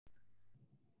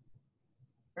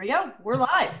There we go. We're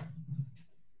live.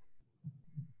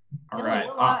 All Dylan, right.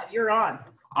 we're live. You're on.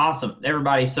 Awesome,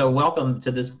 everybody. So welcome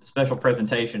to this special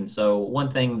presentation. So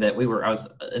one thing that I was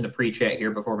in the pre-chat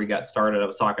here before we got started, I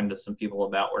was talking to some people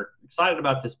about, we're excited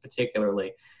about this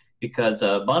particularly because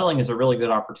bundling is a really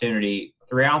good opportunity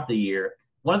throughout the year.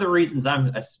 One of the reasons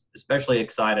I'm especially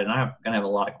excited, and I'm going to have a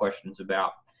lot of questions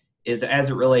about, is as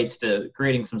it relates to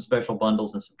creating some special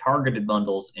bundles and some targeted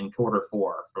bundles in Q4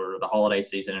 for the holiday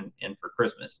season and for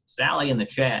Christmas. Sally in the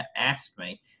chat asked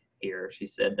me here, she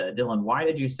said, Dylan, why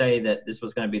did you say that this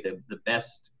was going to be the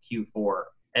best Q4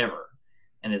 ever?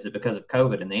 And is it because of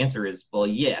COVID? And the answer is, well,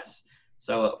 yes.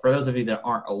 So for those of you that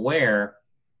aren't aware,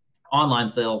 online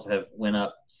sales have went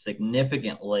up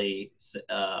significantly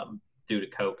due to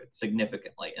COVID,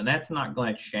 significantly. And that's not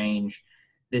going to change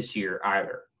this year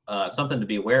either. Something to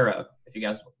be aware of, if you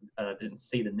guys didn't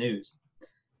see the news,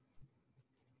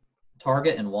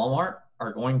 Target and Walmart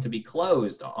are going to be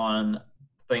closed on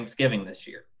Thanksgiving this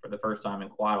year for the first time in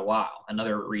quite a while. And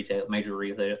other major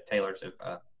retailers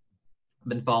have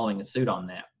been following a suit on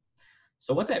that.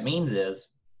 So what that means is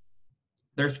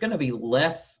there's going to be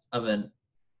less of an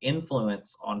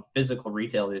influence on physical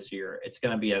retail this year. It's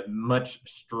going to be a much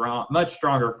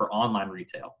stronger for online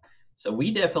retail. So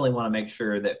we definitely want to make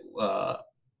sure that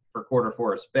for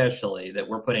Q4 especially, that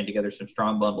we're putting together some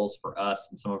strong bundles for us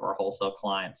and some of our wholesale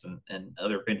clients and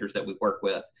other vendors that we've worked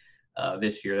with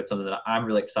this year. That's something that I'm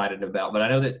really excited about. But I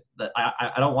know that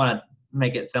I don't want to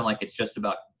make it sound like it's just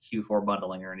about Q4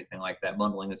 bundling or anything like that.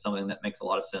 Bundling is something that makes a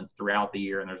lot of sense throughout the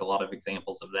year, and there's a lot of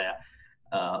examples of that.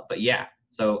 But yeah,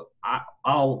 so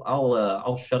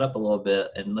I'll shut up a little bit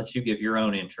and let you give your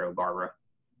own intro, Barbara.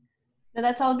 No,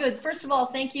 that's all good. First of all,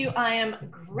 thank you. I am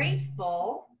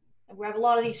grateful. We have a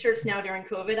lot of these shirts now during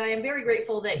COVID. I am very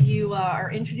grateful that you are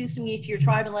introducing me to your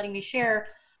tribe and letting me share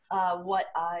what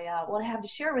I have to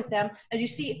share with them. As you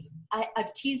see,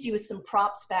 I've teased you with some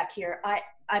props back here.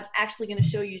 I'm actually going to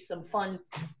show you some fun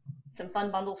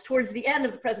bundles towards the end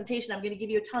of the presentation. I'm going to give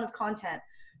you a ton of content.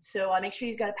 So make sure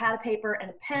you've got a pad of paper and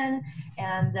a pen.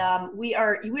 And we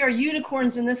are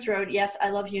unicorns in this road. Yes, I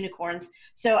love unicorns.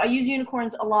 So I use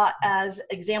unicorns a lot as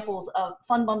examples of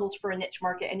fun bundles for a niche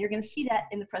market. And you're going to see that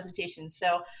in the presentation.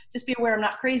 So just be aware I'm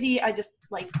not crazy. I just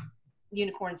like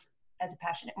unicorns as a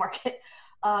passionate market.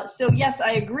 So yes,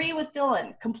 I agree with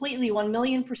Dylan completely,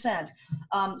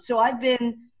 1,000,000%. So I've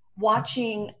been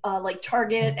watching like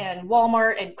Target and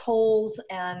Walmart and Kohl's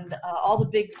and all the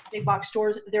big box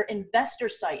stores, their investor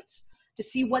sites, to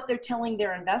see what they're telling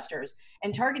their investors.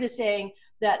 And Target is saying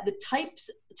that the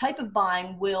type of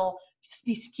buying will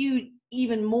be skewed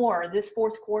even more this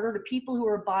Q4 to people who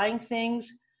are buying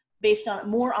things based on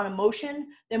more on emotion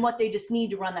than what they just need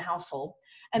to run the household.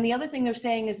 And the other thing they're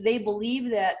saying is they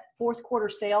believe that Q4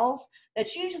 sales,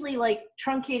 that's usually like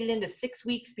truncated into 6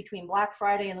 weeks between Black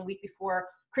Friday and the week before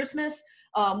Christmas,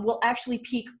 will actually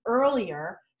peak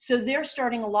earlier. So they're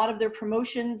starting a lot of their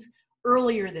promotions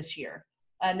earlier this year.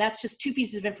 And that's just 2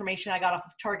 pieces of information I got off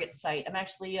of Target's site. I'm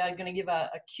actually going to give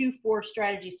a Q4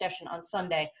 strategy session on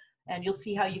Sunday, and you'll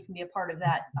see how you can be a part of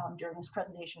that during this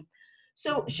presentation.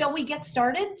 So shall we get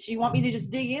started? Do you want me to just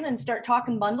dig in and start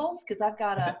talking bundles? Because I've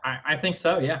got a... I think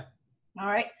so, yeah. All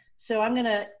right. So I'm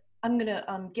gonna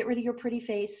get rid of your pretty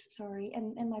face, sorry,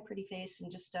 and my pretty face, and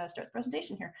just start the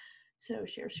presentation here. So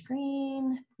share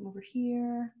screen, come over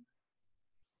here.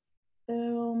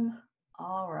 Boom.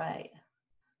 All right.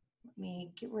 Let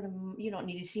me get rid of, you don't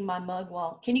need to see my mug.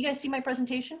 Well, can you guys see my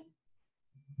presentation?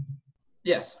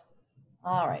 Yes.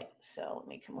 All right. So let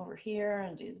me come over here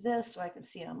and do this so I can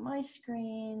see it on my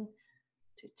screen.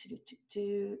 Can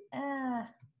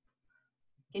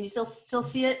you still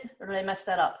see it, or did I mess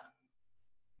that up?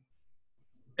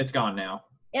 It's gone now.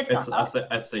 It's gone.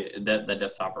 I see the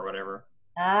desktop or whatever.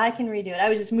 I can redo it. I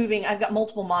was just moving. I've got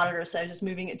multiple monitors, so I was just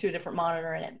moving it to a different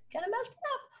monitor, and it kind of messed it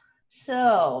up.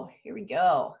 So here we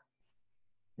go.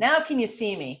 Now can you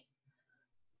see me?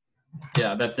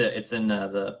 Yeah, that's it. It's in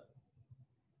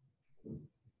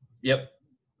Yep.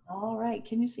 All right.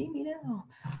 Can you see me now?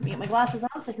 Let me get my glasses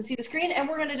on so I can see the screen. And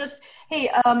we're going to just, hey,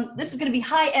 this is going to be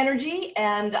high energy,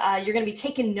 and you're going to be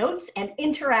taking notes and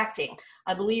interacting.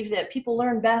 I believe that people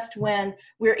learn best when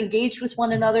we're engaged with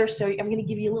one another. So I'm going to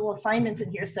give you little assignments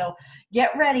in here. So get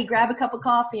ready, grab a cup of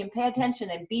coffee, and pay attention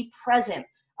and be present.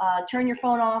 Turn your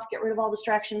phone off, get rid of all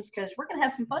distractions, because we're going to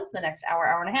have some fun for the next hour,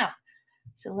 hour and a half.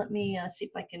 So let me see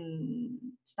if I can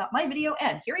stop my video,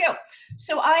 and here we go.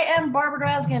 So I am Barbara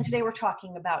Drazga, and today we're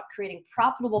talking about creating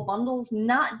profitable bundles,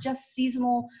 not just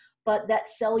seasonal, but that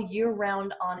sell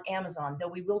year-round on Amazon, though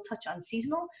we will touch on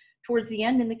seasonal, towards the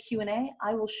end in the Q&A,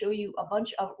 I will show you a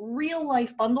bunch of real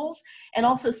life bundles and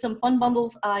also some fun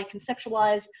bundles I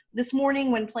conceptualized this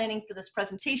morning when planning for this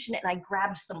presentation, and I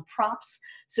grabbed some props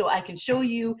so I can show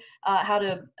you how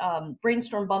to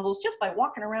brainstorm bundles just by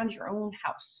walking around your own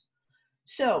house.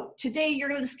 So today you're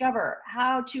going to discover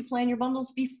how to plan your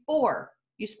bundles before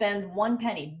you spend 1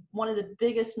 penny. One of the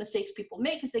biggest mistakes people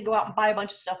make is they go out and buy a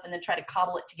bunch of stuff and then try to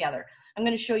cobble it together. I'm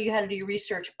going to show you how to do your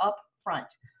research up front,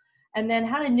 and then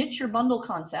how to niche your bundle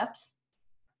concepts.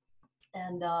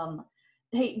 And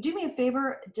hey, do me a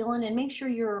favor, Dylan, and make sure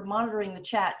you're monitoring the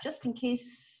chat just in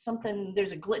case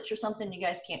there's a glitch or something, you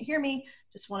guys can't hear me.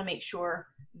 Just want to make sure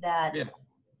that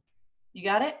you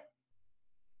got it?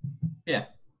 Yeah.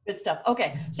 Good stuff.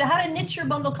 Okay, so how to niche your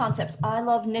bundle concepts. I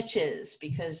love niches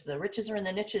because the riches are in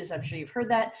the niches. I'm sure you've heard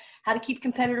that. How to keep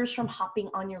competitors from hopping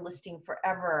on your listing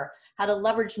forever. How to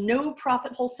leverage no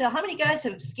profit wholesale. How many guys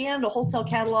have scanned a wholesale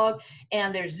catalog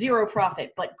and there's zero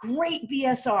profit, but great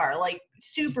BSR, like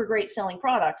super great selling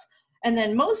products? And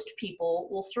then most people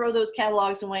will throw those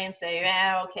catalogs away and say,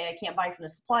 okay, I can't buy from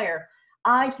the supplier.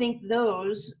 I think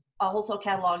those wholesale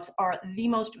catalogs are the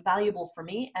most valuable for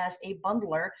me as a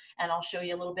bundler, and I'll show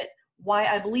you a little bit why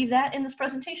I believe that in this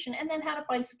presentation, and then how to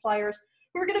find suppliers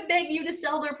who are going to beg you to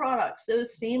sell their products.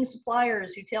 Those same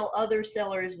suppliers who tell other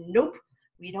sellers, nope,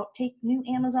 we don't take new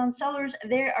Amazon sellers.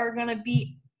 They are going to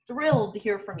be thrilled to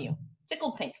hear from you.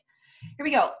 Tickled pink. Here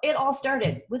we go. It all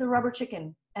started with a rubber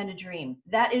chicken and a dream.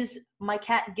 That is my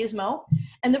cat Gizmo,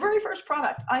 and the very first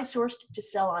product I sourced to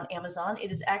sell on Amazon.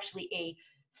 It is actually a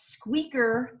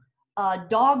squeaker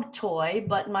dog toy,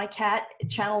 but my cat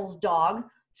channels dog,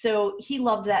 so he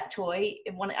loved that toy.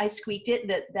 When I squeaked it,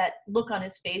 that look on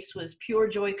his face was pure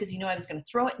joy because he knew I was going to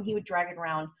throw it and he would drag it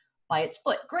around by its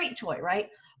foot. Great toy, right?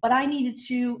 But I needed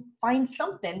to find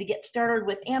something to get started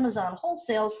with Amazon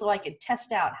wholesale so I could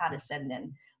test out how to send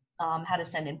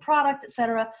in product,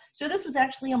 etc. So this was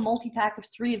actually a multi-pack of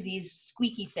 3 of these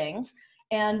squeaky things.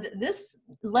 And this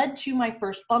led to my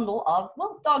first bundle of,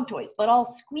 well, dog toys, but all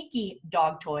squeaky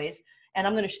dog toys. And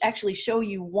I'm going to actually show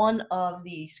you one of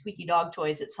the squeaky dog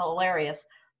toys. It's hilarious.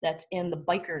 That's in the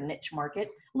biker niche market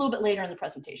a little bit later in the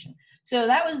presentation. So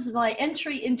that was my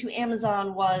entry into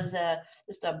Amazon, was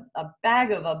just a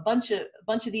bag of a bunch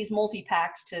of these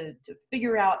multi-packs to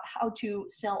figure out how to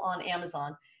sell on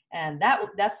Amazon. And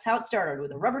that's how it started,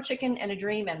 with a rubber chicken and a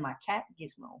dream and my cat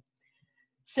Gizmo.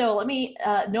 So let me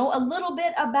know a little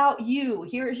bit about you.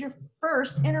 Here is your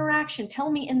first interaction.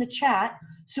 Tell me in the chat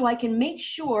so I can make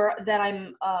sure that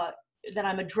I'm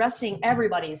addressing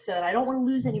everybody, so that I don't want to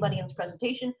lose anybody in this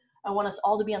presentation. I want us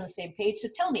all to be on the same page. So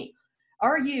tell me,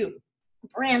 are you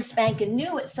brand spanking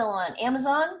new at selling on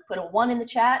Amazon? Put a 1 in the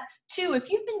chat. 2,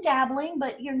 if you've been dabbling,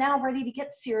 but you're now ready to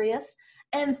get serious.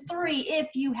 And 3,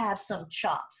 if you have some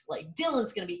chops, like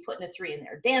Dylan's going to be putting a 3 in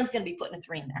there. Dan's going to be putting a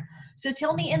 3 in there. So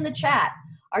tell me in the chat,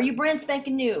 are you brand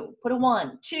spanking new? Put a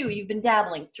 1. 2, you've been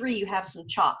dabbling. 3, you have some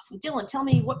chops. And Dylan, tell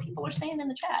me what people are saying in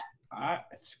the chat.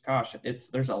 Gosh,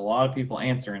 there's a lot of people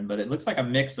answering, but it looks like a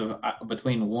mix of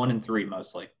between 1 and 3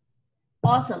 mostly.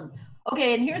 Awesome.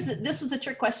 Okay, and this was a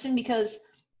trick question because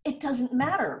it doesn't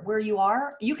matter where you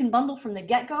are. You can bundle from the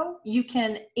get-go. You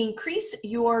can increase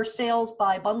your sales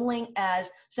by bundling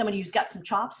as somebody who's got some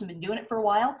chops and been doing it for a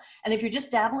while. And if you're just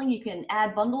dabbling, you can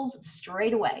add bundles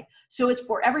straight away. So it's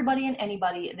for everybody and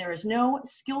anybody. There is no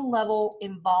skill level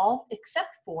involved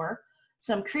except for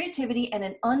some creativity and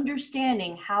an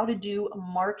understanding how to do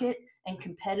market and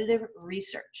competitive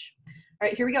research. All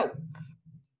right, here we go.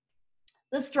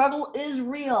 The struggle is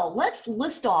real. Let's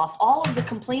list off all of the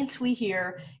complaints we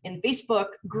hear in Facebook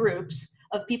groups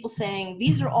of people saying,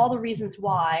 these are all the reasons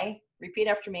why, repeat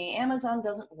after me, Amazon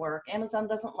doesn't work, Amazon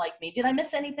doesn't like me. Did I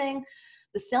miss anything?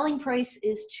 The selling price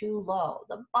is too low.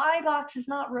 The buy box is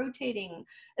not rotating.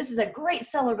 This is a great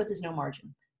seller, but there's no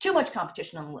margin. Too much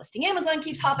competition on the listing. Amazon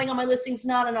keeps hopping on my listings,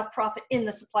 not enough profit in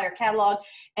the supplier catalog.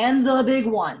 And the big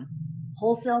one,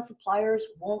 wholesale suppliers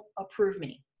won't approve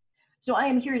me. So I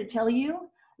am here to tell you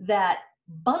that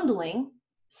bundling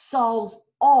solves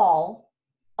all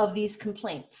of these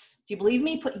complaints. Do you believe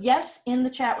me? Put yes in the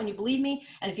chat when you believe me.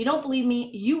 And if you don't believe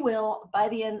me, you will by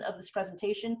the end of this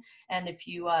presentation. And if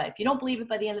you don't believe it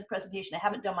by the end of the presentation, I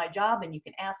haven't done my job, and you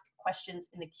can ask questions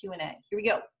in the Q&A. Here we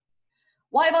go.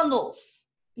 Why bundles?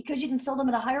 Because you can sell them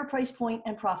at a higher price point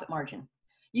and profit margin.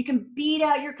 You can beat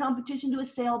out your competition to a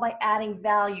sale by adding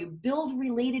value, build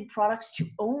related products to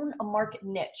own a market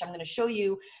niche. I'm going to show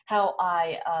you how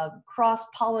I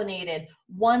cross-pollinated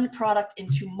one product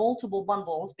into multiple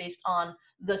bundles based on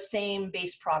the same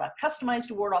base product, customized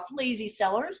to ward off lazy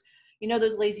sellers. You know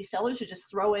those lazy sellers who just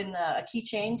throw in a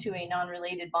keychain to a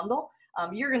non-related bundle?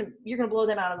 you're gonna blow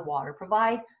them out of the water.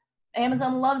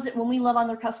 Amazon loves it when we love on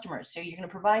their customers. So you're gonna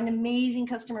provide an amazing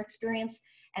customer experience,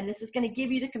 and this is gonna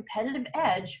give you the competitive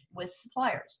edge with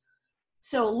suppliers.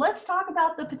 So let's talk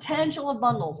about the potential of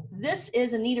bundles. This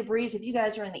is Anita Breeze. If you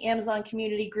guys are in the Amazon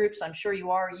community groups, I'm sure you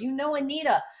are, you know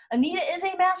Anita. Anita is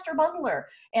a master bundler,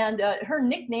 and her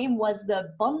nickname was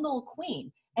the Bundle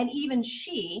Queen. And even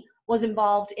she was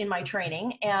involved in my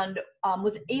training and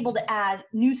was able to add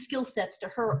new skill sets to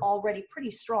her already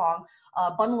pretty strong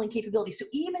bundling capability. So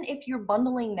even if you're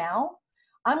bundling now,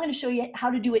 I'm going to show you how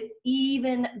to do it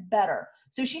even better.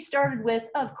 So she started with,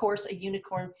 of course, a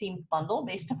unicorn themed bundle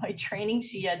based on my training.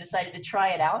 She decided to try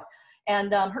it out,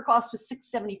 and her cost was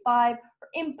 $6.75. Her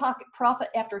in-pocket profit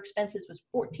after expenses was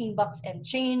 $14 and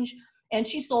change. And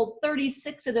she sold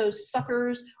 36 of those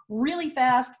suckers really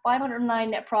fast,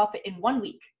 509 net profit in 1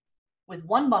 week with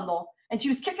one bundle. And she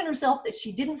was kicking herself that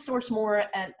she didn't source more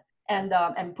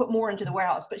and put more into the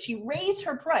warehouse, but she raised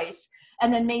her price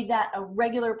and then made that a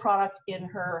regular product in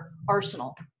her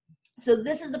arsenal. So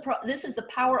this is the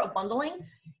power of bundling.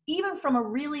 Even from a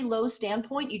really low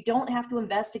standpoint, you don't have to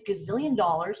invest a gazillion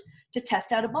dollars to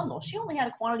test out a bundle. She only had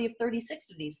a quantity of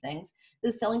 36 of these things,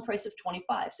 the selling price of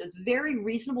 25. So it's very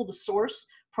reasonable to source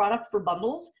product for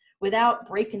bundles without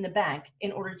breaking the bank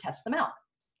in order to test them out.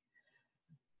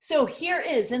 So here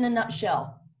is, in a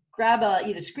nutshell, grab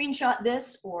either screenshot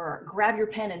this or grab your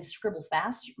pen and scribble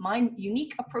fast. My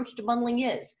unique approach to bundling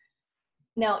is,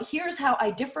 now here's how I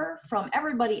differ from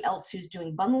everybody else who's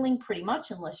doing bundling pretty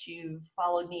much, unless you've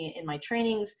followed me in my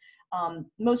trainings.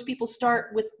 Most people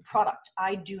start with product.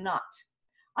 I do not.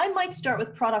 I might start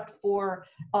with product for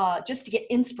just to get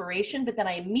inspiration, but then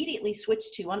I immediately switch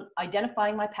to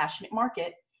identifying my passionate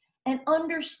market and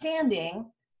understanding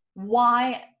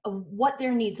what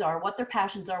their needs are, what their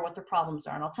passions are, what their problems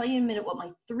are. And I'll tell you in a minute what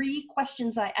my 3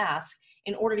 questions I ask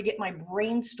in order to get my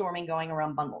brainstorming going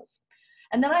around bundles.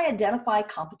 And then I identify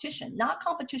competition, not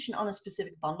competition on a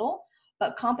specific bundle,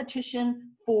 but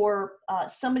competition for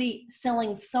somebody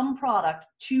selling some product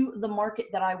to the market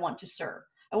that I want to serve.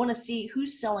 I want to see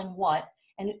who's selling what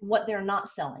and what they're not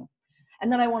selling.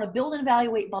 And then I want to build and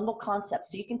evaluate bundle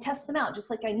concepts so you can test them out, just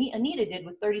like Anita did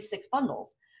with 36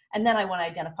 bundles. And then I want to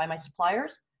identify my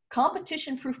suppliers,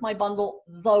 competition-proof my bundle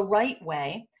the right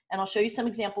way, and I'll show you some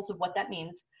examples of what that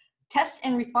means. Test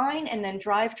and refine, and then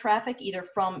drive traffic either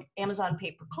from Amazon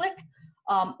pay-per-click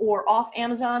or off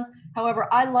Amazon. However,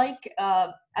 I like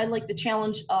the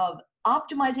challenge of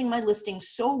optimizing my listing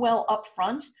so well up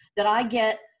front that I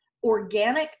get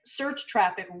organic search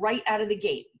traffic right out of the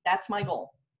gate. That's my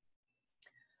goal.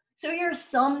 So here are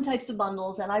some types of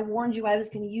bundles, and I warned you I was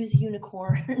going to use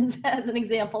unicorns as an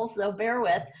example, so bear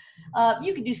with.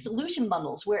 You could do solution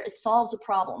bundles where it solves a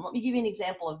problem. Let me give you an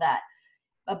example of that.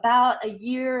 About a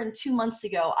year and 2 months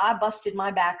ago, I busted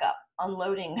my back up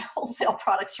unloading wholesale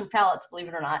products from pallets, believe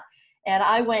it or not. And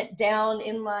I went down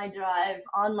in my drive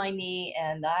on my knee,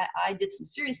 and I did some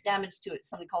serious damage to it,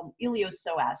 something called an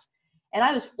iliopsoas. And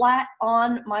I was flat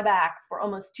on my back for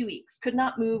almost 2 weeks. Could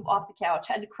not move off the couch,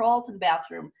 had to crawl to the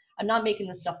bathroom. I'm not making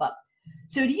this stuff up.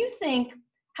 So do you think,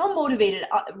 how motivated,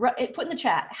 put in the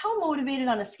chat, how motivated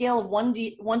on a scale of 1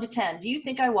 to 10 do you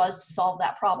think I was to solve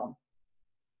that problem?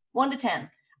 1 to 10.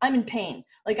 I'm in pain.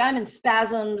 Like, I'm in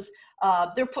spasms.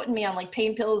 They're putting me on like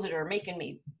pain pills that are making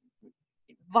me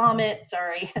vomit.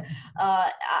 Sorry.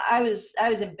 I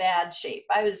was in bad shape.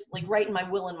 I was like right in my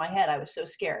will in my head. I was so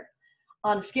scared.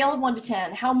 On a scale of 1 to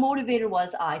 10, how motivated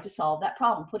was I to solve that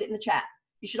problem? Put it in the chat.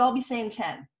 You should all be saying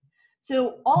 10.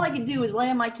 So all I could do is lay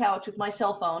on my couch with my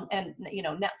cell phone and, you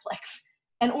know, Netflix,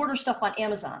 and order stuff on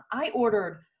Amazon. I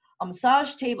ordered a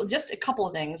massage table, just a couple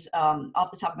of things off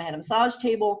the top of my head. A massage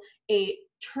table, a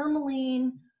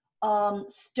tourmaline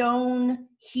stone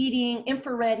heating,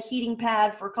 infrared heating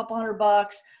pad for a couple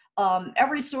 $100,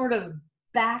 every sort of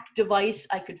back device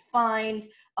I could find,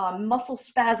 muscle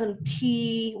spasm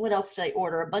tea. What else did I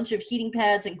order? A bunch of heating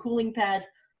pads and cooling pads.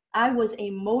 I was a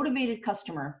motivated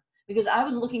customer because I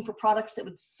was looking for products that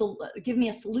would give me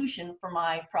a solution for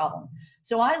my problem.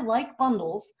 So I like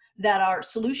bundles that are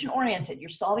solution oriented. You're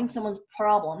solving someone's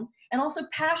problem, and also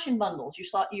passion bundles.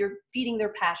 You're feeding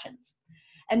their passions.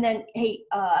 And then, hey,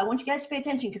 I want you guys to pay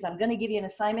attention because I'm going to give you an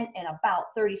assignment in about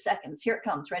 30 seconds. Here it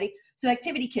comes. Ready? So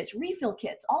activity kits, refill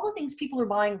kits, all the things people are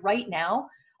buying right now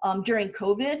during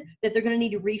COVID that they're going to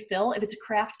need to refill. If it's a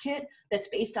craft kit that's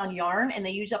based on yarn and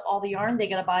they use up all the yarn, they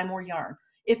got to buy more yarn.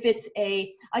 If it's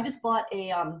I just bought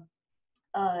a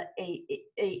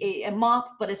mop,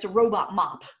 but it's a robot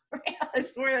mop. I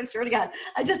swear to God,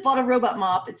 I just bought a robot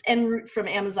mop. It's en route from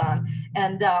Amazon,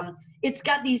 and it's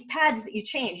got these pads that you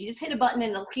change. You just hit a button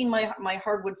and it'll clean my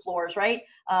hardwood floors, right?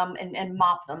 And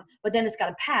mop them. But then it's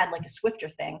got a pad like a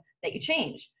Swiffer thing that you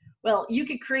change. Well, you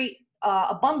could create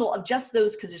a bundle of just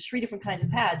those, because there's 3 different kinds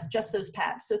of pads, just those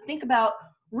pads. So think about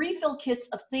refill kits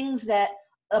of things that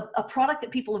a product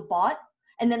that people have bought,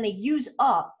 and then they use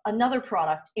up another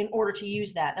product in order to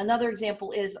use that. Another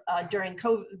example is during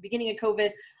COVID, beginning of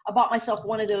COVID, I bought myself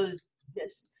one of those,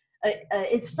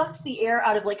 it sucks the air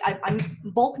out of, like, I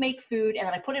bulk make food and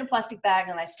then I put it in a plastic bag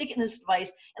and I stick it in this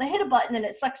device and I hit a button and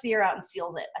it sucks the air out and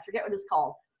seals it. I forget what it's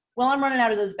called. Well, I'm running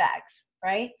out of those bags,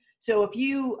 right? So if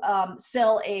you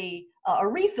sell a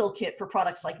refill kit for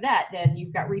products like that, then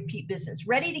you've got repeat business.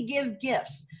 Ready to give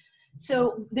gifts.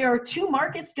 So there are 2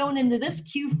 markets going into this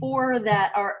Q4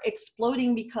 that are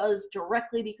exploding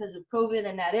directly because of COVID,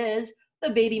 and that is the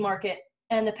baby market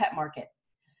and the pet market.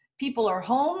 People are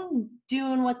home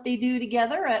doing what they do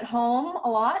together at home a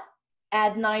lot.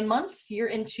 Add 9 months, you're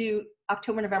into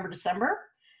October, November, December.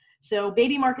 So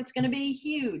baby market's going to be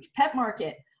huge. Pet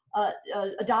market,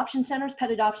 adoption centers,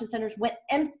 pet adoption centers went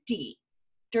empty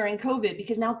during COVID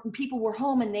because now people were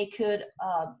home and they could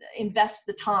invest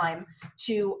the time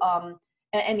to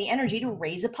and the energy to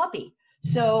raise a puppy.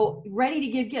 So ready to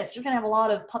give gifts. You're going to have a lot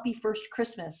of puppy first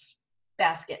Christmas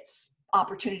baskets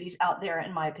opportunities out there,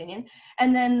 in my opinion.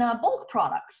 And then bulk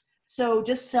products. So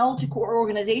just sell to core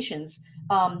organizations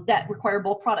that require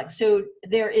bulk products. So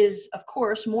there is, of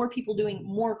course, more people doing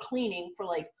more cleaning for,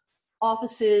 like,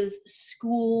 offices,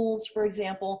 schools, for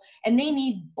example, and they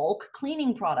need bulk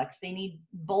cleaning products. They need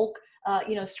bulk,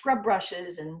 scrub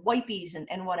brushes and wipies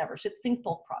and whatever. So think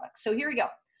bulk products. So here we go.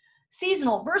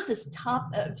 Seasonal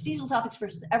topics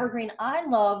versus evergreen. I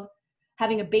love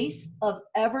having a base of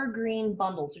evergreen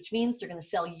bundles, which means they're going to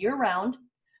sell year round.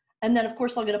 And then, of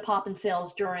course, I'll get a pop in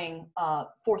sales during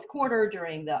fourth quarter,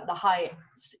 during the high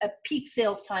peak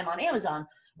sales time on Amazon.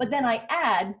 But then I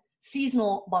add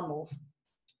seasonal bundles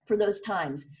for those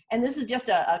times. And this is just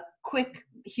a quick,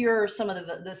 here are some of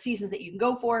the seasons that you can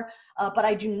go for, but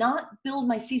I do not build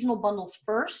my seasonal bundles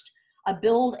first. I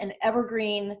build an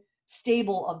evergreen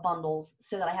stable of bundles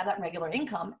so that I have that regular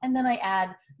income. And then I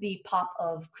add the pop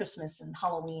of Christmas and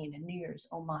Halloween and New Year's,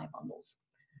 oh my, bundles.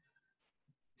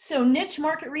 So niche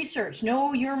market research,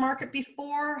 know your market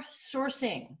before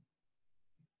sourcing.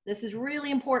 This is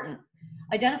really important.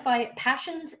 Identify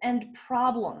passions and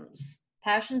problems.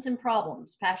 Passions and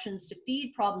problems. Passions to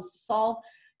feed, problems to solve.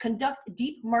 Conduct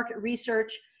deep market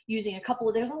research using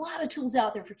there's a lot of tools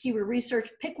out there for keyword research.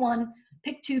 Pick 1,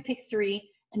 pick 2, pick 3,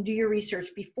 and do your research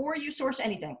before you source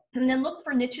anything. And then look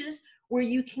for niches where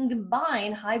you can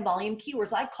combine high volume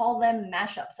keywords. I call them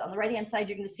mashups. On the right-hand side,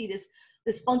 you're going to see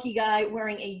this funky guy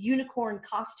wearing a unicorn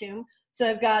costume. So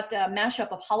I've got a mashup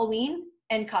of Halloween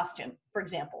and costume, for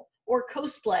example, or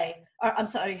cosplay,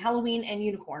 Halloween and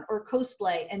unicorn, or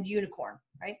cosplay and unicorn,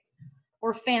 right?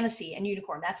 Or fantasy and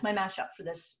unicorn. That's my mashup for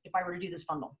this, if I were to do this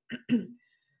bundle.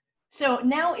 So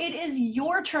now it is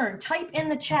your turn. Type in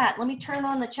the chat. Let me turn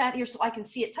on the chat here so I can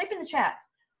see it. Type in the chat.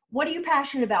 What are you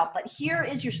passionate about? But here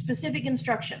is your specific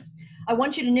instruction. I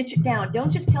want you to niche it down.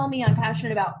 Don't just tell me I'm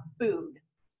passionate about food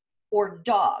or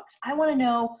dogs. I want to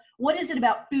know, what is it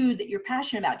about food that you're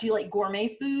passionate about? Do you like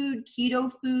gourmet food,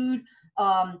 keto food?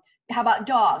 How about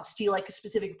dogs? Do you like a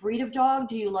specific breed of dog?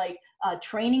 Do you like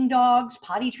training dogs,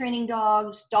 potty training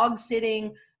dogs, dog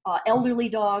sitting, elderly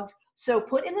dogs? So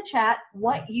put in the chat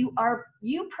what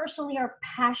you personally are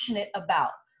passionate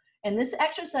about. And this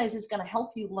exercise is going to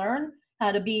help you learn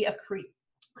how to be a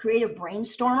creative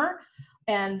brainstormer.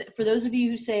 And for those of you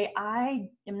who say, I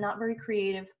am not very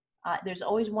creative, there's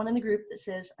always one in the group that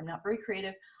says, I'm not very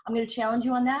creative. I'm going to challenge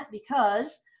you on that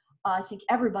because I think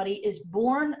everybody is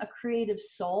born a creative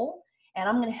soul, and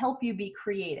I'm going to help you be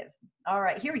creative. All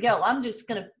right, here we go. I'm just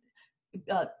going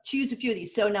to choose a few of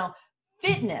these. So now,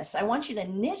 fitness, I want you to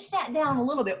niche that down a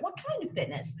little bit. What kind of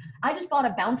fitness? I just bought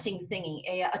a bouncing thingy,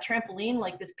 a trampoline,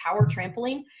 like this power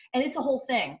trampoline, and it's a whole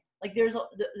thing. Like there's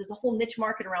a whole niche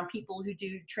market around people who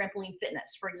do trampoline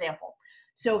fitness, for example.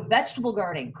 So vegetable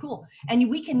gardening, cool. And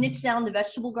we can niche down the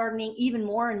vegetable gardening even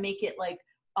more and make it like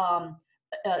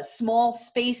a small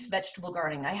space vegetable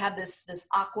gardening. I have this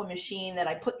aqua machine that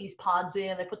I put these pods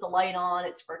in. I put the light on.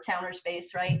 It's for counter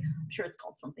space, right? I'm sure it's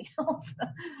called something else.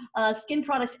 Skin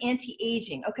products,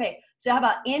 anti-aging. Okay, so how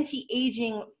about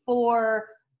anti-aging for,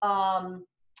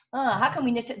 how can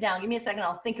we niche it down? Give me a second.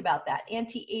 I'll think about that.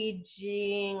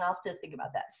 Anti-aging, I'll have to think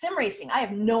about that. Sim racing, I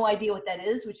have no idea what that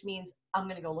is, which means I'm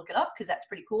going to go look it up because that's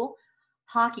pretty cool.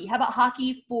 Hockey, how about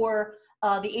hockey for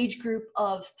the age group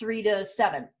of 3 to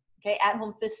 7? Okay,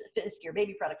 at-home fitness gear,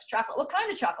 baby products, chocolate. What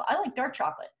kind of chocolate? I like dark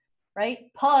chocolate. right?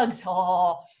 Pugs.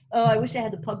 Oh, I wish I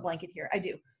had the pug blanket here. I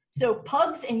do. So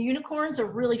pugs and unicorns are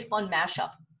really fun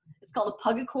mashup. It's called a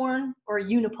pugicorn or a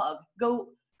unipug. Go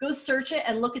search it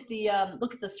and look at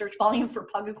the search volume for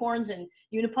pugicorns and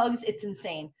unipugs. It's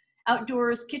insane.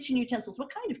 Outdoors, kitchen utensils.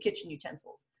 What kind of kitchen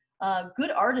utensils?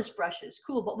 Good artist brushes.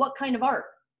 Cool, but what kind of art?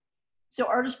 So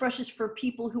artist brushes for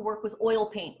people who work with oil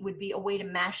paint would be a way to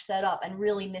mash that up and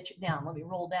really niche it down. Let me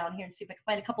roll down here and see if I can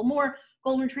find a couple more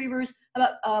golden retrievers,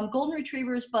 golden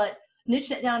retrievers, but niche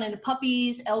that down into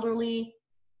puppies, elderly.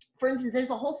 For instance, there's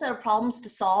a whole set of problems to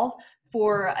solve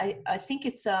for, I think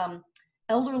it's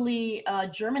elderly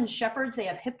German shepherds. They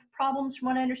have hip problems from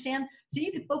what I understand. So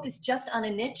you could focus just on a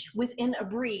niche within a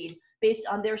breed based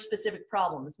on their specific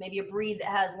problems. Maybe a breed that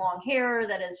has long hair,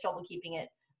 that has trouble keeping it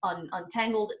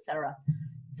untangled, etc.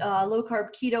 Low carb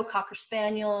keto, cocker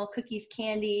spaniel, cookies,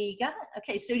 candy. Got it?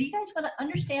 Okay, so do you guys want to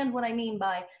understand what I mean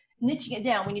by niching it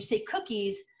down? When you say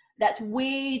cookies, that's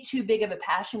way too big of a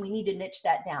passion. We need to niche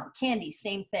that down. Candy,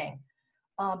 same thing.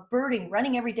 Birding,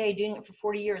 running every day, doing it for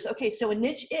 40 years. Okay, so a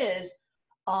niche is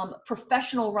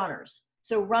professional runners.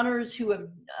 So runners who have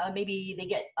maybe they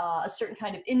get a certain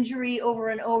kind of injury over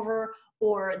and over,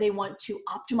 or they want to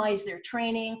optimize their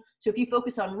training. So if you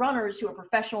focus on runners who are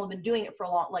professional and been doing it for a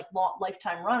long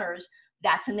lifetime runners,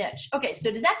 that's a niche. Okay,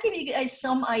 so does that give you guys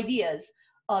some ideas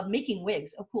of making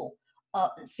wigs? Oh, cool.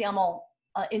 See, I'm all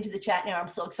into the chat now. I'm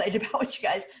so excited about what you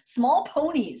guys. Small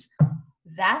ponies.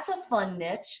 That's a fun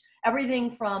niche.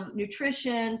 Everything from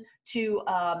nutrition to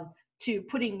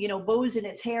putting, bows in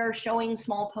its hair, showing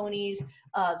small ponies,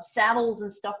 saddles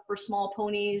and stuff for small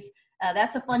ponies.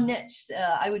 That's a fun niche.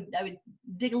 I would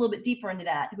dig a little bit deeper into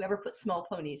that. Whoever put small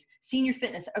ponies, senior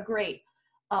fitness, a great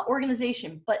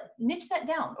organization, but niche that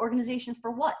down. Organization for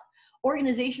what?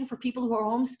 Organization for people who are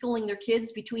homeschooling their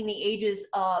kids between the ages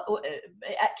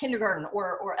at kindergarten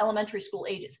or elementary school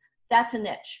ages. That's a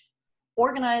niche.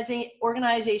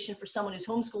 Organization for someone who's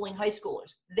homeschooling high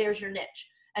schoolers. There's your niche.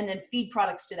 And then feed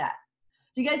products to that.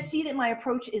 Do you guys see that my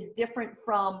approach is different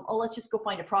from, oh, let's just go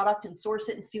find a product and source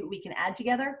it and see what we can add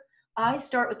together? I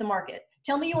start with the market.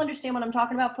 Tell me you understand what I'm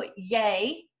talking about. Put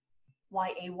yay,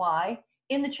 Y-A-Y,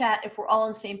 in the chat if we're all on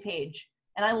the same page.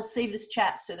 And I will save this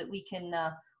chat so that we can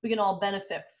all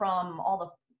benefit from all the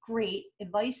great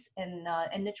advice and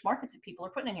niche markets that people are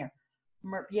putting in here.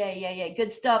 Yay.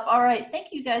 Good stuff. All right. Thank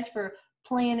you guys for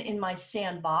playing in my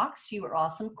sandbox. You are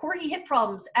awesome. Corgi hip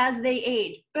problems as they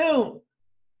age. Boom.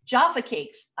 Jaffa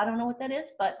cakes. I don't know what that is,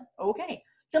 but okay.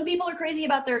 Some people are crazy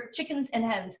about their chickens and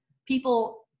hens.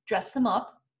 People dress them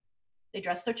up. They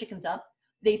dress their chickens up.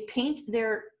 They paint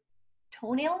their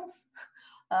toenails,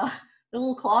 the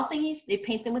little claw thingies. They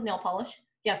paint them with nail polish.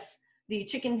 Yes, the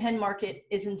chicken hen market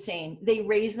is insane. They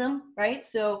raise them, right?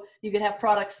 So you could have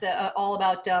products that are all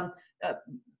about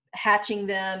hatching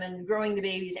them and growing the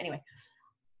babies. Anyway,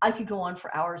 I could go on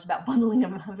for hours about bundling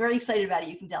them. I'm very excited about it,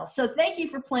 you can tell. So thank you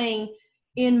for playing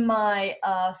in my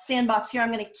sandbox here.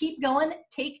 I'm going to keep going.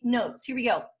 Take notes. Here we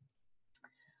go.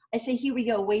 I say here we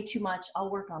go way too much. I'll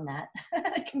work on that.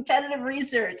 Competitive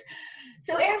research.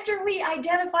 So after we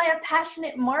identify a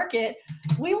passionate market,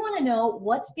 we want to know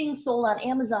what's being sold on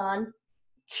Amazon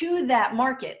to that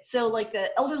market. So like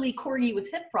the elderly corgi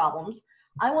with hip problems,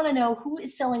 I want to know who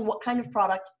is selling what kind of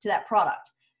product to that product,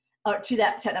 or to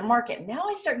that market. Now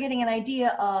I start getting an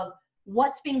idea of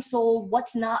what's being sold,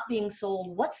 what's not being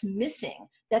sold, what's missing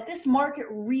that this market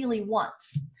really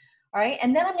wants. All right,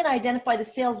 and then I'm going to identify the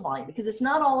sales volume, because it's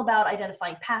not all about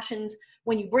identifying passions.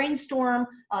 When you brainstorm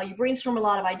a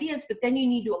lot of ideas, but then you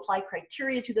need to apply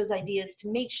criteria to those ideas to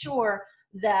make sure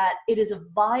that it is a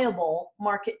viable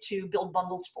market to build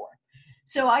bundles for.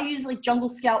 So I use like Jungle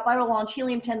Scout, Viral Launch,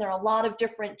 Helium 10. There are a lot of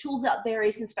different tools out there,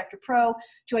 Ace Inspector Pro,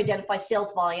 to identify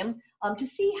sales volume, to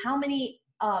see how many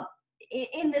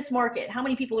in this market, how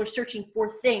many people are searching for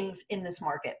things in this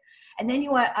market. And then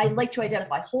I like to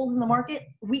identify holes in the market,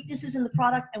 weaknesses in the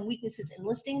product, and weaknesses in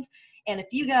listings. And if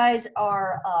you guys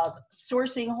are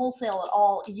sourcing wholesale at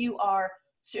all, you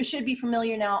should be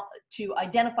familiar now to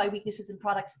identify weaknesses in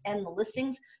products and the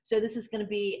listings. So this is going to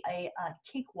be a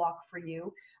cakewalk for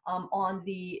you on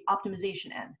the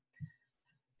optimization end.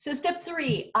 So step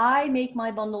 3, I make my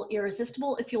bundle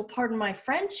irresistible. If you'll pardon my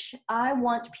French, I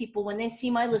want people, when they see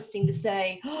my listing, to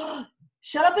say, oh,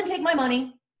 shut up and take my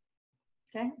money.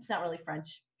 Okay, it's not really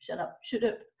French. Shut up.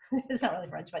 It's not really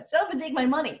French, but shut up and take my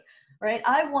money, right?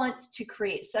 I want to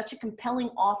create such a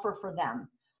compelling offer for them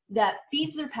that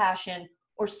feeds their passion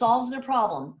or solves their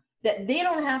problem, that they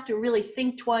don't have to really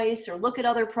think twice or look at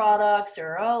other products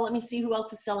or, oh, let me see who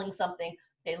else is selling something.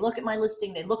 They look at my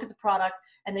listing, they look at the product,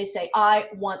 and they say, I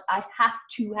have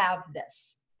to have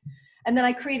this. And then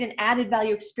I create an added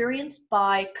value experience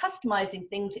by customizing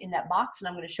things in that box. And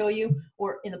I'm going to show you,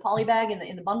 or in the poly bag,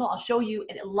 in the bundle, I'll show you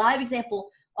a live example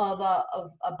of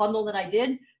a bundle that I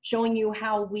did, showing you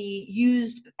how we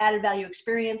used added value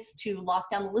experience to lock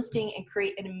down the listing and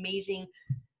create an amazing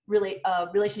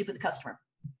relationship with the customer.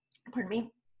 Pardon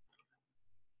me.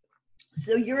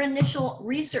 So your initial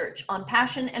research on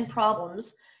passion and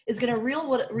problems is going to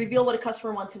reveal what a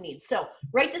customer wants and needs. So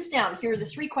write this down. Here are the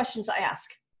 3 questions I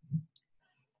ask.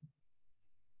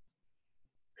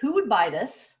 Who would buy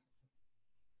this?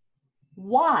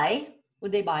 Why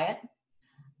would they buy it?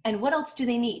 And what else do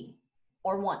they need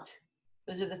or want?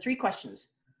 Those are the 3 questions.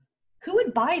 Who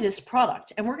would buy this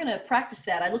product? And we're going to practice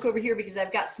that. I look over here because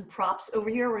I've got some props over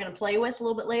here we're going to play with a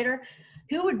little bit later.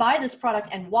 Who would buy this product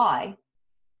and why?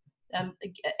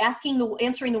 Answering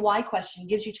the why question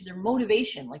gives you to their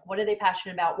motivation. Like, what are they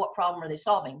passionate about? What problem are they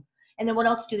solving? And then what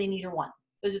else do they need or want?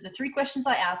 Those are the 3 questions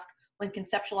I ask when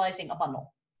conceptualizing a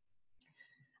bundle.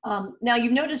 Now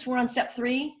you've noticed we're on step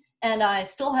 3 and I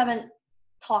still haven't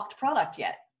talked product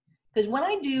yet. Because when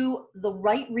I do the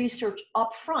right research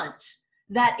up front,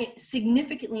 that it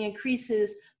significantly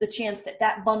increases the chance that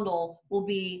that bundle will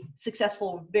be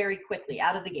successful very quickly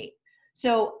out of the gate.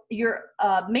 So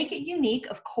make it unique,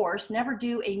 of course. Never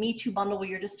do a Me Too bundle where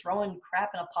you're just throwing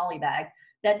crap in a poly bag.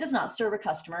 That does not serve a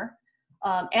customer.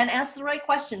 And ask the right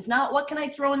questions. Not what can I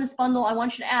throw in this bundle? I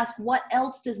want you to ask, what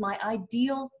else does my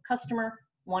ideal customer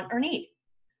want or need?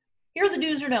 Here are the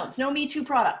do's or don'ts. No Me Too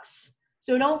products.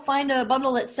 So don't find a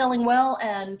bundle that's selling well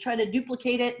and try to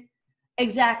duplicate it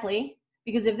exactly,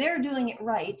 because if they're doing it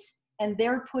right and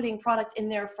they're putting product in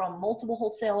there from multiple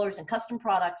wholesalers and custom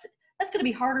products, that's going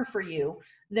to be harder for you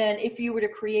than if you were to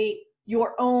create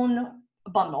your own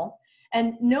bundle.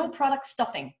 And no product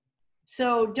stuffing.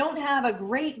 So don't have a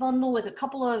great bundle with a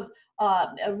couple of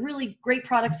really great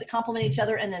products that complement each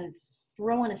other and then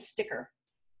throw in a sticker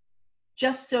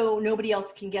just so nobody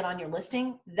else can get on your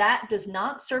listing. That does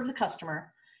not serve the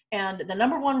customer. And the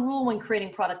number 1 rule when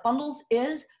creating product bundles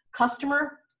is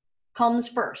customer comes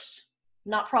first,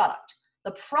 not product.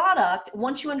 The product,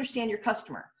 once you understand your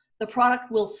customer, the product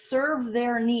will serve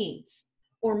their needs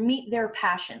or meet their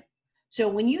passion. So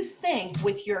when you think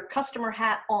with your customer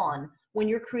hat on, when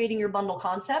you're creating your bundle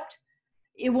concept,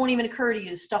 it won't even occur to you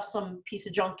to stuff some piece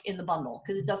of junk in the bundle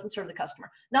because it doesn't serve the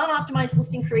customer. Non-optimized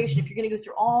listing creation, if you're going to go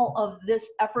through all of this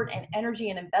effort and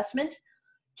energy and investment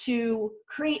to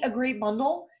create a great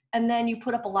bundle, and then you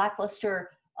put up a lackluster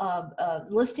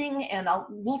listing, and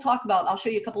I'll show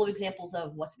you a couple of examples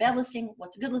of what's a bad listing,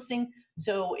 what's a good listing.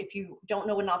 So if you don't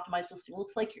know what an optimized listing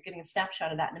looks like, you're getting a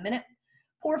snapshot of that in a minute.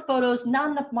 Poor photos,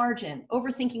 not enough margin,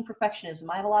 overthinking perfectionism.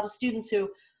 I have a lot of students who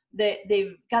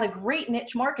they've got a great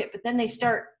niche market, but then they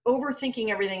start overthinking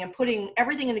everything and putting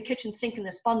everything in the kitchen sink in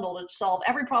this bundle to solve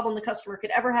every problem the customer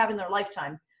could ever have in their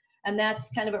lifetime. And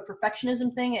that's kind of a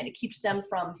perfectionism thing, and it keeps them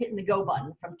from hitting the go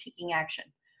button, from taking action.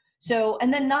 So,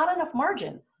 and then not enough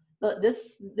margin.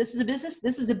 This is a business.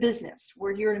 This is a business.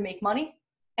 We're here to make money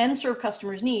and serve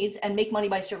customers' needs and make money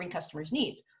by serving customers'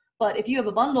 needs. But if you have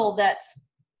a bundle that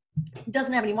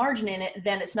doesn't have any margin in it,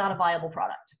 then it's not a viable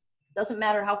product. Doesn't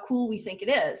matter how cool we think it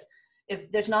is.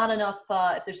 If there's not enough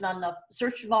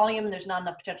search volume, there's not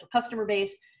enough potential customer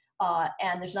base,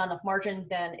 and there's not enough margin,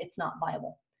 then it's not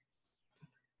viable.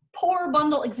 Poor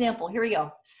bundle example. Here we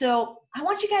go. So I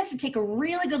want you guys to take a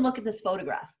really good look at this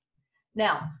photograph.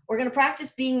 Now, we're going to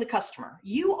practice being the customer.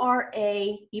 You are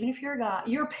even if you're a guy,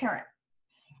 you're a parent,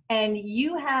 and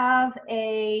you have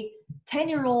a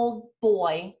 10-year-old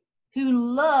boy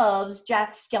who loves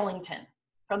Jack Skellington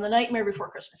from The Nightmare Before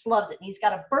Christmas, loves it. And he's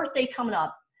got a birthday coming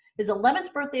up. His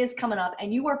 11th birthday is coming up,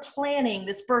 and you are planning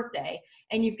this birthday,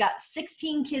 and you've got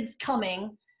 16 kids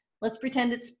coming. Let's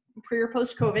pretend it's pre or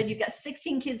post COVID. You've got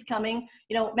 16 kids coming,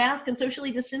 mask and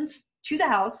socially distance to the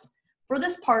house for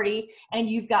this party, and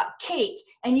you've got cake,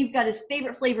 and you've got his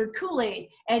favorite flavored Kool-Aid,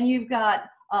 and you've got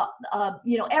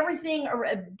everything,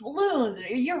 balloons.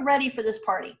 You're ready for this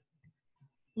party.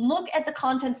 Look at the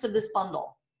contents of this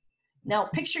bundle. Now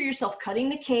picture yourself cutting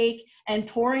the cake and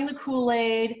pouring the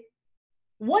Kool-Aid.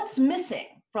 What's missing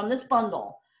from this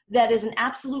bundle that is an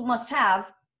absolute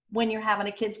must-have when you're having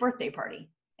a kid's birthday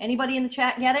party? Anybody in the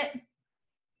chat get it?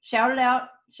 Shout it out.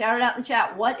 Shout it out in the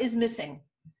chat. What is missing?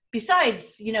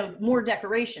 Besides, more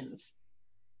decorations.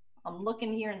 I'm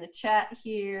looking here in the chat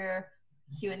here.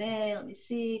 Q&A, let me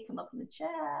see. Come up in the chat.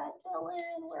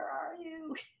 Dylan, where are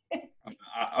you?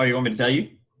 Oh, you want me to tell you?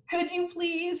 Could you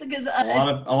please? Because a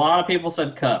lot of people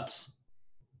said cups.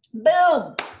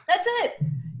 Boom. That's it.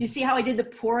 You see how I did the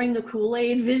pouring the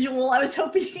Kool-Aid visual? I was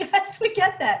hoping you guys would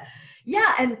get that.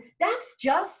 Yeah, and that's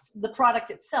just the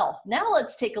product itself. Now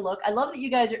let's take a look. I love that you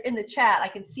guys are in the chat. I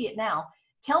can see it now.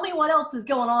 Tell me what else is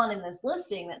going on in this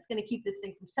listing that's going to keep this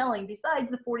thing from selling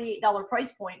besides the $48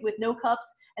 price point with no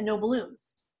cups and no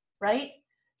balloons, right?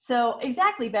 So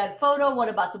exactly, bad photo. What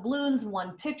about the balloons?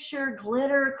 One picture,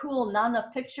 glitter, cool, not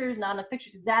enough pictures,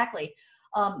 exactly.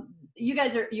 You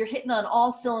guys you're hitting on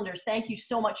all cylinders. Thank you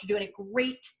so much. You're doing a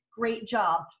great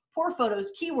job. Poor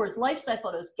photos, keywords, lifestyle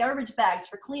photos, garbage bags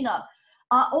for cleanup.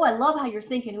 Oh, I love how you're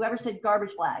thinking. Whoever said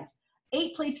garbage bags.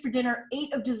 8 plates for dinner,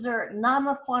 8 of dessert, not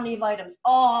enough quantity of items.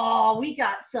 Oh, we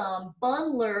got some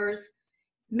bundlers,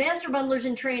 master bundlers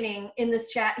in training in this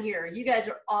chat here. You guys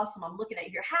are awesome. I'm looking at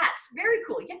your hats. Very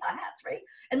cool. Yeah, hats, right?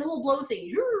 And the little blow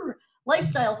thing.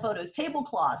 Lifestyle photos,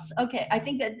 tablecloths. Okay, I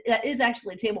think that is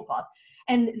actually a tablecloth.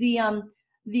 And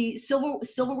the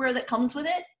silverware that comes with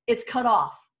it, it's cut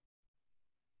off.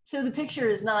 So the picture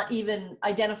is not even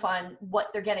identifying what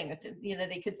they're getting. You know,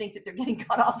 they could think that they're getting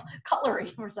cut off cutlery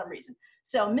for some reason.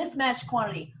 So mismatched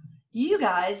quantity. You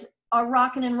guys are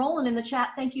rocking and rolling in the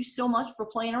chat. Thank you so much for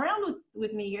playing around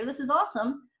with me here. This is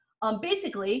awesome.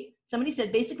 Basically, somebody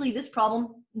said, basically this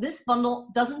bundle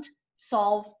doesn't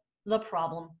solve the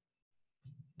problem.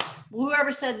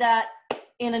 Whoever said that,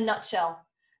 in a nutshell.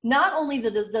 Not only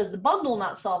does the bundle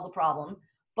not solve the problem,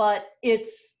 but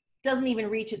doesn't even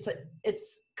reach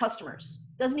its customers.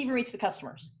 Doesn't even reach the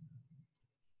customers.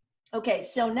 Okay,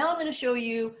 so now I'm going to show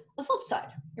you the flip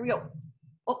side. Here we go.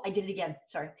 Oh, I did it again.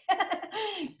 Sorry.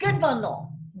 Good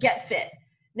bundle, get fit.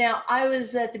 Now, I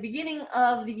was at the beginning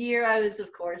of the year,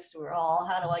 of course, we're all,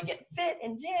 how do I get fit?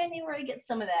 In January, get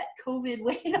some of that COVID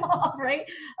weight off, right?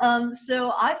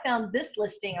 So I found this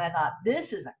listing and I thought,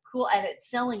 this is a cool, and it's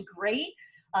selling great.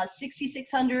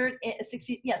 6,600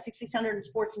 in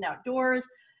sports and outdoors.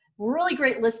 Really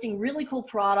great listing, really cool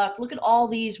product. Look at all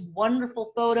these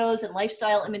wonderful photos and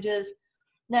lifestyle images.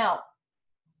 Now,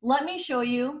 let me show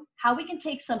you how we can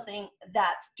take something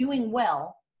that's doing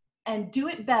well and do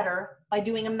it better by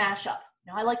doing a mashup.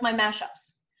 Now, I like my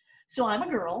mashups. So I'm a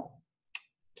girl,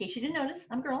 in case you didn't notice,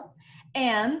 I'm a girl,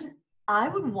 and I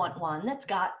would want one that's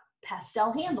got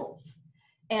pastel handles.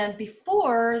 And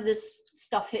before this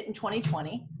stuff hit in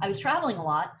 2020, I was traveling a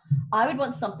lot. I would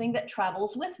want something that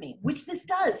travels with me, which this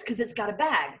does because it's got a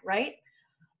bag, right?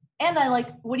 And I like,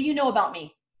 what do you know about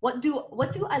me? What do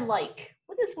I like?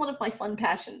 What is one of my fun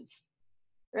passions,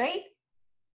 right?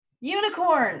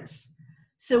 Unicorns.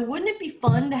 So wouldn't it be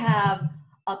fun to have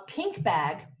a pink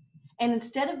bag, and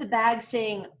instead of the bag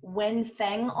saying Wen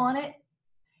Feng on it,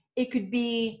 it could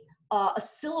be a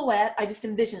silhouette. I just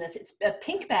envision this. It's a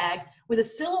pink bag with a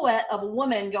silhouette of a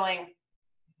woman going,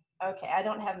 okay, I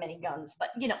don't have many guns,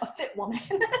 but you know, a fit woman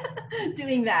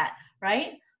doing that,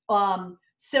 right?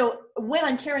 So when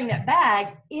I'm carrying that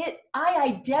bag, I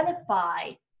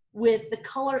identify with the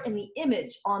color and the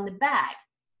image on the bag.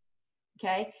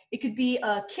 Okay, it could be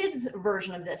a kid's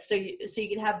version of this, so you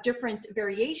can have different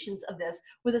variations of this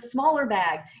with a smaller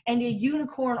bag and a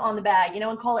unicorn on the bag, you know,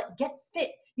 and call it Get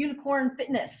Fit Unicorn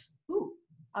Fitness. Ooh,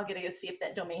 I'll get to go see if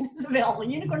that domain is available.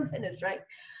 Unicorn Fitness, right?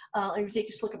 Let me take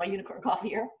a look at my unicorn coffee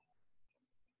here.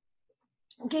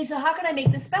 Okay, so how can I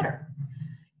make this better?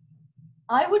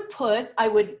 I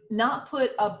would not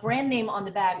put a brand name on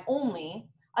the bag only.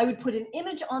 I would put an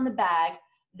image on the bag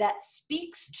that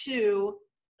speaks to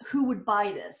who would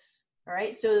buy this. All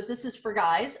right, so if this is for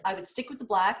guys, I would stick with the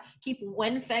black, keep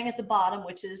Wen Feng at the bottom,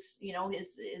 which is, you know,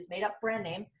 his made up brand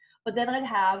name, but then I'd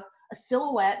have a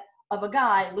silhouette of a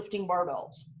guy lifting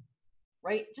barbells,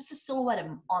 right? Just a silhouette of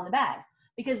him on the bag,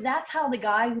 because that's how the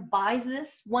guy who buys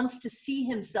this wants to see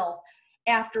himself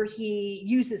after he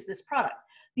uses this product.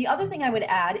 The other thing I would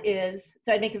add is,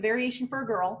 so I'd make a variation for a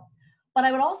girl, but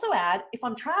I would also add, if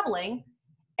I'm traveling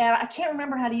and I can't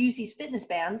remember how to use these fitness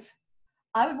bands,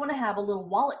 I would want to have a little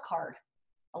wallet card,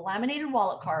 a laminated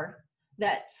wallet card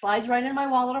that slides right in my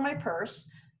wallet or my purse.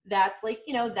 That's like,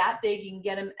 you know, that big. You can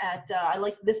get them at, I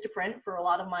like Vistaprint for a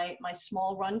lot of my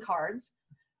small run cards.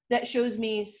 That shows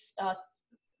me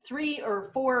 3 or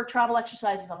 4 travel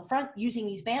exercises on the front using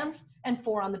these bands and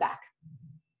 4 on the back,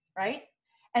 right?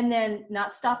 And then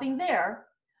not stopping there,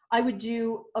 I would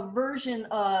do a version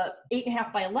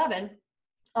 8.5 by 11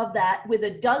 of that with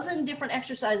a dozen different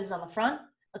exercises on the front.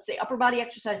 Let's say upper body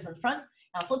exercises on the front,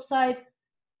 on the flip side,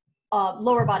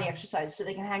 lower body exercises so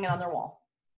they can hang it on their wall.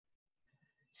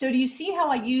 So do you see how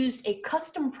I used a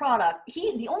custom product?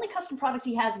 The only custom product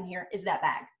he has in here is that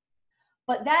bag.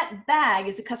 But that bag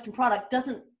as a custom product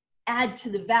doesn't add to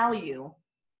the value,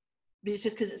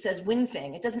 just because it says Wen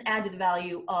Feng. It doesn't add to the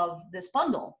value of this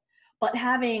bundle. But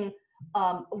having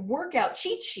a workout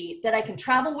cheat sheet that I can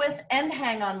travel with and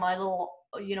hang on my little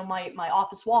you know, my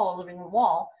office wall or living room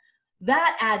wall,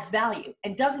 that adds value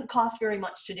and doesn't cost very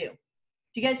much to do.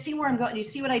 Do you guys see where I'm going? Do you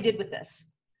see what I did with this?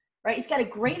 Right? It's got a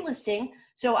great listing.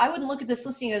 So I wouldn't look at this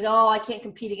listing and go, oh, I can't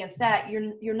compete against that.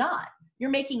 You're not. You're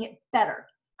making it better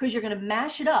because you're going to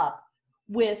mash it up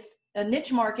with a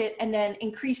niche market and then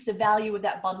increase the value of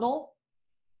that bundle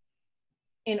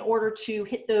in order to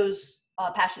hit those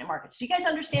passionate markets. Do you guys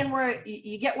understand where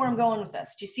you get where I'm going with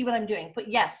this? Do you see what I'm doing? Put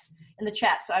yes in the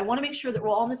chat. So I want to make sure that we're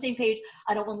all on the same page.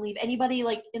 I don't want to leave anybody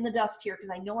like in the dust here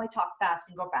because I know I talk fast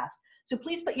and go fast. So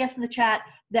please put yes in the chat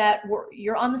that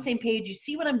you're on the same page. You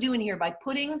see what I'm doing here by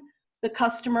putting the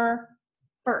customer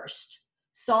first,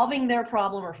 solving their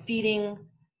problem or feeding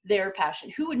their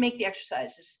passion. Who would make the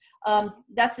exercises?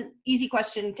 That's an easy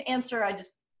question to answer. I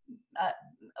just,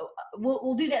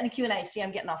 we'll do that in the Q&A. See,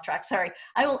 I'm getting off track. Sorry.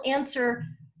 I will answer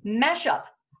mashup.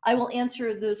 I will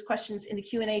answer those questions in the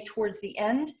Q&A towards the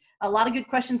end. A lot of good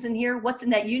questions in here. What's in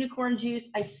that unicorn juice?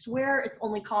 I swear it's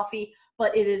only coffee,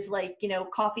 but it is like, you know,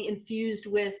 coffee infused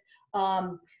with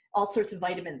all sorts of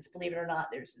vitamins. Believe it or not,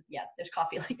 there's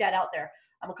coffee like that out there.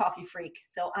 I'm a coffee freak.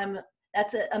 So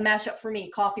that's a mashup for me,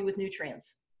 coffee with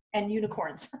nutrients and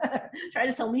unicorns. Try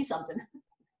to sell me something.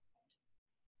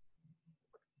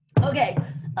 Okay.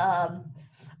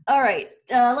 All right.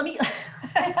 Let me,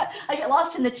 I get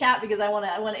lost in the chat because I want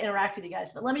to interact with you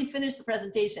guys, but let me finish the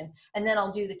presentation and then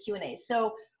I'll do the Q&A.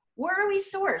 So where do we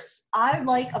source? I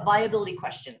like a viability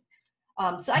question.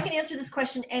 So I can answer this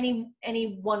question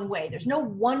any one way. There's no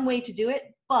one way to do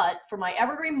it, but for my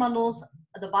evergreen bundles,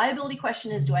 the viability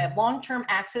question is, do I have long-term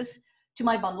access to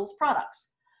my bundles products?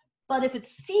 But if it's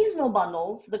seasonal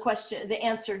bundles, the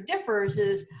answer differs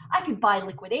is I could buy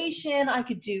liquidation, I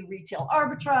could do retail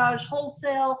arbitrage,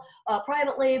 wholesale,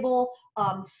 private label,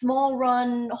 small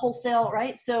run wholesale,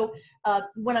 right? So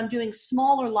when I'm doing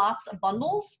smaller lots of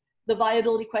bundles, the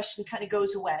viability question kind of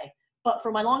goes away. But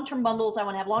for my long-term bundles, I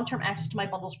want to have long-term access to my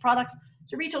bundles products.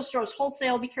 So retail stores,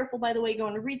 wholesale, be careful, by the way,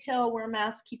 going to retail, wear a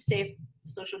mask, keep safe,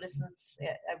 social distance.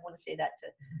 I want to say that to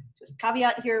just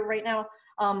caveat here right now.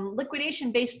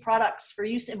 Liquidation-based products for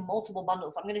use in multiple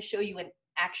bundles. I'm going to show you an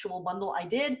actual bundle I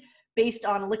did based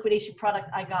on a liquidation product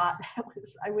I got.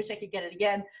 I wish I could get it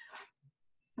again.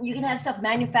 You can have stuff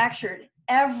manufactured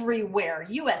everywhere.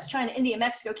 US, China, India,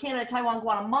 Mexico, Canada, Taiwan,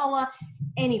 Guatemala,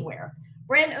 anywhere.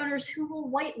 Brand owners who will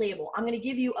white label. I'm going to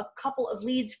give you a couple of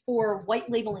leads for white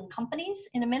labeling companies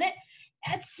in a minute.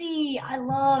 Etsy, I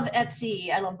love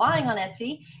Etsy. I love buying on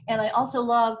Etsy. And I also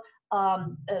love a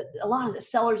lot of the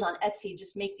sellers on Etsy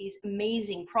just make these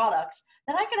amazing products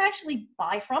that I could actually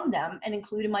buy from them and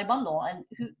include in my bundle. And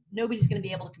nobody's going to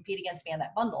be able to compete against me on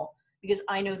that bundle because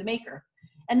I know the maker.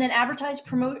 And then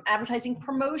advertising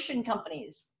promotion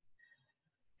companies.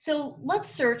 So let's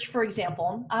search, for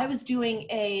example, I was doing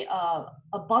a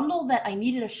bundle that I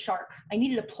needed a shark. I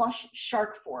needed a plush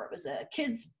shark for. It was a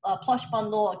kids plush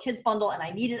bundle, a kids bundle, and I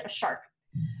needed a shark.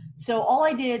 So all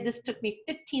I did, this took me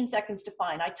 15 seconds to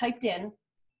find. I typed in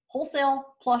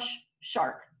wholesale plush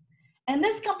shark. And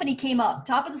this company came up,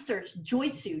 top of the search,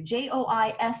 Joissu,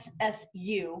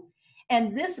 Joissu.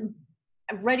 And this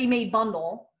ready-made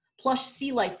bundle, plush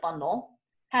sea life bundle,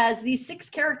 has these 6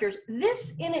 characters.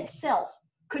 This in itself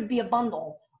could be a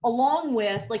bundle along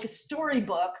with like a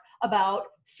storybook about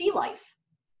sea life.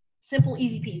 Simple,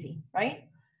 easy peasy, right?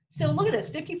 So look at this,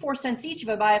 54 cents each. If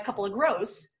I buy a couple of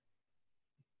gross,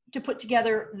 to put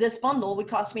together this bundle would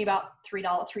cost me about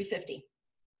 $3.50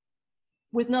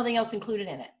 with nothing else included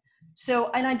in it. So,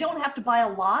 and I don't have to buy a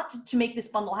lot to make this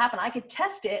bundle happen. I could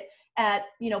test it at,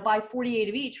 buy 48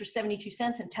 of each for 72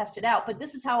 cents and test it out. But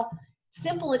this is how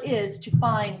simple it is to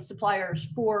find suppliers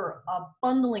for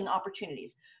bundling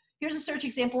opportunities. Here's a search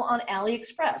example on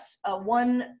AliExpress.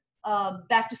 One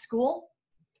back to school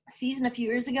season a few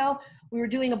years ago, we were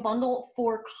doing a bundle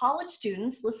for college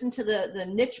students. Listen to the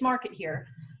niche market here.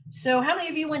 So how many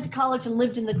of you went to college and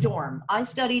lived in the dorm? I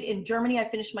studied in Germany. I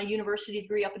finished my university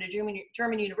degree up at a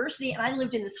German university, and I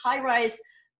lived in this high-rise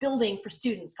building for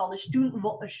students called a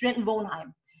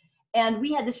Studentenwohnheim. And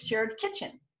we had this shared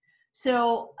kitchen.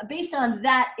 So based on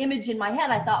that image in my head,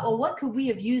 I thought, well, what could we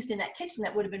have used in that kitchen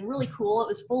that would have been really cool? It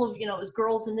was full of, it was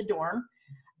girls in the dorm.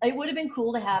 It would have been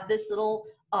cool to have this little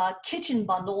kitchen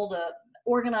bundle to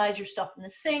organize your stuff in the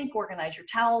sink, organize your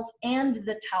towels and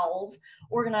the towels,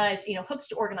 organize, hooks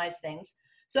to organize things.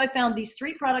 So I found these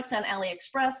 3 products on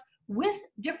AliExpress with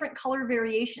different color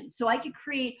variations. So I could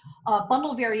create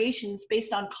bundle variations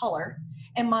based on color.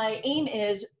 And my aim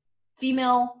is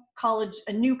female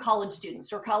new college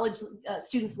students or college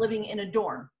students living in a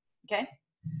dorm, okay?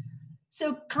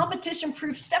 So competition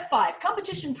proof, step 5,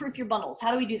 competition proof your bundles.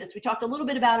 How do we do this? We talked a little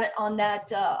bit about it on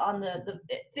that, on the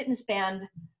fitness band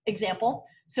example.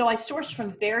 So I sourced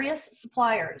from various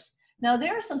suppliers. Now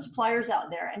there are some suppliers out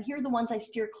there, and here are the ones I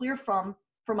steer clear from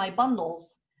for my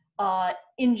bundles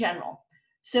in general.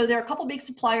 So there are a couple big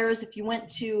suppliers. If you went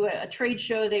to a trade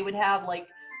show, they would have like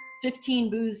 15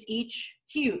 booths each,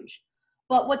 huge.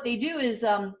 But what they do is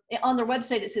on their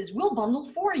website, it says, we'll bundle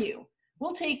for you.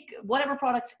 We'll take whatever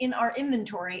products in our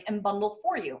inventory and bundle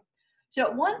for you. So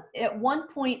at one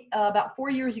point, about 4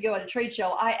 years ago at a trade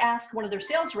show, I asked one of their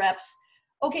sales reps,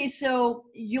 okay, so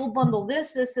you'll bundle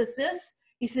this, this, this, this.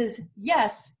 He says,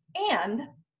 yes, and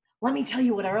let me tell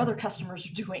you what our other customers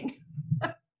are doing.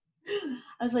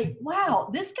 I was like, wow,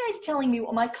 this guy's telling me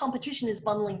what my competition is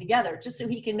bundling together just so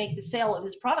he can make the sale of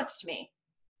his products to me.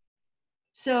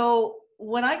 So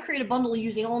when I create a bundle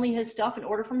using only his stuff and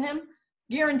order from him,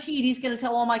 guaranteed he's going to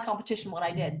tell all my competition what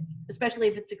I did, especially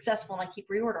if it's successful and I keep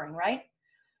reordering, right?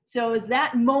 So is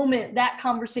that moment, that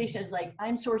conversation is like,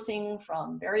 I'm sourcing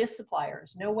from various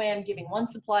suppliers. No way I'm giving one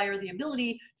supplier the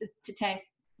ability to tank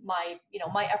my,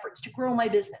 my efforts to grow my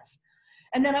business.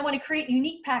 And then I want to create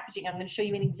unique packaging. I'm going to show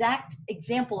you an exact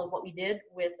example of what we did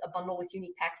with a bundle with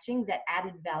unique packaging that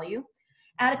added value.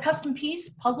 Add a custom piece,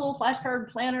 puzzle, flashcard,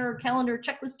 planner, calendar,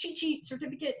 checklist, cheat sheet,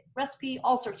 certificate, recipe,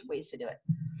 all sorts of ways to do it.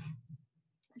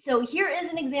 So here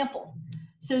is an example.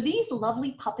 So these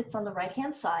lovely puppets on the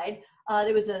right-hand side,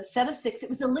 there was a set of 6. It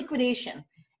was a liquidation.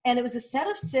 And it was a set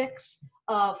of 6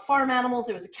 farm animals.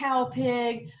 There was a cow,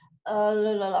 pig,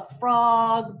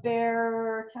 frog,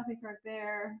 bear, cow, pig, frog,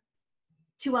 bear,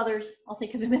 2 others. I'll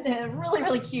think of them in there. Really,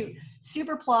 really cute.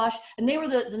 Super plush. And they were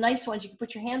the nice ones. You could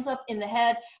put your hands up in the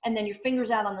head and then your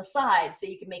fingers out on the side so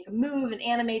you could make a move and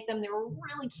animate them. They were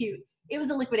really cute. It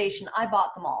was a liquidation. I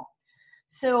bought them all.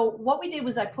 So what we did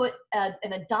was I put an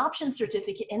adoption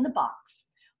certificate in the box,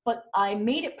 but I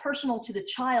made it personal to the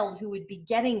child who would be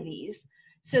getting these.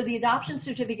 So the adoption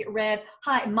certificate read,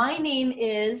 hi, my name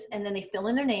is, and then they fill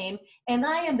in their name, and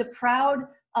I am the proud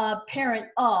parent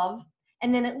of,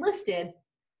 and then it listed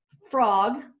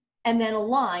frog, and then a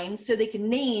line so they can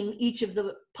name each of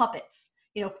the puppets.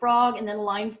 Frog, and then a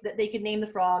line that they could name the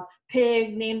frog,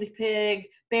 pig, name the pig,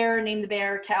 bear, name the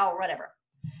bear, cow, whatever.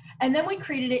 And then we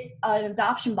created an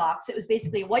adoption box. It was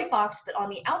basically a white box, but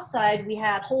on the outside we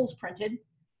had holes printed,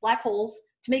 black holes,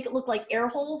 to make it look like air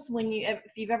holes. If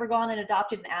you've ever gone and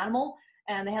adopted an animal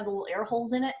and they have the little air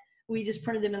holes in it, we just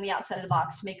printed them in the outside of the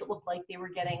box to make it look like they were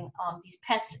getting these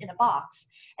pets in a box.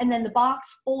 And then the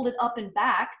box folded up and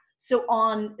back. So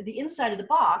on the inside of the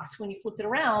box, when you flipped it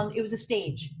around, it was a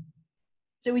stage.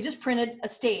 So we just printed a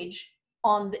stage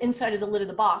on the inside of the lid of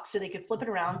the box so they could flip it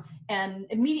around and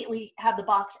immediately have the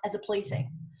box as a plaything.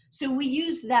 So we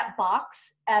used that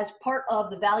box as part of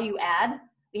the value add.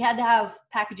 We had to have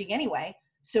packaging anyway,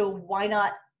 so why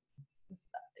not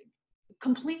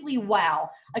completely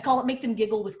wow? I call it make them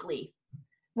giggle with glee.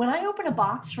 When I open a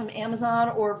box from Amazon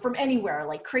or from anywhere,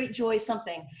 like Crate Joy,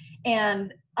 something,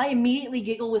 and I immediately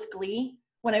giggle with glee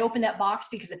when I open that box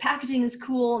because the packaging is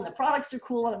cool and the products are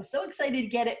cool and I'm so excited to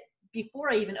get it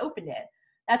before I even opened it.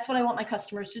 That's what I want my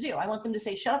customers to do. I want them to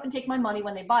say, shut up and take my money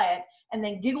when they buy it, and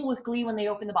then giggle with glee when they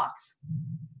open the box.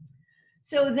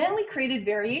 So then we created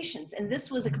variations, and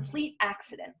this was a complete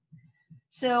accident.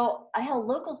 So I had a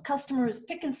local customer who was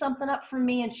picking something up from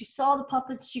me, and she saw the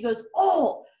puppets. She goes,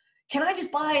 oh, can I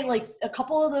just buy like a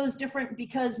couple of those different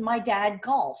because my dad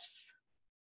golfs?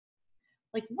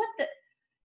 Like, what the?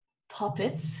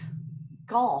 Puppets?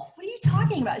 Golf? What are you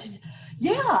talking about? She said,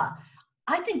 yeah.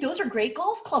 I think those are great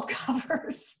golf club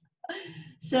covers.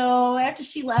 So after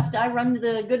she left, I run to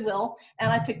the Goodwill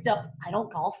and I picked up, I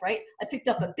don't golf, right? I picked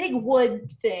up a big wood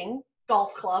thing,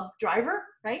 golf club driver,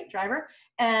 right? Driver,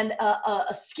 and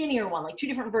a skinnier one, like 2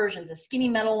 different versions, a skinny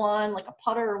metal one, like a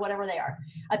putter or whatever they are.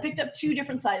 I picked up 2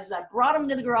 different sizes. I brought them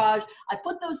to the garage. I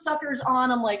put those suckers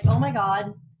on. I'm like, oh my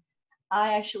God,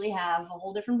 I actually have a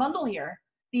whole different bundle here.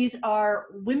 These are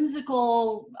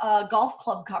whimsical golf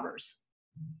club covers.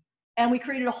 And we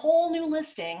created a whole new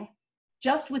listing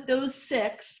just with those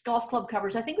 6 golf club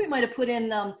covers. I think we might have put in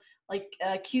like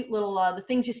cute little, the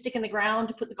things you stick in the ground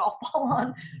to put the golf ball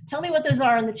on. Tell me what those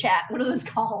are in the chat. What are those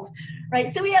called?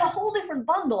 Right? So we had a whole different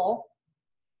bundle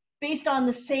based on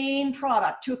the same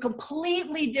product to a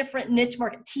completely different niche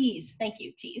market. Tees. Thank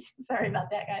you, tees. Sorry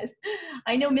about that, guys.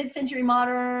 I know mid-century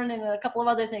modern and a couple of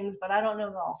other things, but I don't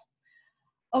know golf.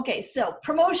 Okay, so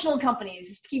promotional companies,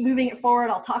 just keep moving it forward.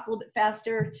 I'll talk a little bit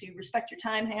faster to respect your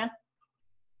time, hang on.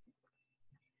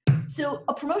 So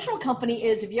a promotional company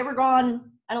is, if you ever gone,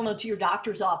 I don't know, to your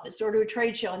doctor's office or to a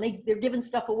trade show and they're giving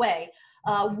stuff away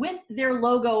with their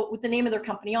logo, with the name of their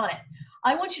company on it.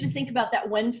 I want you to think about that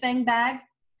Wenfeng bag.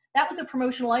 That was a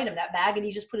promotional item, that bag, and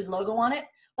he just put his logo on it.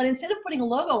 But instead of putting a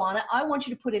logo on it, I want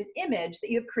you to put an image that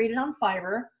you have created on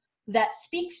Fiverr that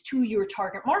speaks to your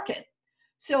target market.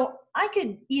 So I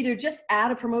could either just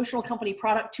add a promotional company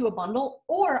product to a bundle,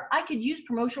 or I could use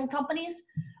promotional companies'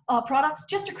 products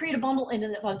just to create a bundle in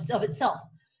and of itself.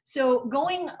 So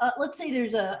going, let's say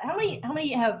there's a, how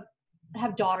many have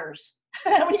daughters?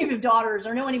 How many of you have daughters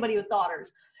or know anybody with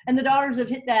daughters? And the daughters have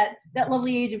hit that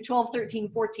lovely age of 12,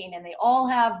 13, 14, and they all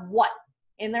have what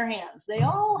in their hands? They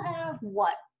all have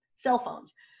what? Cell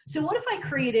phones. So what if I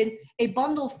created a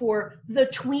bundle for the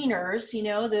tweeners, you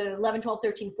know, the 11, 12,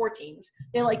 13, 14s?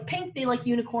 They like pink, they like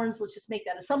unicorns. Let's just make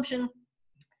that assumption.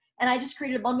 And I just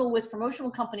created a bundle with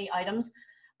promotional company items,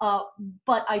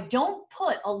 but I don't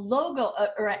put a logo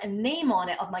or a name on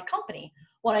it of my company.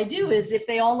 What I do is if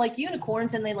they all like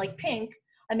unicorns and they like pink,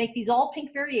 I make these all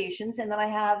pink variations, and then I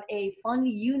have a fun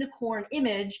unicorn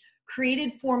image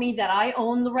created for me that I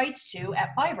own the rights to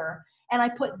at Fiverr, and I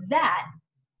put that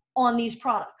on these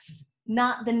products,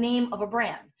 not the name of a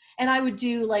brand. And I would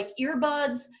do like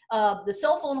earbuds, the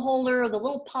cell phone holder, the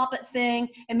little pop-it thing,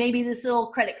 and maybe this little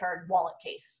credit card wallet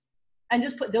case, and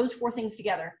just put those 4 things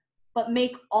together, but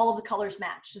make all of the colors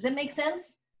match. Does that make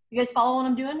sense? You guys follow what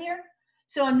I'm doing here?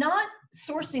 So I'm not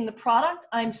sourcing the product,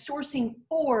 I'm sourcing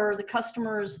for the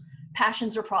customer's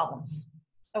passions or problems.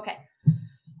 Okay.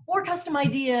 More custom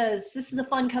ideas. This is a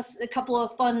couple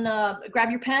of fun,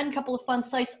 grab your pen, couple of fun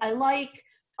sites I like.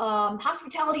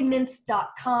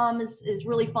 Hospitalitymints.com is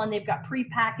really fun. They've got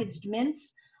pre-packaged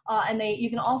mints, and you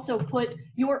can also put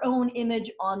your own image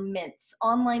on mints.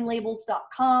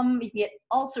 Onlinelabels.com, you can get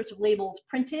all sorts of labels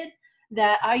printed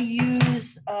that I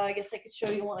use. I guess I could show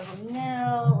you one of them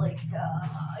now. Like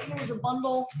here's a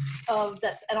bundle of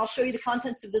that's, and I'll show you the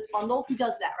contents of this bundle. Who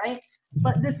does that, right?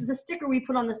 But this is a sticker we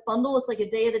put on this bundle. It's like a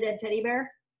Day of the Dead teddy bear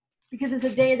because it's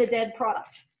a Day of the Dead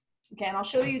product. Okay, and I'll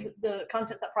show you the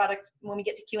contents of that product when we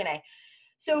get to Q&A.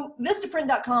 So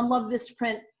Vistaprint.com, love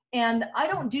Vistaprint. And I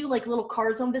don't do like little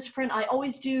cards on Vistaprint. I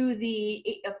always do the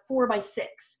 4x6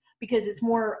 because it's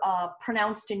more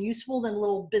pronounced and useful than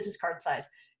little business card size.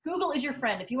 Google is your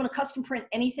friend. If you want to custom print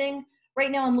anything,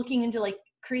 right now I'm looking into like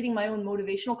creating my own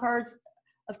motivational cards.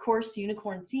 Of course,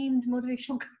 unicorn themed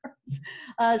motivational cards.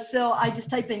 So I just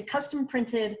type in custom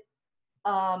printed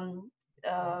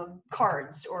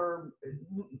cards, or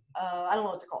I don't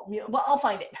know what they're called. Well, I'll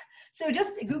find it. So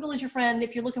just Google is your friend.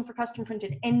 If you're looking for custom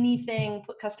printed anything,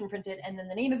 put custom printed and then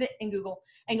the name of it in Google,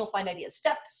 and you'll find ideas.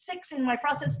 Step 6 in my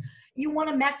process, you want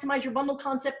to maximize your bundle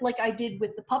concept like I did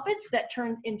with the puppets that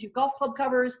turned into golf club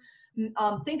covers.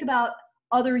 Think about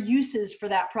other uses for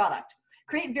that product.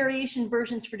 Create variation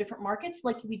versions for different markets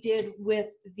like we did with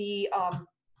the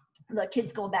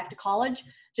kids going back to college,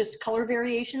 just color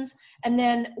variations. And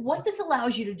then what this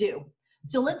allows you to do.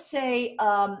 So let's say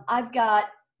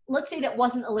let's say that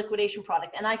wasn't a liquidation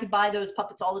product and I could buy those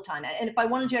puppets all the time. And if I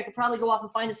wanted to, I could probably go off and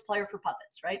find a supplier for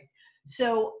puppets, right?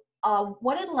 So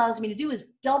what it allows me to do is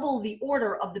double the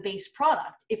order of the base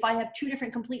product. If I have 2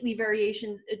 different completely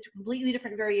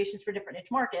different variations for different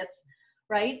niche markets,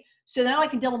 right? So now I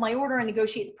can double my order and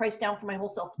negotiate the price down for my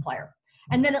wholesale supplier.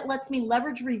 And then it lets me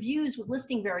leverage reviews with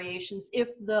listing variations if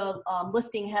the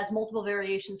listing has multiple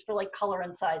variations for like color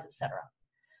and size, etc.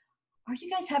 Are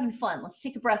you guys having fun? Let's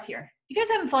take a breath here. You guys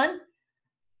having fun?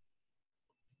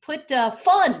 Put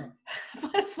fun.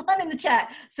 Put fun in the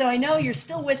chat. So I know you're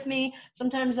still with me.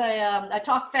 Sometimes I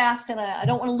talk fast and I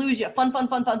don't want to lose you. Fun, fun,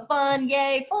 fun, fun, fun.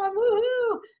 Yay, fun,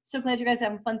 woohoo. So glad you guys are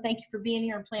having fun. Thank you for being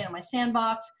here and playing on my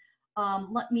sandbox.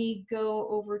 Let me go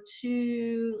over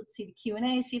to, let's see, the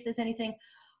Q&A, see if there's anything.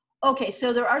 Okay,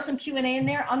 so there are some Q&A in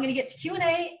there. I'm going to get to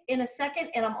Q&A in a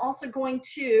second, and I'm also going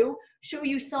to show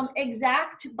you some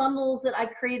exact bundles that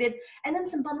I've created, and then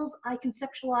some bundles I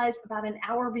conceptualized about an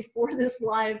hour before this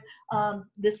live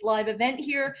event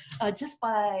here, just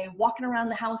by walking around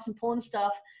the house and pulling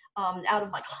stuff out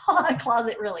of my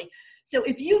closet, really. So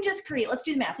if you just create, let's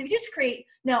do the math. If you just create,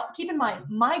 now keep in mind,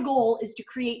 my goal is to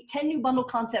create 10 new bundle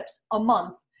concepts a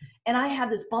month. And I have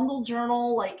this bundle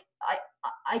journal, like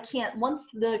I can't, once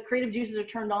the creative juices are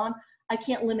turned on, I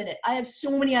can't limit it. I have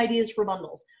so many ideas for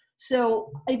bundles.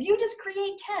 So if you just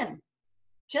create 10,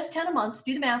 just 10 a month,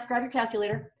 do the math, grab your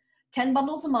calculator, 10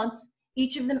 bundles a month,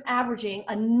 each of them averaging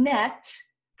a net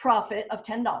profit of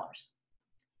 $10.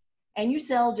 And you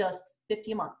sell just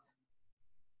 50 a month,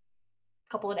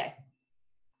 a couple a day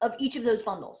of each of those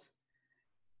bundles.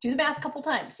 Do the math a couple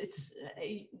times. It's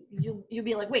you'll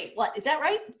be like, wait, what? Is that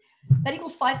right? That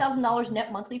equals $5,000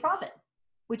 net monthly profit,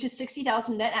 which is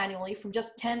 $60,000 net annually from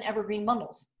just 10 evergreen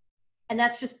bundles. And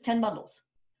that's just 10 bundles.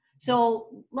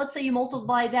 So let's say you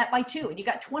multiply that by 2 and you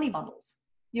got 20 bundles.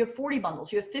 You have 40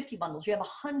 bundles, you have 50 bundles, you have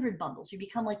 100 bundles. You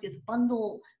become like this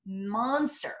bundle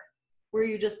monster where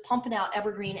you're just pumping out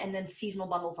evergreen and then seasonal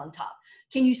bundles on top.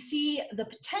 Can you see the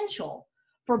potential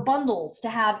for bundles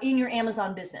to have in your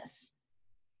Amazon business?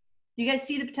 You guys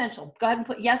see the potential? Go ahead and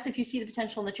put yes if you see the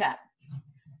potential in the chat.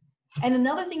 And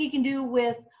another thing you can do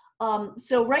with,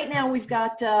 so right now we've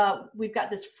got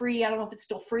this free, I don't know if it's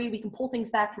still free, we can pull things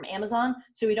back from Amazon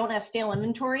so we don't have stale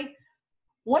inventory.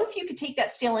 What if you could take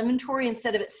that stale inventory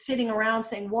instead of it sitting around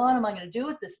saying, what am I going to do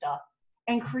with this stuff?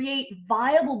 And create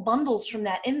viable bundles from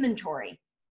that inventory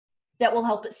that will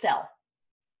help it sell.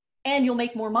 And you'll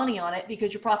make more money on it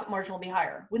because your profit margin will be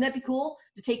higher. Wouldn't that be cool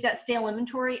to take that stale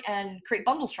inventory and create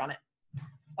bundles from it?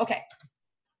 Okay.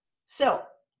 So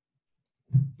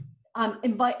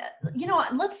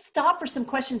let's stop for some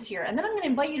questions here. And then I'm going to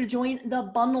invite you to join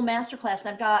the Bundle Masterclass. And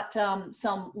I've got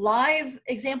some live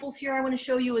examples here I want to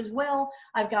show you as well.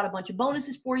 I've got a bunch of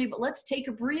bonuses for you, but let's take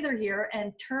a breather here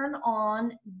and turn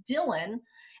on Dylan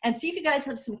and see if you guys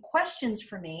have some questions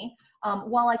for me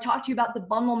while I talk to you about the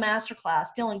Bundle Masterclass.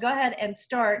 Dylan, go ahead and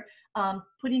start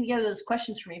putting together those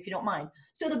questions for me if you don't mind.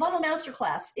 So the Bundle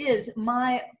Masterclass is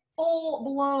my full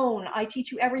blown, I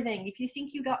teach you everything. If you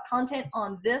think you got content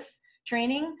on this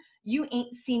training, you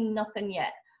ain't seen nothing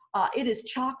yet. It is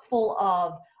chock full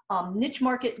of niche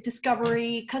market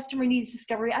discovery, customer needs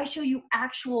discovery. I show you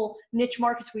actual niche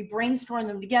markets. We brainstorm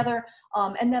them together.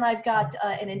 And then I've got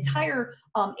an entire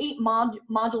 8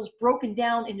 modules broken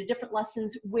down into different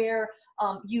lessons where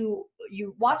you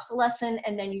watch the lesson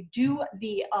and then you do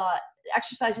the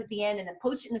exercise at the end and then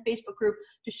post it in the Facebook group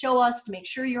to show us, to make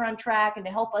sure you're on track and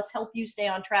to help us help you stay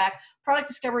on track. Product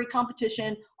discovery,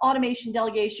 competition, automation,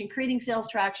 delegation, creating sales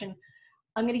traction.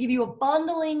 I'm going to give you a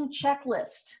bundling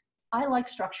checklist. I like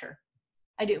structure.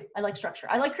 I do. I like structure.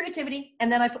 I like creativity,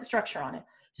 and then I put structure on it.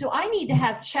 So I need to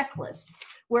have checklists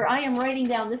where I am writing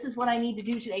down, this is what I need to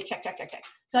do today. Check, check, check, check.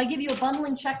 So I give you a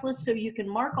bundling checklist so you can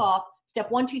mark off step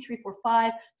 1, 2, 3, 4,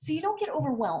 5, so you don't get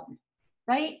overwhelmed,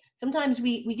 right? Sometimes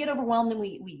we get overwhelmed and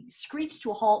we screech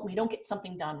to a halt and we don't get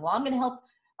something done. Well, I'm going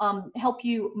to help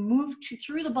you move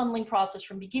through the bundling process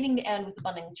from beginning to end with the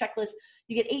bundling checklist.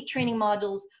 You get 8 training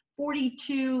modules.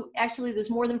 42, actually there's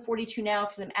more than 42 now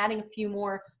because I'm adding a few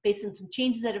more based on some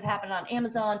changes that have happened on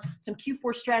Amazon, some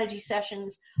Q4 strategy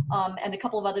sessions, and a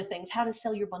couple of other things. How to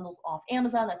sell your bundles off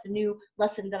Amazon. That's a new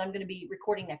lesson that I'm going to be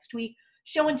recording next week.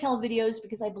 Show and tell videos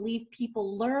because I believe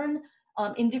people learn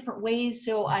in different ways.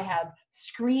 So I have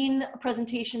screen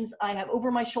presentations, I have over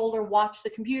my shoulder, watch the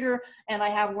computer, and I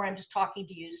have where I'm just talking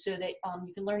to you so that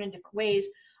you can learn in different ways.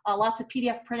 Lots of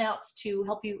PDF printouts to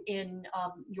help you in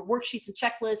your worksheets and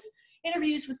checklists,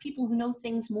 interviews with people who know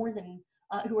things more than,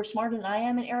 who are smarter than I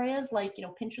am in areas like,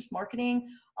 Pinterest marketing,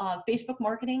 Facebook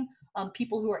marketing,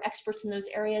 people who are experts in those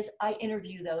areas. I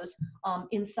interview those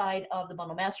inside of the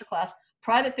Bundle Masterclass.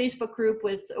 Private Facebook group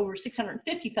with over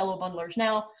 650 fellow bundlers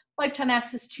now, lifetime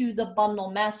access to the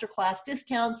Bundle Masterclass,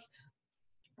 discounts,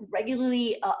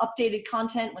 regularly updated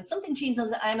content. When something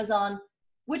changes on Amazon,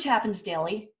 which happens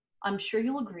daily, I'm sure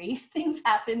you'll agree, things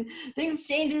happen,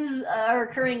 changes are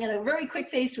occurring at a very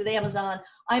quick pace with Amazon.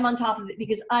 I'm on top of it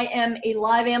because I am a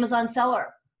live Amazon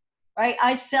seller, right?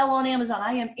 I sell on Amazon.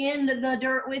 I am in the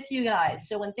dirt with you guys.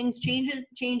 So when things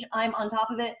change, I'm on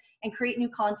top of it and create new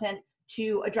content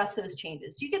to address those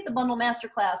changes. You get the Bundle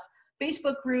Masterclass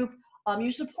Facebook group. You're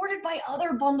supported by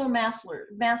other bundle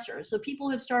masters. So people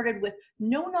who have started with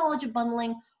no knowledge of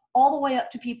bundling, all the way up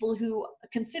to people who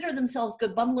consider themselves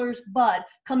good bundlers, but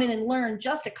come in and learn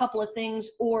just a couple of things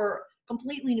or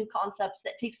completely new concepts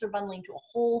that takes their bundling to a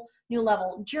whole new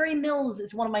level. Jerry Mills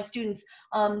is one of my students.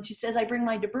 She says, I bring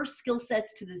my diverse skill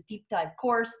sets to this deep dive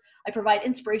course. I provide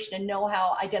inspiration and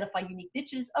know-how, identify unique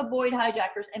niches, avoid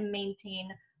hijackers, and maintain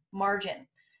margin.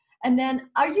 And then,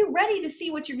 are you ready to see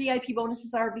what your VIP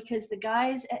bonuses are? Because the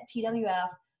guys at TWF,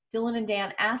 Dylan and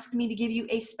Dan, asked me to give you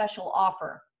a special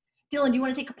offer. Dylan, do you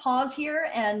want to take a pause here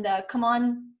and come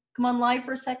on live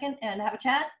for a second and have a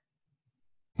chat?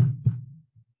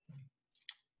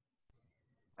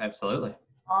 Absolutely.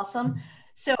 Awesome.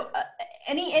 So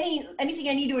anything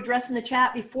I need to address in the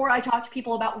chat before I talk to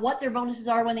people about what their bonuses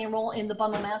are when they enroll in the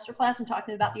Bundle Masterclass and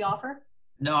talking about the offer?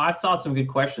 No, I saw some good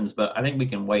questions, but I think we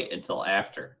can wait until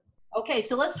after. Okay,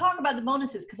 so let's talk about the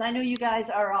bonuses because I know you guys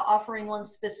are offering one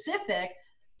specific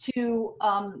to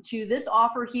this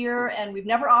offer here, and we've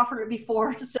never offered it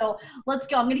before. So let's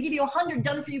go. I'm going to give you 100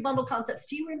 done for you bundle concepts.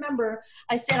 Do you remember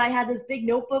I said I had this big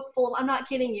notebook full of, I'm not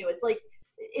kidding you. It's like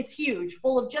it's huge,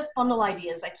 full of just bundle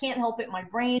ideas. I can't help it. My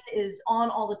brain is on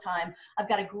all the time. I've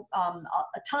got a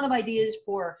ton of ideas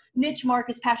for niche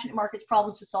markets, passionate markets,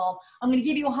 problems to solve. I'm going to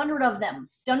give you 100 of them,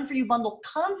 done for you bundle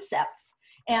concepts.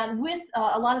 And with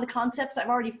a lot of the concepts, I've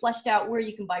already fleshed out where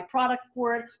you can buy product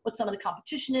for it, what some of the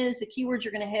competition is, the keywords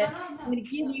you're going to hit. I'm going to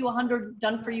give you 100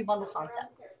 done for you bundle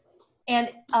concepts.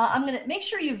 And I'm going to make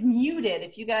sure you've muted.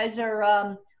 If you guys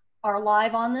are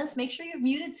live on this, make sure you've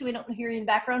muted so we don't hear you in the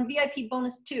background. VIP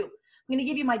bonus 2. I'm going to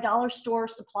give you my dollar store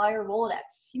supplier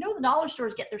Rolodex. You know the dollar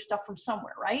stores get their stuff from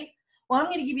somewhere, right? Well, I'm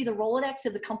going to give you the Rolodex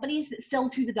of the companies that sell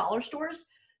to the dollar stores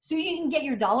so you can get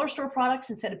your dollar store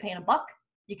products instead of paying $1.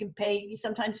 You can pay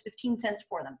sometimes 15 cents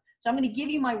for them. So I'm going to give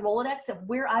you my Rolodex of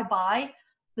where I buy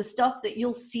the stuff that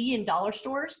you'll see in dollar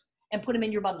stores and put them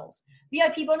in your bundles.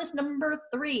 VIP bonus number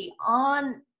 3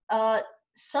 on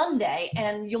Sunday,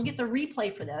 and you'll get the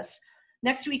replay for this.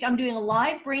 Next week, I'm doing a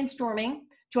live brainstorming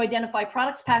to identify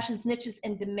products, passions, niches,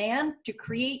 and demand to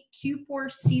create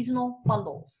Q4 seasonal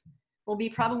bundles. Will be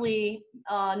probably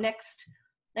next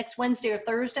Wednesday or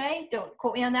Thursday. Don't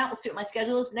quote me on that. We'll see what my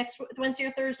schedule is. Next Wednesday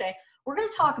or Thursday, we're going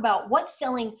to talk about what's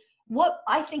selling, what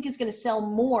I think is going to sell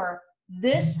more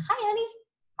this, hi honey,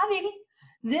 hi baby,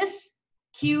 this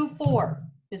Q4.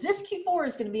 Because this Q4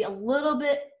 is going to be a little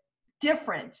bit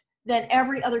different than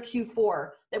every other Q4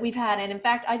 that we've had. And in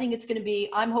fact, I think it's going to be,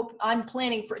 I'm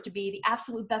planning for it to be the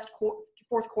absolute best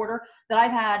fourth quarter that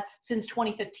I've had since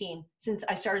 2015, since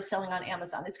I started selling on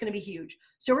Amazon. It's going to be huge.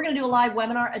 So we're going to do a live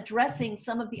webinar addressing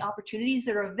some of the opportunities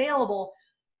that are available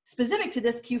specific to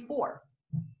this Q4.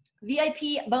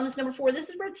 VIP bonus number 4. This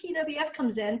is where TWF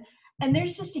comes in. And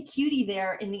there's just a cutie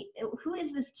there in the, who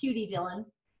is this cutie, Dylan?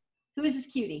 Who is this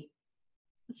cutie?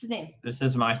 What's his name? This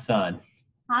is my son.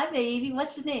 Hi, baby.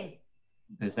 What's his name?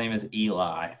 His name is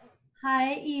Eli.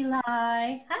 Hi, Eli.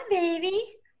 Hi, baby.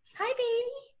 Hi,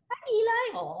 baby. Hi,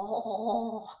 Eli.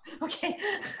 Oh, okay.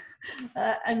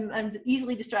 I'm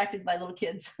easily distracted by little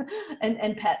kids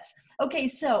and pets. Okay,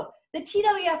 so the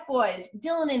TWF boys,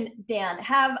 Dylan and Dan,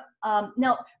 have,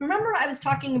 now remember I was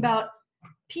talking about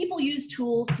people use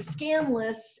tools to scan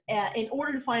lists in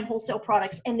order to find wholesale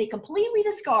products, and they completely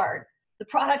discard the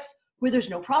products where there's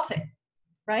no profit,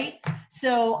 right?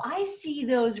 So I see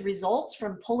those results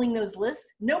from pulling those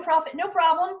lists, no profit, no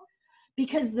problem,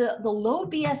 because the low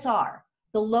BSR,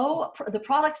 the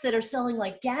products that are selling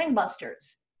like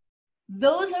gangbusters,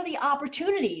 those are the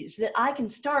opportunities that I can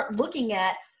start looking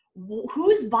at.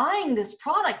 Who's buying this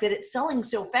product that it's selling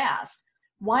so fast?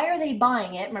 Why are they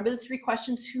buying it? Remember the 3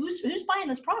 questions, who's buying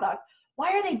this product?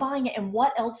 Why are they buying it? And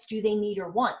what else do they need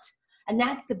or want? And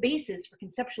that's the basis for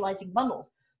conceptualizing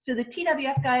bundles. So the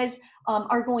TWF guys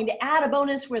are going to add a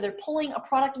bonus where they're pulling a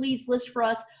product leads list for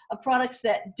us of products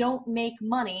that don't make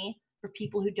money for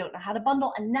people who don't know how to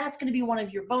bundle. And that's going to be one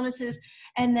of your bonuses.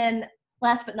 And then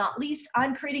last but not least,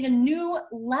 I'm creating a new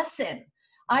lesson.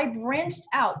 I branched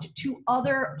out to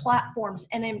other platforms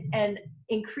and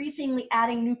increasingly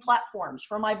adding new platforms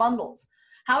for my bundles.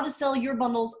 How to sell your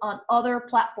bundles on other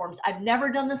platforms. I've never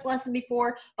done this lesson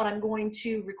before, but I'm going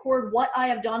to record what I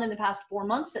have done in the past 4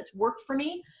 months that's worked for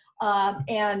me.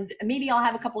 And maybe I'll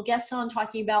have a couple guests on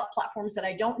talking about platforms that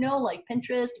I don't know, like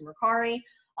Pinterest and Mercari.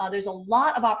 There's a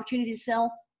lot of opportunity to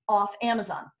sell off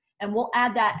Amazon, and we'll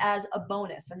add that as a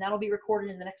bonus, and that'll be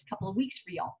recorded in the next couple of weeks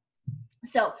for y'all.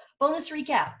 So bonus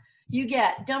recap, you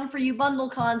get done for you bundle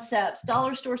concepts,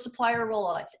 dollar store supplier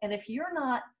Rolodex. And if you're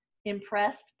not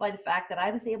impressed by the fact that I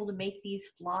was able to make these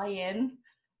fly in,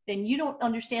 then you don't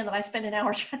understand that I spent an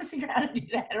hour trying to figure out how to do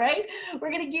that, right? We're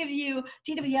going to give you,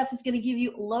 TWF is going to give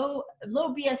you low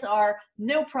BSR,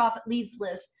 no profit leads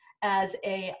list as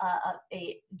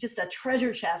just a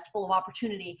treasure chest full of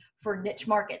opportunity for niche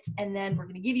markets. And then we're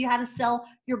going to give you how to sell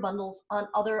your bundles on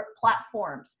other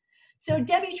platforms. So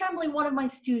Debbie Tremblay, one of my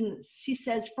students, she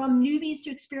says, from newbies to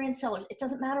experienced sellers, it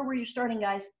doesn't matter where you're starting,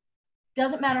 guys.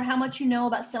 Doesn't matter how much you know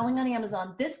about selling on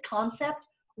Amazon. This concept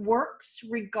works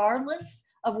regardless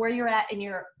of where you're at in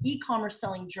your e-commerce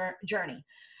selling journey.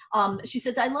 She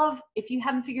says, I love, if you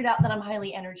haven't figured out that I'm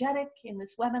highly energetic in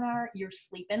this webinar, you're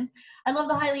sleeping. I love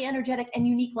the highly energetic and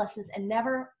unique lessons and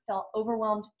never felt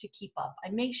overwhelmed to keep up. I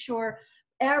make sure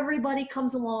everybody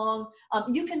comes along.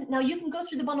 You can go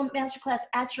through the Bundle Masterclass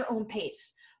at your own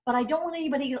pace, but I don't want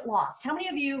anybody to get lost. How many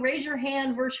of you, raise your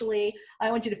hand virtually, I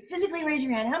want you to physically raise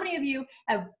your hand. How many of you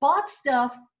have bought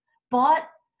stuff, bought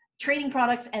trading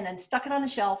products, and then stuck it on a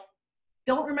shelf,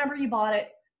 don't remember you bought it,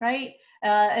 right?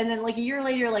 And then like a year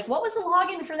later, you're like, what was the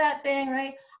login for that thing,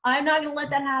 right? I'm not going to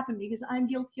let that happen because I'm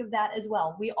guilty of that as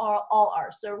well. We all are.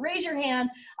 So raise your hand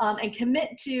and commit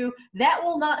to that.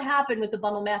 Will not happen with the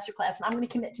Bundle Masterclass, and I'm going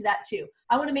to commit to that too.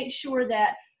 I want to make sure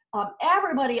that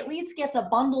everybody at least gets a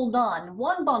bundle done,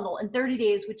 one bundle in 30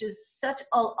 days, which is such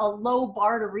a low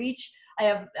bar to reach. I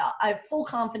have full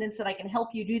confidence that I can help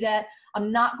you do that.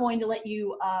 I'm not going to let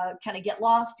you kind of get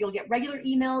lost. You'll get regular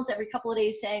emails every couple of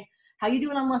days saying, how you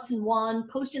doing on lesson 1,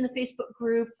 post in the Facebook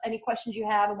group, any questions you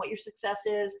have and what your success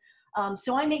is.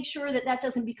 So I make sure that that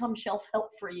doesn't become shelf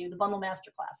help for you, the Bundle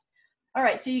Masterclass. All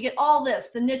right, so you get all this,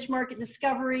 the niche market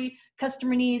discovery,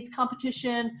 customer needs,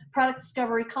 competition, product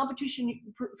discovery, competition,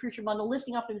 proof your bundle,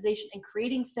 listing optimization, and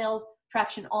creating sales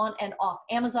traction on and off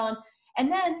Amazon. And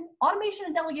then automation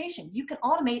and delegation. You can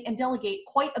automate and delegate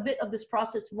quite a bit of this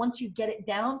process once you get it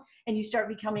down and you start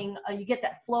becoming, you get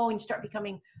that flow and you start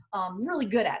becoming really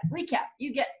good at it. Recap,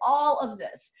 you get all of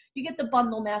this. You get the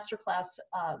Bundle Masterclass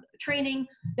training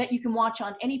that you can watch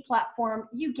on any platform.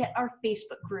 You get our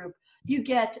Facebook group. You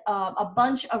get a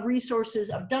bunch of resources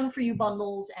of done-for-you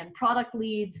bundles and product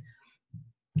leads.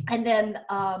 And then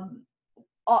are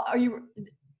you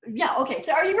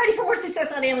ready for more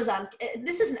success on Amazon?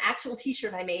 This is an actual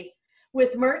t-shirt I made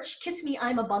with merch. Kiss me,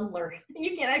 I'm a bundler.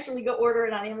 You can actually go order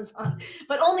it on Amazon,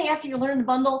 but only after you learn the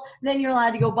bundle, then you're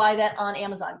allowed to go buy that on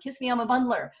Amazon. Kiss me, I'm a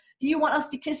bundler. Do you want us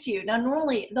to kiss you? Now,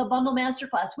 normally the Bundle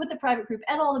Masterclass with the private group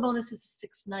and all the bonuses is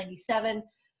 $697.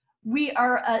 We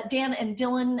are, Dan and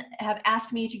Dylan have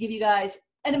asked me to give you guys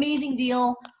an amazing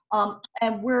deal,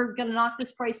 and we're gonna knock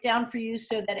this price down for you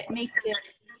so that it makes it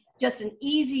just an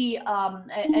easy,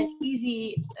 an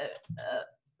easy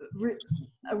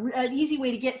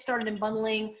way to get started in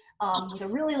bundling with a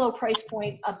really low price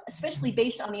point, especially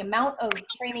based on the amount of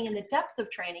training and the depth of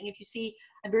training. If you see,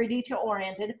 I'm very detail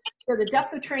oriented. So the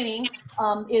depth of training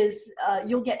is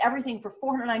you'll get everything for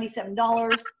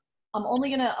 $497. I'm only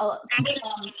gonna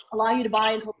allow you to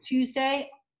buy until Tuesday.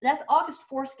 That's August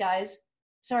 4th, guys.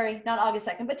 Sorry, not August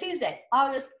 2nd, but Tuesday,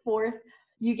 August 4th.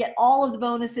 You get all of the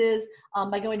bonuses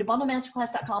by going to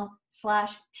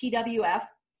bundlemasterclass.com/TWF.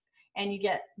 And you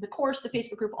get the course, the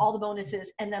Facebook group, all the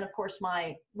bonuses, and then, of course,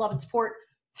 my love and support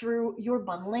through your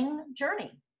bundling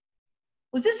journey.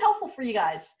 Was this helpful for you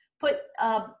guys? Put,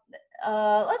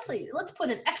 let's put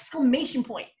an exclamation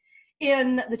point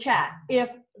in the chat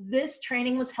if this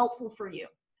training was helpful for you.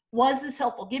 Was this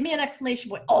helpful? Give me an exclamation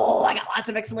point. Oh, I got lots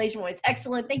of exclamation points.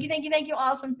 Excellent. Thank you, thank you, thank you.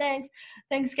 Awesome. Thanks.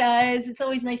 Thanks, guys. It's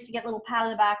always nice to get a little pat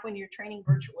on the back when you're training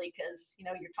virtually because, you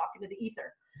know, you're talking to the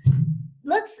ether.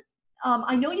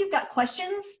 I know you've got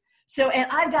questions. So, and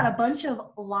I've got a bunch of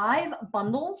live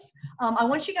bundles. I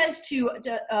want you guys to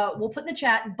we'll put in the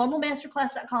chat,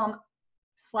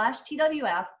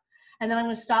 bundlemasterclass.com/TWF. And then I'm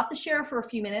going to stop the share for a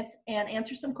few minutes and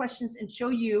answer some questions and show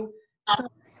you some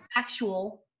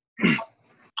actual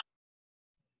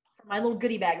my little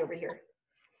goodie bag over here.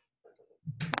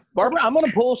 Barbara, I'm going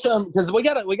to pull some because we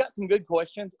got some good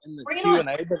questions in the Q&A.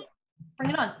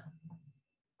 Bring it on.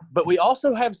 But we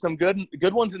also have some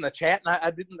good ones in the chat, and I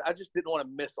just didn't want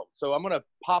to miss them. So I'm going to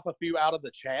pop a few out of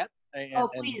the chat and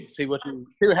see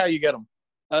how you get them.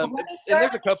 And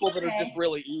there's a couple that are just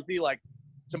really easy. Like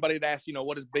somebody had asked,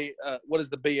 what is the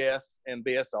BS and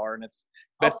BSR, and it's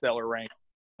bestseller rank.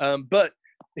 But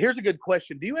here's a good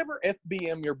question: do you ever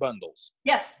FBM your bundles?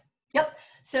 Yes. Yep.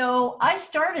 So I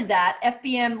started that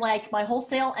FBM, like my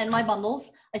wholesale and my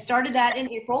bundles. I started that in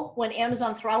April when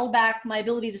Amazon throttled back my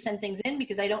ability to send things in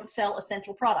because I don't sell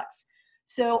essential products.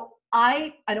 So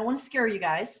I don't want to scare you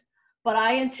guys, but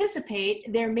I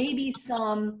anticipate there may be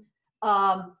some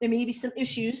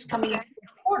issues coming in the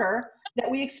quarter that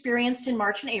we experienced in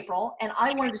March and April, and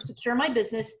I wanted to secure my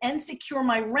business and secure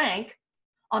my rank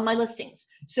on my listings.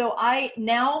 So I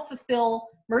now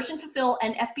merchant fulfill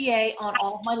and FBA on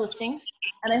all of my listings,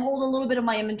 and I hold a little bit of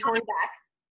my inventory back.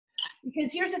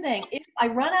 Because here's the thing, if I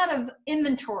run out of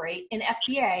inventory in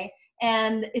FBA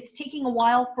and it's taking a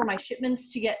while for my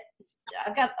shipments to get,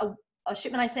 I've got a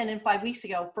shipment I sent in 5 weeks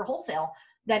ago for wholesale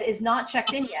that is not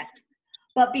checked in yet.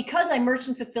 But because I'm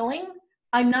merchant fulfilling,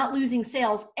 I'm not losing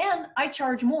sales and I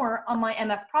charge more on my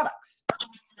MF products.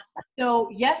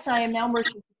 So yes, I am now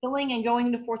merchant fulfilling, and going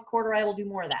into fourth quarter, I will do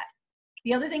more of that.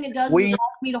 The other thing it does is it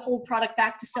allows me to hold product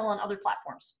back to sell on other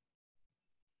platforms.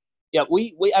 Yeah,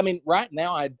 I mean, right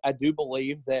now, I do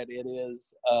believe that it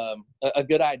is a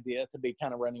good idea to be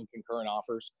kind of running concurrent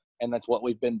offers, and that's what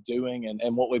we've been doing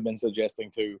and what we've been suggesting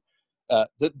to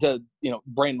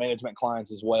brand management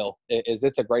clients as well.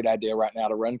 It's a great idea right now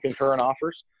to run concurrent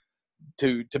offers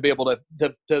to be able to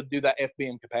do that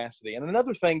FBM capacity. And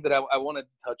another thing that I wanted to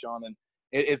touch on, and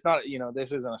it's not,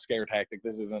 this isn't a scare tactic.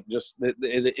 This isn't just,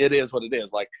 it is what it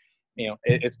is. Like,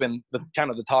 it's been kind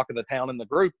of the talk of the town in the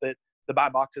group that the buy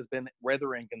box has been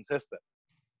rather inconsistent.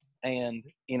 And,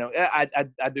 I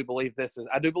do believe this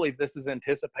is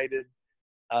anticipated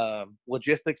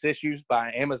logistics issues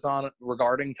by Amazon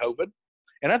regarding COVID.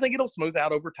 And I think it'll smooth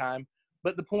out over time.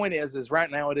 But the point is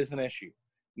right now it is an issue.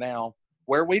 Now,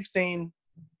 where we've seen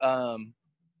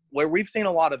where we've seen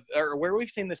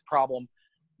this problem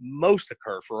most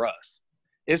occur for us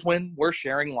is when we're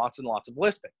sharing lots and lots of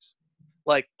listings.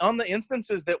 Like on the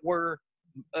instances that were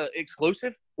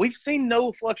exclusive, we've seen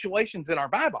no fluctuations in our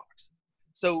buy box.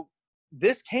 So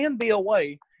this can be a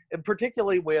way, and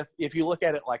particularly with, if you look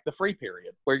at it like the free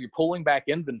period where you're pulling back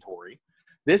inventory,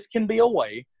 this can be a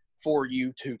way for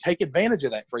you to take advantage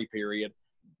of that free period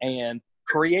and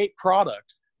create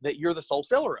products that you're the sole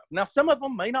seller of. Now, some of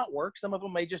them may not work. Some of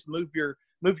them may just move your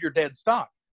dead stock.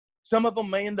 Some of them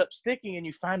may end up sticking and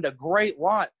you find a great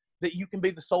lot that you can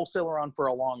be the sole seller on for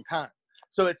a long time.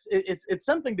 So it's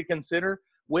something to consider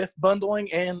with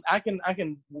bundling. And I can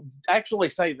actually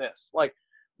say this, like,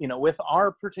 you know, with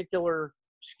our particular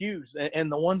SKUs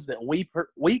and the ones that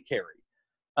we carry,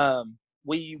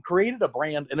 we created a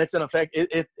brand, and it's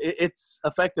it's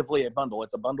effectively a bundle.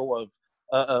 It's a bundle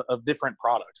of different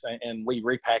products, and we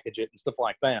repackage it and stuff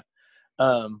like that.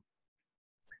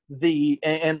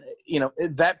 You know,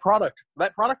 that product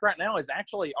right now is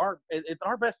actually it's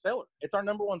our best seller. It's our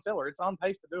number one seller. It's on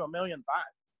pace to do 1.5 million.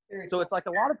 So it's like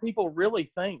a lot of people really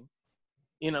think,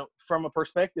 you know, from a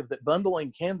perspective that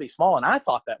bundling can be small. And I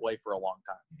thought that way for a long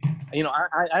time. You know,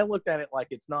 I looked at it like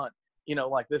it's not, you know,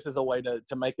 like this is a way to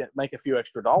make a few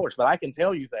extra dollars. But I can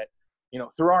tell you that, you know,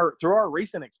 through our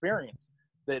recent experience,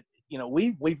 that, you know,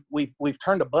 we've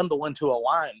turned a bundle into a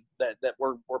line that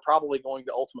we're probably going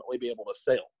to ultimately be able to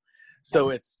sell.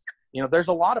 So it's, you know, there's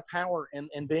a lot of power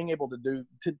in being able to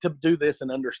do this and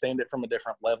understand it from a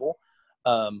different level.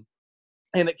 And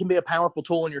it can be a powerful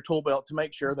tool in your tool belt to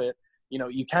make sure that, you know,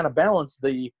 you kind of balance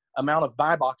the amount of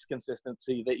buy box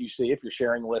consistency that you see if you're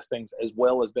sharing listings, as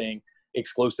well as being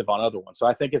exclusive on other ones. So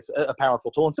I think it's a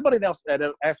powerful tool. And somebody else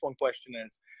asked one question, and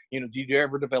it's, you know, do you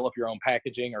ever develop your own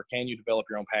packaging, or can you develop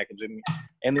your own packaging?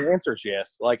 And the answer is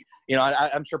yes. Like, you know,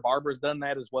 I'm sure Barbara's done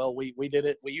that as well. We did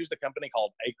it. We used a company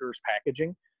called Acres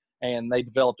Packaging, and they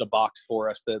developed a box for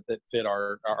us that fit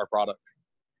our product.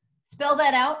 Spell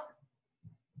that out.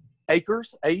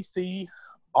 Acres, ACRES.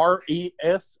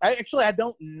 Actually, I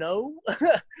don't know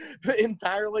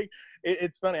entirely.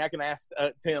 It's funny. I can ask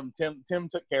Tim. Tim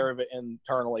took care of it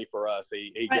internally for us.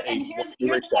 And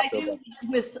here's what I do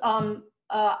with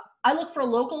I look for a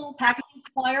local packaging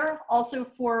supplier also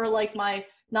for like my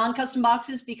non-custom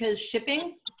boxes, because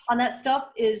shipping on that stuff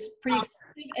is pretty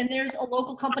expensive. And there's a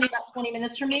local company about 20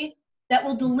 minutes from me that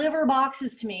will deliver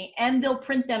boxes to me, and they'll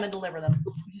print them and deliver them,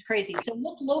 which is crazy. So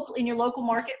look local in your local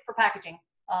market for packaging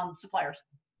suppliers.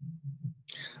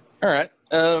 All right.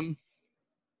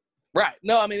 Right.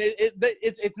 No, I mean,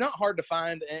 it's not hard to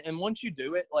find. And once you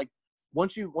do it, like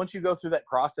once you go through that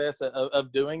process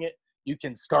of doing it, you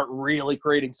can start really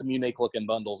creating some unique looking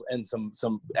bundles and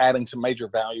some adding some major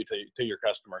value to your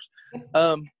customers.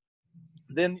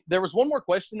 Then there was one more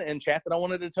question in chat that I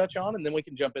wanted to touch on, and then we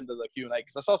can jump into the Q&A,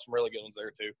 because I saw some really good ones there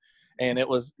too. And it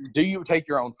was, do you take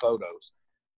your own photos?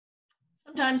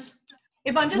 Sometimes.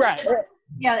 If I'm just, right.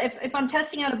 Yeah, if I'm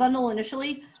testing out a bundle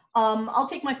initially, I'll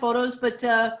take my photos, but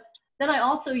then I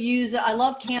also I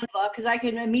love Canva, because I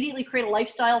can immediately create a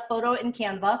lifestyle photo in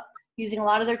Canva using a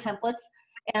lot of their templates.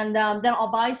 And then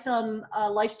I'll buy some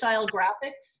lifestyle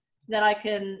graphics that I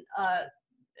can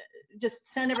just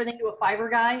send everything to a Fiverr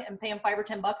guy and pay him $5 or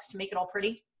 $10 to make it all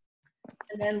pretty.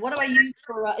 And then what do I use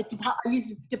for, I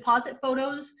use deposit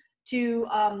photos to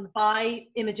buy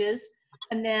images.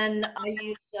 And then I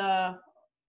use,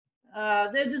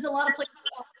 there's a lot of places,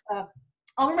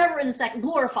 I'll remember in a second,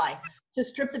 Glorify, to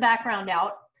strip the background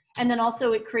out. And then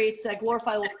also it creates,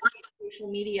 Glorify will create social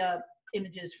media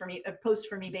images for me, posts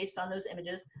for me based on those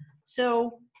images.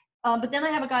 So, but then I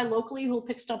have a guy locally who'll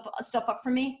pick stuff up for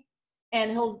me,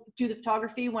 and he'll do the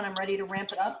photography when I'm ready to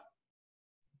ramp it up.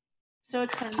 So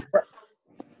it's kind of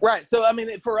right. So I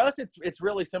mean, for us, it's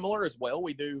really similar as well.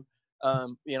 We do,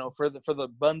 you know, for the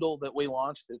bundle that we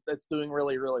launched, that's doing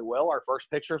really, really well. Our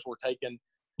first pictures were taken,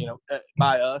 you know,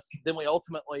 by us. Then we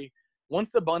ultimately,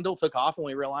 once the bundle took off and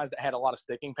we realized it had a lot of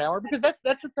sticking power, because that's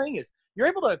the thing, is you're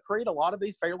able to create a lot of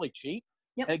these fairly cheap.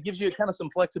 Yep. And it gives you kind of some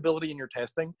flexibility in your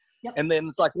testing. Yep. And then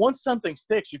it's like, once something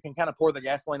sticks, you can kind of pour the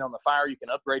gasoline on the fire. You can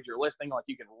upgrade your listing. Like,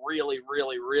 you can really,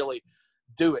 really, really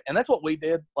do it. And that's what we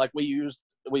did. Like, we used,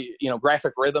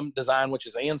 Graphic Rhythm Design, which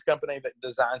is Ian's company, that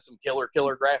designed some killer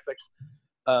graphics,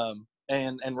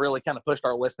 and really kind of pushed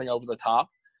our listing over the top.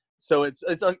 So it's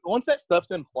like, once that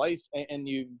stuff's in place and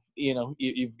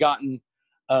you've gotten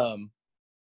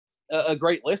a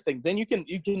great listing, then you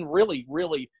can really,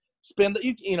 really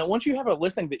once you have a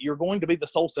listing that you're going to be the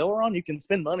sole seller on, you can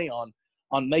spend money on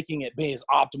making it be as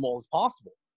optimal as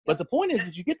possible. But the point is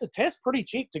that you get to test pretty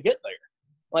cheap to get there.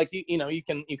 Like, you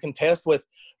can test with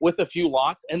a few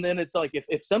lots, and then it's like,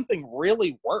 if something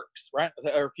really works, right,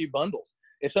 or a few bundles,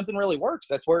 if something really works,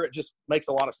 that's where it just makes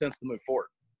a lot of sense to move forward.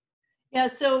 Yeah,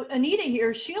 so Anita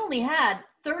here, she only had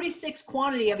 36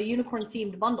 quantity of a unicorn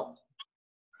themed bundle.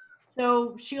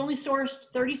 So she only sourced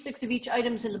 36 of each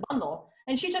items in the bundle,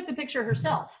 and she took the picture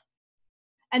herself.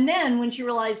 And then when she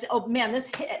realized, oh man, this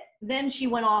hit, then she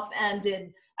went off and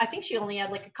did, I think she only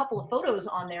had like a couple of photos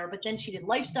on there, but then she did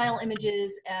lifestyle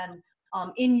images and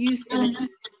in-use images.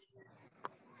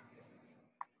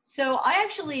 So I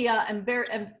actually am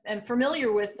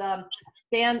familiar with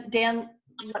Dan.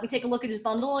 Let me take a look at his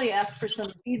bundle. He asked for some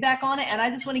feedback on it, and I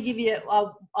just want to give you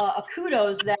a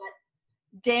kudos that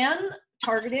Dan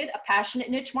targeted a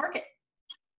passionate niche market.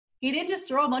 He didn't just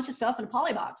throw a bunch of stuff in a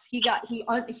polybox. He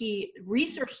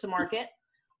researched the market,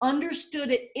 understood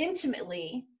it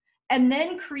intimately, and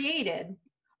then created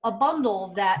a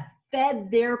bundle that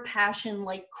fed their passion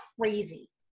like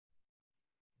crazy.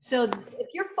 So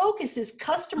if your focus is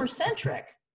customer centric,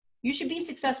 you should be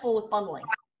successful with bundling.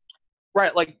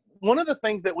 Right. Like, one of the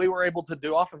things that we were able to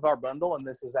do off of our bundle, and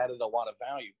this has added a lot of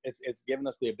value, it's given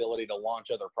us the ability to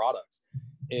launch other products,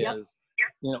 is,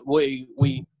 whenever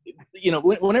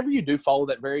you do follow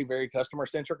that very, very customer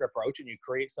centric approach and you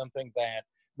create something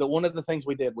one of the things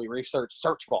we did, we researched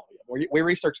search volume. We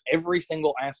researched every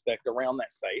single aspect around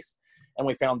that space, and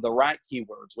we found the right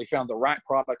keywords. We found the right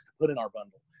products to put in our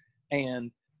bundle.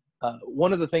 And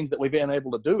one of the things that we've been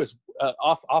able to do is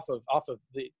off of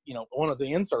the, one of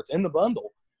the inserts in the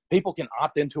bundle, people can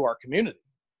opt into our community.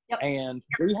 Yep. And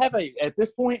we have at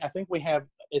this point, I think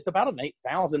it's about an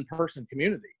 8,000 person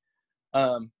community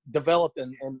developed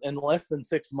in less than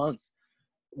 6 months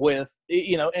with,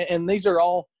 and these are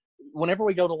all, whenever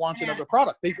we go to launch another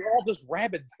product, these are all just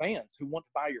rabid fans who want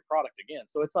to buy your product again.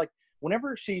 So it's like,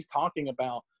 whenever she's talking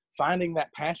about finding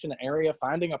that passionate area,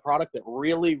 finding a product that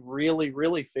really, really,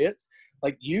 really fits,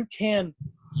 like, you can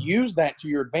use that to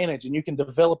your advantage, and you can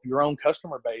develop your own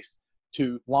customer base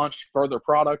to launch further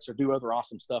products or do other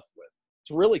awesome stuff with.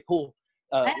 It's really cool.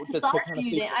 I had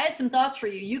some thoughts for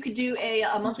you. You could do a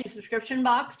monthly subscription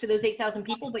box to those 8,000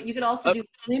 people, but you could also do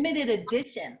limited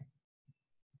edition.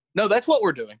 No, that's what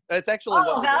we're doing. That's actually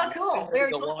what we're doing. Cool. Very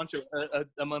cool. Launch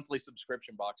a monthly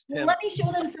subscription box. Well, let me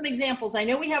show them some examples. I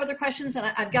know we have other questions, and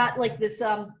I've got like this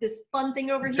fun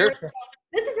thing over here. Sure.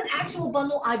 This is an actual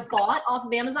bundle I bought off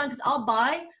of Amazon, because I'll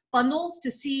buy bundles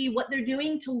to see what they're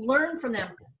doing, to learn from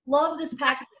them. Love this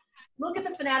package. Look at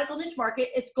the Fanatical Niche Market.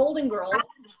 It's Golden Girls,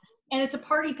 and it's a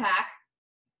party pack.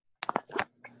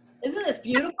 Isn't this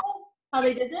beautiful how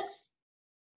they did this?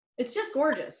 It's just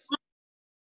gorgeous.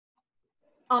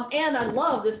 And I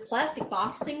love this plastic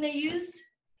box thing they used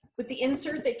with the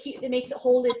insert that makes it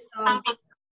hold its,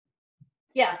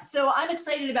 yeah, so I'm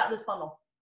excited about this bundle,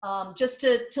 just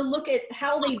to look at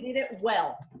how they did it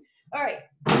well. All right,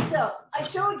 so I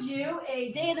showed you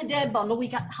a Day of the Dead bundle. We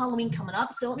got Halloween coming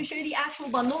up, so let me show you the actual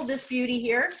bundle, this beauty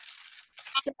here.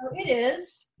 So it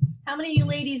is, how many of you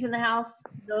ladies in the house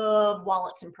love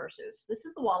wallets and purses? This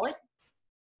is the wallet.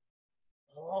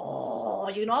 Oh,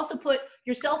 you can also put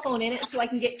your cell phone in it, so I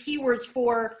can get keywords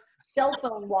for cell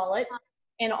phone wallet.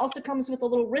 And it also comes with a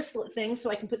little wristlet thing,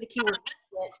 so I can put the keyword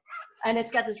in it. And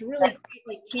it's got this really great,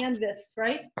 like, canvas,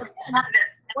 right?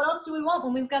 What else do we want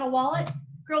when we've got a wallet?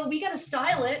 Girl, we got to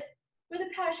style it with a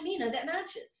pashmina that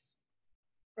matches,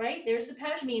 right? There's the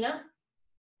pashmina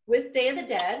with Day of the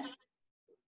Dead.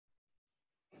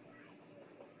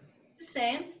 Just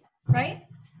saying, right?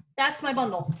 That's my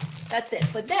bundle. That's it.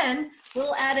 But then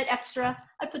we'll add it extra.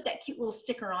 I put that cute little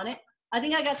sticker on it. I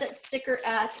think I got that sticker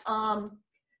at,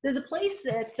 there's a place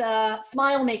that,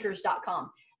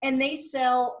 smilemakers.com, and they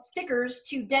sell stickers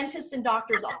to dentists and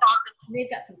doctors' offices. They've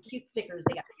got some cute stickers.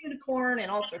 They got unicorn and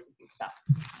all sorts of good stuff.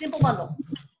 Simple bundle.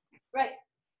 Right.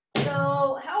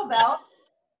 So how about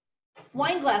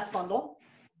wine glass bundle?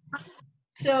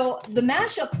 So the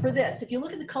mashup for this, if you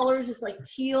look at the colors, it's like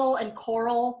teal and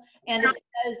coral, and it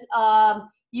says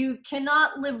you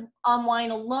cannot live on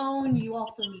wine alone. You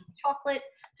also need chocolate.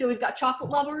 So we've got chocolate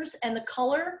lovers, and the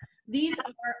color. These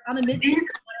are, I'm a mid-century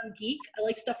modern geek. I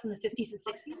like stuff from the 50s and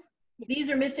 60s. These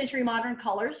are mid-century modern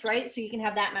colors, right? So you can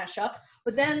have that mash up.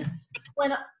 But then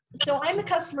so I'm the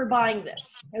customer buying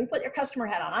this. And we put your customer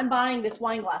hat on. I'm buying this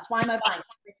wine glass. Why am I buying it?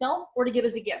 Myself or to give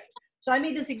as a gift? So I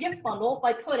made this a gift bundle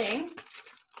by putting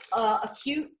a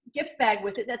cute gift bag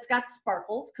with it that's got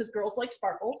sparkles, because girls like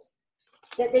sparkles.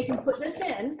 that they can put this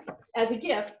in as a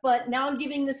gift, but now I'm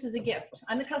giving this as a gift.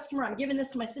 I'm the customer. I'm giving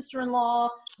this to my sister-in-law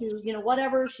who, you know,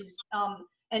 whatever. She's,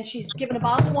 and she's given a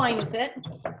bottle of wine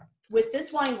with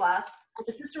this wine glass.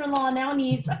 The sister-in-law now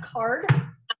needs a card.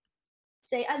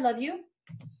 Say, I love you.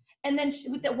 And then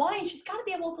with that wine, she's got to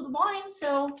be able to open the wine.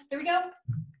 So there we go.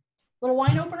 Little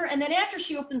wine opener. And then after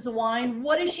she opens the wine,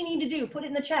 what does she need to do? Put it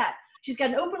in the chat. She's got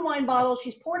an open wine bottle.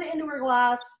 She's poured it into her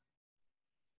glass.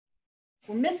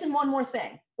 We're missing one more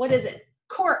thing. What is it?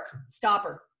 Cork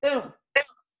stopper. Boom.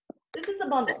 This is the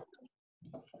bundle.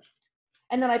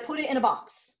 And then I put it in a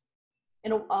box,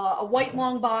 in a white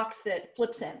long box that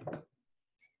flips in.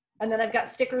 And then I've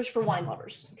got stickers for wine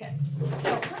lovers. Okay.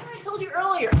 So I told you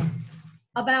earlier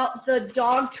about the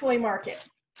dog toy market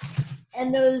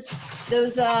and those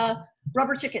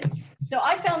rubber chickens. So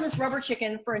I found this rubber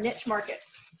chicken for a niche market.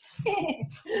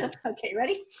 Okay,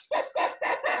 ready?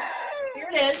 Here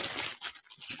it is.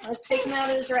 Let's take him out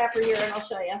of his wrapper here and I'll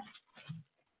show you.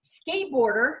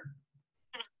 Skateboarder,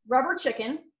 rubber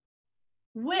chicken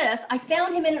with, I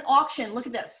found him in an auction. Look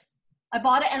at this. I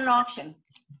bought it at an auction.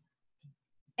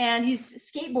 And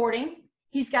he's skateboarding.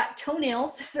 He's got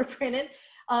toenails that are printed.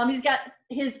 He's got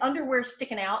his underwear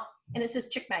sticking out and it says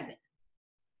chick magnet.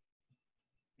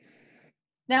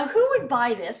 Now, who would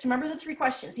buy this? Remember the 3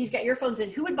 questions. He's got earphones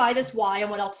in. Who would buy this? Why? And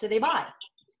what else do they buy?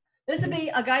 This would be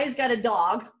a guy who's got a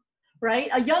dog, right?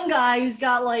 A young guy who's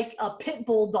got like a pit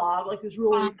bull dog, like this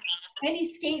really, and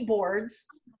he skateboards.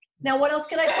 Now, what else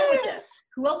can I put with this?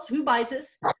 Who buys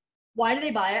this? Why do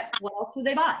they buy it? What else would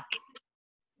they buy?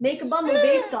 Make a bundle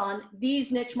based on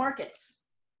these niche markets.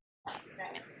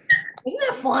 Isn't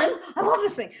that fun? I love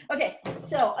this thing. Okay,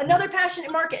 so another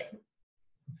passionate market,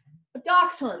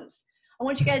 dachshunds. I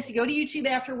want you guys to go to YouTube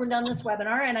after we're done this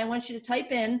webinar, and I want you to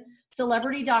type in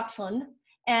celebrity dachshund,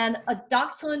 and a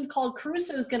dachshund called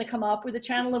Caruso is going to come up with a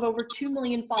channel of over 2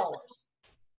 million followers.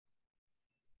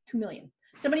 2 million.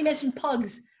 Somebody mentioned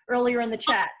pugs earlier in the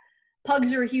chat.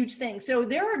 Pugs are a huge thing. So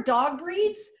there are dog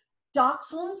breeds,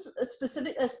 dachshunds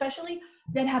especially,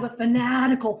 that have a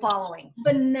fanatical following.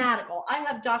 Fanatical. I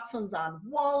have dachshunds on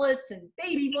wallets and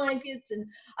baby blankets, and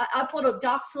I put a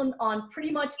dachshund on pretty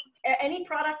much any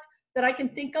product that I can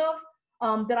think of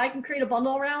that I can create a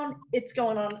bundle around. It's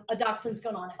going on, a dachshund's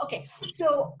going on it. Okay,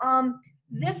 so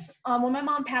this, when my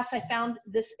mom passed, I found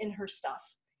this in her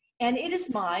stuff. And it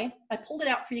is I pulled it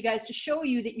out for you guys to show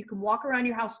you that you can walk around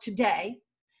your house today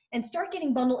and start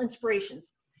getting bundle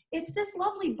inspirations. It's this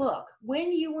lovely book,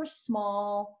 When You Were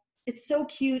Small. It's so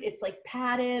cute. It's like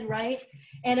padded, right?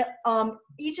 And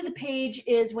each of the page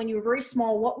is when you were very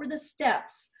small, what were the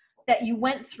steps that you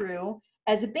went through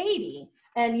as a baby?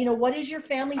 And, you know, what is your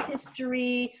family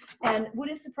history? And would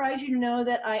it surprise you to know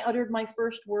that I uttered my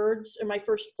first words or my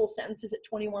first full sentences at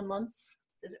 21 months?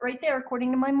 Is it right there,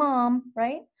 according to my mom,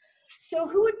 right? So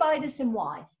who would buy this and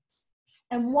why?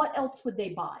 And what else would they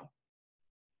buy?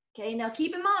 Okay, now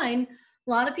keep in mind, a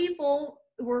lot of people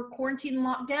were quarantined and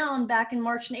locked down back in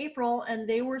March and April, and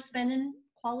they were spending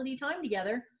quality time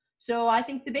together. So I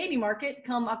think the baby market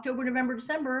come October, November,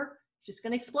 December, it's just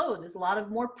going to explode. There's a lot of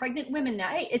more pregnant women now.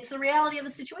 Hey, it's the reality of the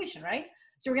situation, right?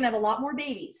 So we're going to have a lot more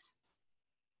babies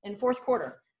in fourth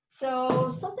quarter.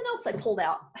 So something else I pulled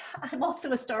out. I'm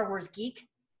also a Star Wars geek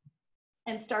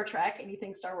and Star Trek,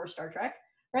 anything Star Wars, Star Trek,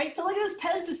 right? So look at this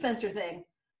Pez dispenser thing.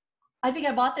 I think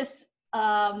I bought this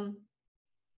at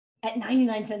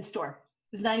 99-cent store.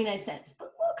 It was 99 cents.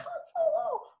 But look, Han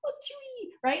Solo, look,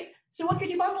 Chewie, right? So what could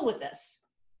you bundle with this?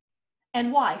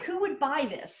 And why? Who would buy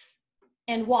this?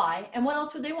 And why? And what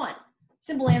else would they want?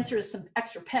 Simple answer is some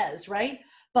extra Pez, right?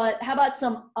 But how about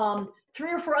some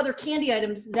 3 or 4 other candy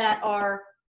items that are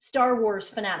Star Wars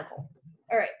fanatical?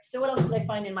 All right, so what else did I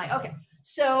find in my, okay.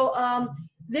 So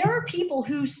there are people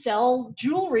who sell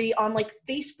jewelry on like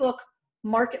Facebook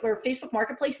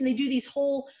Marketplace, and they do these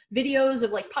whole videos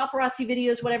of like paparazzi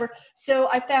videos, whatever. So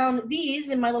I found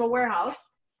these in my little warehouse,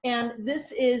 and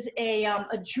this is a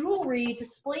jewelry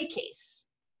display case.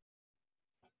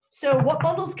 So what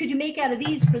bundles could you make out of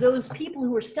these for those people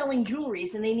who are selling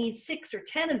jewelries and they need 6 or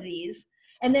 10 of these,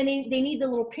 and then they need the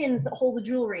little pins that hold the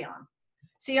jewelry on.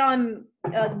 See,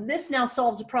 this now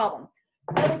solves a problem.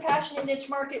 Another passionate niche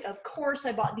market, of course,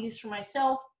 I bought these for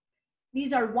myself.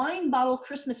 These are wine bottle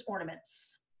Christmas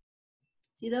ornaments.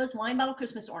 See those? Wine bottle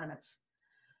Christmas ornaments.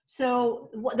 So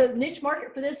what the niche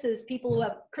market for this is people who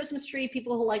have Christmas tree,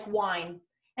 people who like wine,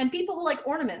 and people who like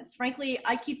ornaments. Frankly,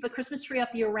 I keep a Christmas tree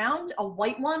up year round, a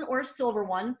white one or a silver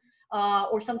one,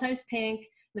 or sometimes pink. In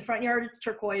the front yard, it's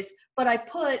turquoise. But I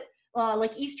put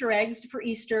like Easter eggs for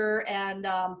Easter, and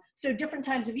so different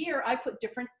times of year, I put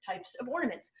different types of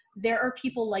ornaments. There are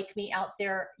people like me out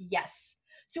there, yes.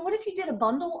 So what if you did a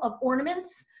bundle of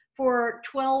ornaments for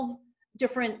 12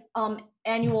 different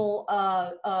annual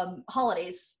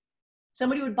holidays?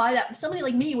 Somebody would buy that. Somebody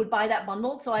like me would buy that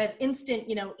bundle. So I have instant,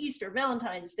 you know, Easter,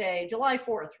 Valentine's Day, July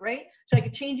 4th, right? So I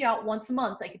could change out once a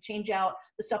month. I could change out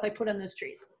the stuff I put on those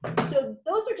trees. So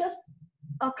those are just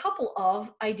a couple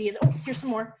of ideas. Oh, here's some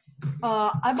more.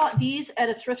 I bought these at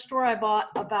a thrift store. I bought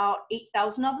about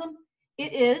 8,000 of them.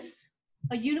 It is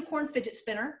a unicorn fidget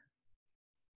spinner.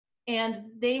 And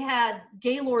they had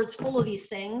gaylords full of these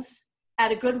things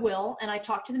at a Goodwill. And I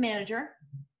talked to the manager.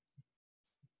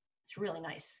 It's really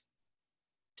nice.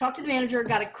 Talked to the manager,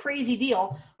 got a crazy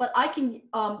deal, but I can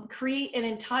create an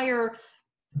entire,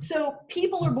 so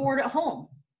people are bored at home,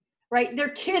 right? Their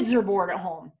kids are bored at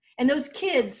home. And those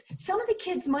kids, some of the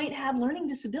kids might have learning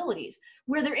disabilities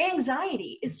where their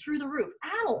anxiety is through the roof.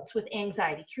 Adults with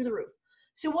anxiety through the roof.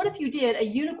 So what if you did a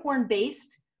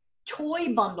unicorn-based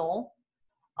toy bundle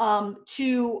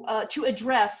to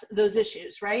address those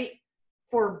issues, right?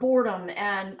 For boredom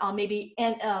and maybe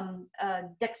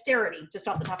dexterity, just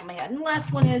off the top of my head. And the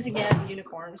last one is, again,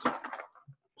 unicorns.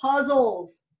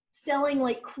 Puzzles, selling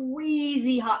like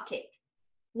crazy hotcake.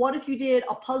 What if you did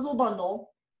a puzzle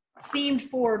bundle themed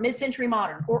for mid-century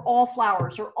modern, or all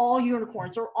flowers, or all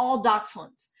unicorns, or all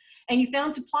dachshunds? And you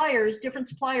found suppliers, different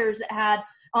suppliers that had,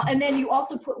 and then you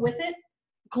also put with it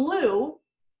glue,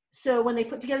 so when they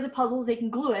put together the puzzles, they can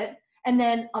glue it, and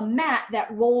then a mat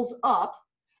that rolls up,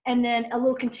 and then a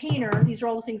little container. These are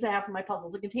all the things I have for my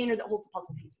puzzles. A container that holds the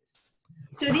puzzle pieces.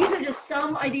 So these are just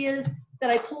some ideas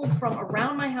that I pulled from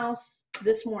around my house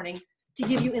this morning to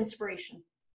give you inspiration.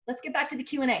 Let's get back to the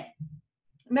Q&A.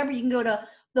 Remember, you can go to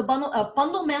the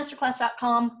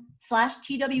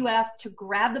bundlemasterclass.com/TWF to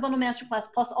grab the Bundle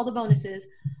Masterclass plus all the bonuses.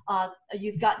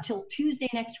 You've got till Tuesday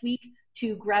next week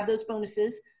to grab those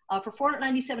bonuses. For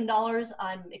 $497,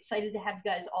 I'm excited to have you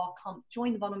guys all come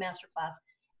join the Bundle Masterclass.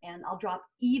 And I'll drop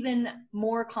even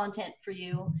more content for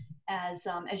you as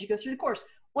you go through the course.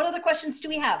 What other questions do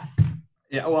we have?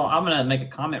 Yeah, well, I'm going to make a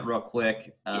comment real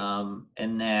quick,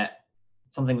 in that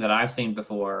something that I've seen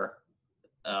before,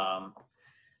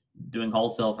 doing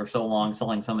wholesale for so long,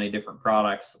 selling so many different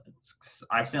products.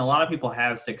 I've seen a lot of people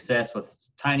have success with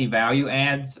tiny value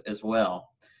adds as well.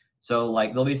 So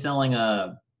like they'll be selling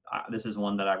this is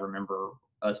one that I remember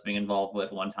us being involved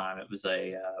with one time. It was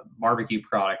a barbecue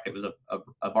product. It was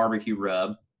a barbecue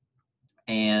rub,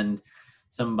 and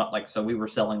so we were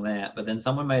selling that, but then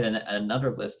someone made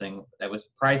another listing that was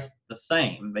priced the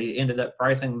same. They ended up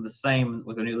pricing the same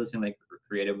with a new listing they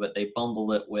created, but they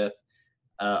bundled it with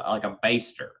like a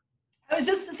baster. I was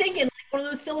just thinking, like one of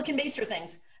those silicon baster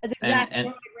things. That's exactly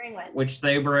where my brain went. Which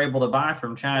they were able to buy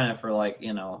from China for like,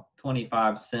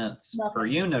 25 cents per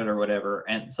unit or whatever.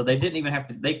 And so they didn't even have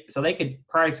to, they could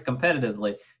price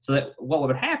competitively. So that what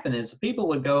would happen is people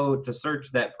would go to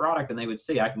search that product and they would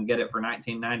see, I can get it for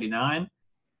 $19.99,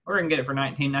 or I can get it for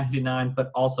 $19.99,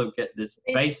 but also get this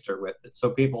baster with it.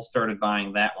 So people started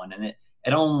buying that one, and it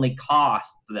only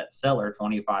cost that seller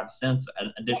 25 cents,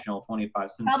 an additional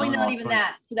 25 cents. Probably not even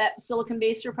that. For that silicon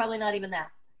baster, probably not even that.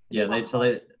 Yeah,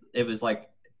 it was like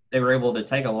they were able to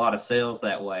take a lot of sales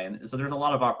that way. And so there's a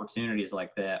lot of opportunities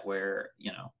like that where,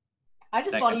 I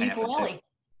just bought a ukulele.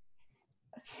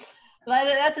 But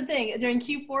that's the thing. During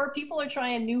Q4, people are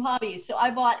trying new hobbies. So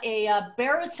I bought a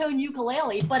baritone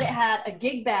ukulele, but it had a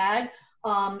gig bag,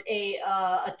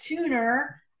 a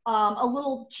tuner, a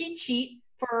little cheat sheet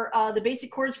for the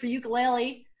basic chords for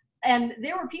ukulele. And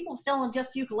there were people selling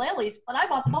just ukuleles, but I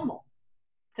bought the bundle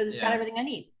because it's got everything I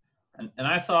need. And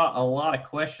I saw a lot of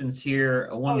questions here.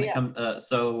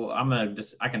 So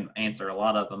I can answer a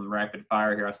lot of them rapid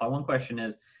fire here. I saw one question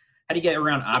is, how do you get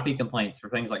around IP complaints for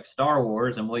things like Star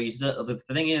Wars? And the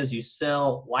thing is, you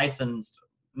sell licensed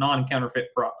non-counterfeit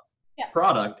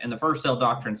product, and the first sale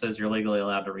doctrine says you're legally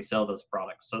allowed to resell those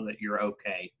products so that you're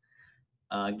okay.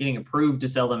 Getting approved to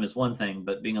sell them is one thing,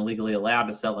 but being legally allowed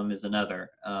to sell them is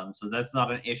another. So that's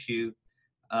not an issue.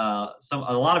 A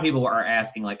lot of people are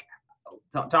asking, like,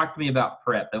 talk to me about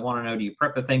prep. They want to know, do you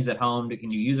prep the things at home?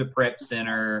 Can you use a prep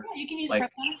center? Yeah, you can use a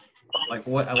prep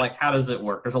center. How does it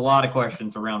work? There's a lot of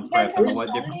questions around prep.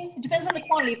 It depends on the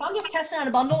quantity. If I'm just testing out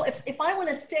a bundle, if I want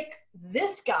to stick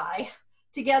this guy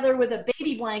together with a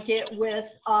baby blanket with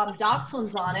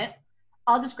dachshunds on it,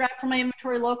 I'll just grab from my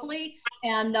inventory locally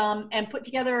and put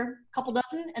together a couple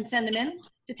dozen and send them in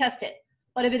to test it.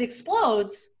 But if it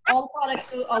explodes, a lot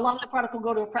of the product will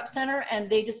go to a prep center and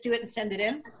they just do it and send it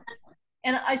in.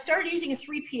 And I started using a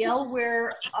 3PL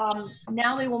where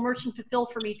now they will merchant fulfill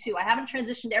for me too. I haven't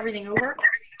transitioned everything over,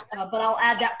 but I'll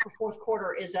add that for fourth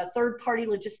quarter, is a third-party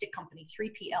logistic company,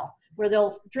 3PL, where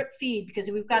they'll drip feed, because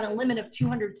we've got a limit of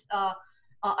 200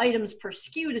 items per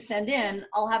SKU to send in,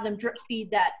 I'll have them drip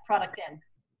feed that product in.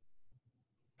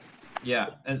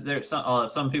 Yeah, and there's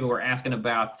some people were asking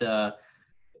about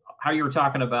how you were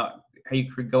talking about how you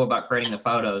could go about creating the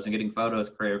photos and getting photos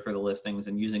created for the listings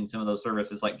and using some of those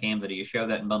services like Canva. Do you show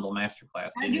that in Bundle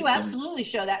Masterclass? I do absolutely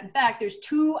show that. In fact, there's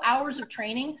 2 hours of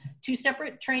training, 2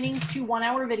 separate trainings, 2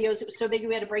 one-hour videos. It was so big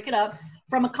we had to break it up,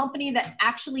 from a company that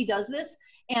actually does this.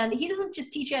 And he doesn't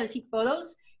just teach you how to take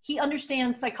photos. He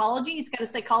understands psychology. He's got a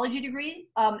psychology degree,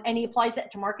 and he applies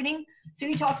that to marketing. So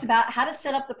he talks about how to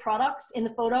set up the products in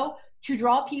the photo to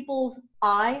draw people's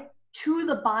eye to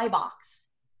the buy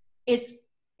box.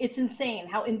 It's insane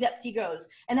how in-depth he goes,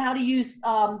 and how to use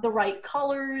the right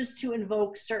colors to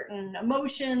invoke certain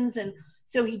emotions. And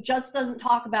so he just doesn't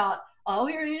talk about, oh,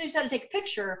 here's how to take a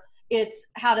picture. It's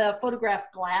how to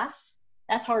photograph glass.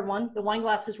 That's a hard one. The wine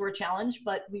glasses were a challenge,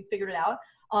 but we figured it out.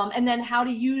 And then how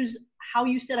you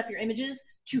set up your images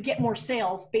to get more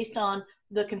sales based on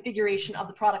the configuration of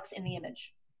the products in the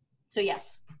image. So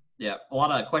yes. Yeah, a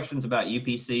lot of questions about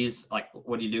UPCs. Like,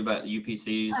 what do you do about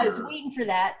UPCs? I was waiting for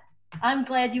that. I'm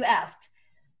glad you asked.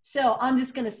 So I'm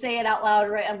just going to say it out loud,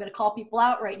 right? I'm going to call people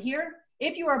out right here.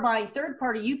 If you are buying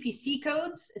third-party UPC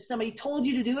codes, if somebody told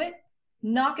you to do it,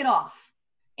 knock it off.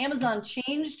 Amazon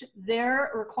changed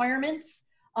their requirements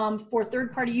for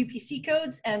third-party UPC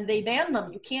codes, and they banned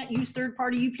them. You can't use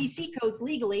third-party UPC codes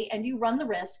legally, and you run the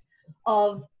risk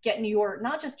of getting your,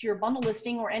 not just your bundle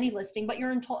listing or any listing, but your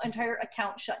entire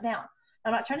account shut down.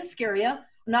 I'm not trying to scare you.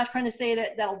 I'm not trying to say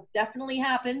that that'll definitely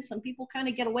happen. Some people kind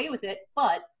of get away with it,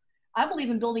 but I believe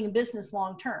in building a business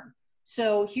long-term.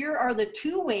 So here are the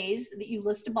 2 ways that you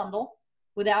list a bundle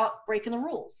without breaking the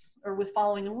rules or with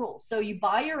following the rules. So you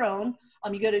buy your own,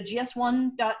 you go to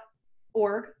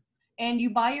gs1.org and you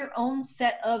buy your own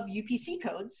set of UPC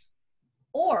codes,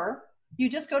 or you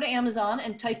just go to Amazon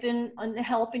and type in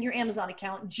help in your Amazon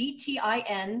account,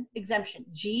 GTIN exemption,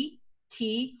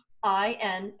 GTIN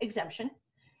exemption.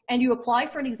 And you apply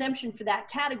for an exemption for that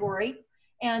category,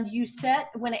 and you set,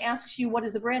 when it asks you what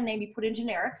is the brand name, you put in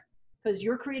generic, because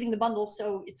you're creating the bundle,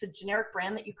 so it's a generic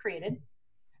brand that you created.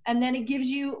 And then it gives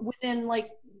you, within like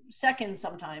seconds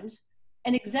sometimes,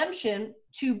 an exemption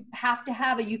to have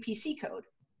a UPC code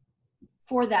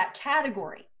for that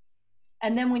category.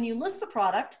 And then when you list the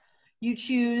product, you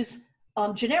choose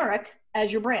generic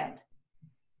as your brand.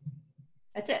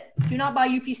 That's it. Do not buy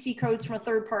UPC codes from a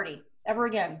third party ever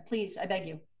again, please, I beg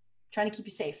you. Trying to keep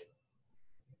you safe.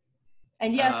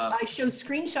 And yes, I show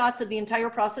screenshots of the entire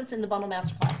process in the Bundle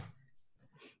Masterclass.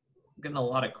 I'm getting a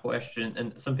lot of questions,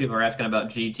 and some people are asking about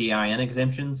GTIN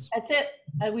exemptions. That's it.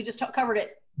 We just covered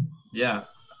it. Yeah,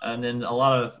 and then a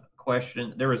lot of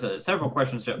questions. There was several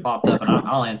questions that popped up, and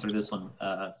I'll answer this one.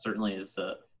 Certainly, is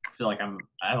I feel like I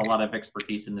have a lot of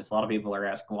expertise in this. A lot of people are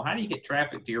asking, well, how do you get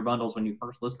traffic to your bundles when you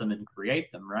first list them and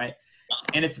create them, right?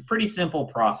 And it's a pretty simple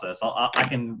process. I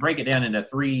can break it down into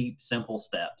 3 simple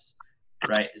steps,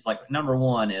 right? It's like, number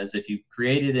 1 is if you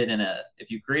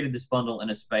created this bundle in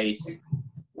a space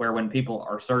where when people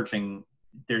are searching,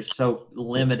 there's so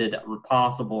limited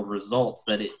possible results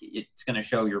that it's going to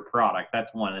show your product.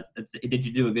 That's one. Did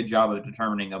you do a good job of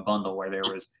determining a bundle where there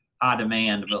was high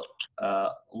demand but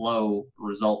low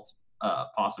result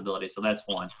possibility? So that's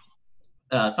one.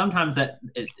 Sometimes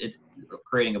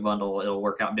creating a bundle, it'll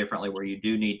work out differently where you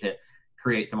do need to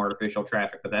create some artificial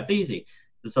traffic, but that's easy.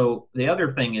 So the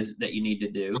other thing is that you need to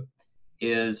do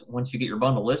is, once you get your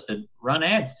bundle listed, run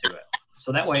ads to it.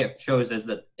 So that way it shows as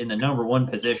in the number 1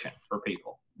 position for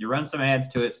people. You run some ads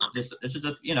to it. It's just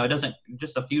it doesn't,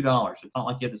 just a few dollars. It's not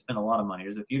like you have to spend a lot of money.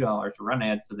 There's a few dollars to run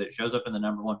ads so that it shows up in the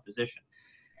number 1 position.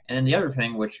 And then the other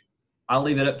thing, which I'll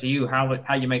leave it up to you,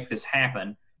 how you make this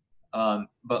happen.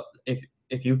 But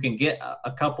if you can get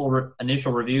a couple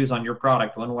initial reviews on your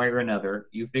product one way or another,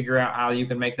 you figure out how you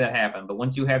can make that happen. But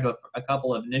once you have a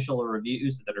couple of initial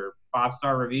reviews that are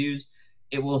 5-star reviews,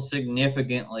 it will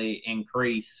significantly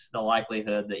increase the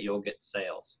likelihood that you'll get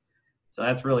sales. So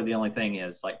that's really the only thing,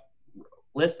 is like,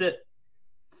 list it,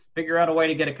 figure out a way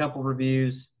to get a couple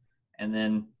reviews, and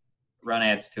then run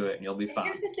ads to it, and you'll be fine.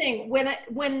 Here's the thing: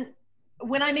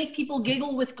 when I make people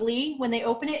giggle with glee when they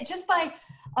open it, just by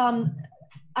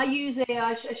I use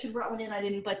I should have brought one in, I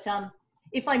didn't, but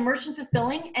if I'm merchant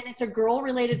fulfilling and it's a girl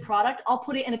related product, I'll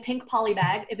put it in a pink poly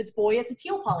bag. If it's boy, it's a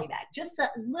teal poly bag. Just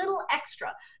that little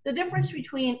extra. The difference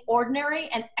between ordinary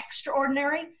and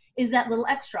extraordinary is that little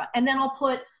extra. And then I'll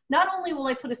put, not only will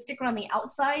I put a sticker on the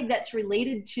outside that's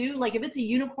related to, like if it's a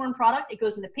unicorn product, it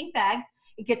goes in a pink bag,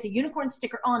 it gets a unicorn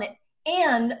sticker on it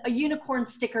and a unicorn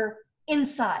sticker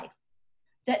inside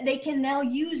that they can now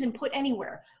use and put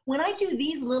anywhere. When I do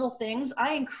these little things,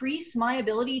 I increase my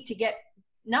ability to get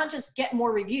not just get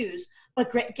more reviews,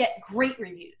 but get great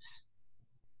reviews.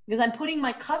 Because I'm putting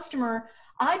my customer,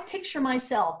 I picture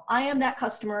myself, I am that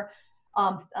customer.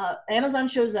 Amazon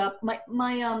shows up, my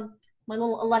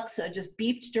little Alexa just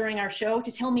beeped during our show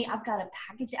to tell me I've got a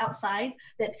package outside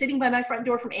that's sitting by my front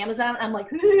door from Amazon. I'm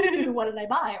like, ooh, what did I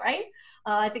buy, right?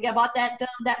 I think I bought that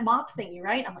mop thingy,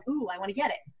 right? I'm like, ooh, I want to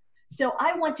get it. So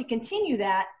I want to continue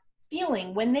that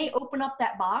feeling when they open up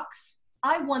that box.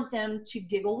 I want them to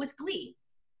giggle with glee.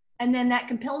 And then that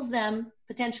compels them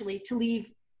potentially to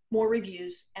leave more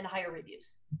reviews and higher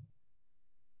reviews.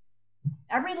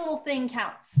 Every little thing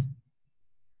counts.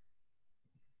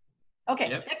 Okay,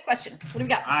 yep. Next question. What do we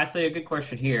got? I see a good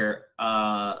question here.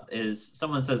 Is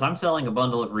someone says, I'm selling a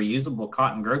bundle of reusable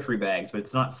cotton grocery bags, but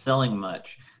it's not selling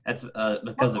much. That's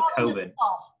because of COVID.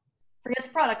 Forget the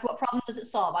product. What problem does it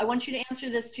solve? I want you to answer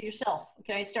this to yourself.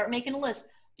 Okay, start making a list.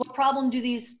 What problem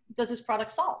does this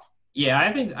product solve? Yeah,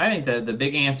 I think the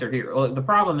big answer here. Well, the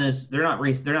problem is they're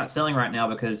not selling right now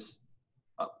because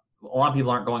a lot of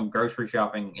people aren't going grocery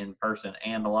shopping in person,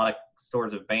 and a lot of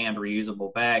stores have banned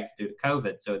reusable bags due to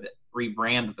COVID. So that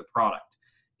rebrand the product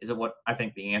is what I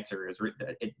think the answer is.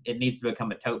 It needs to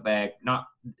become a tote bag.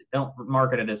 Don't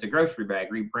market it as a grocery bag.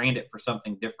 Rebrand it for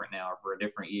something different now, or for a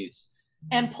different use.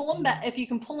 And pull them back. If you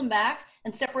can pull them back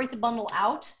and separate the bundle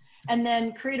out, and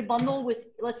then create a bundle with,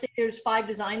 let's say there's 5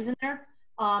 designs in there.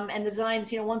 And the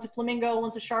designs, one's a flamingo,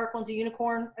 one's a shark, one's a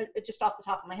unicorn, just off the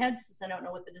top of my head, since I don't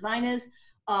know what the design is.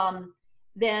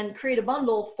 Then create a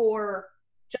bundle for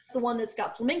just the one that's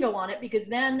got flamingo on it, because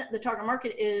then the target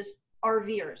market is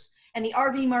RVers. And the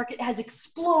RV market has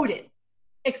exploded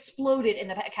in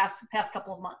the past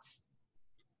couple of months.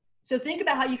 So think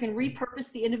about how you can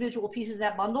repurpose the individual pieces of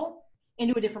that bundle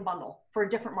into a different bundle for a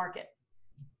different market.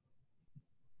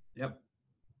 Yep.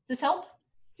 Does this help?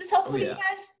 Is this helpful to you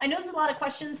guys? I know there's a lot of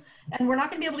questions, and we're not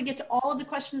going to be able to get to all of the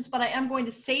questions, but I am going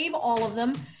to save all of them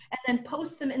and then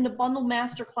post them in the Bundle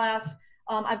Masterclass.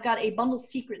 I've got a Bundle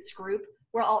Secrets group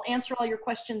where I'll answer all your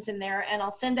questions in there, and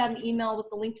I'll send out an email with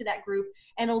the link to that group,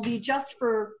 and it'll be just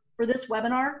for this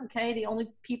webinar, okay? The only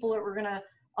people that we're going to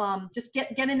just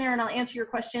get in there, and I'll answer your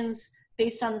questions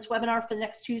based on this webinar for the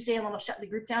next Tuesday, and then I'll shut the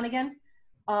group down again.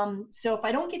 So if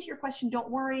I don't get to your question, don't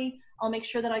worry. I'll make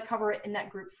sure that I cover it in that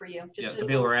group for you. Just so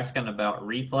people were asking about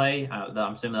replay.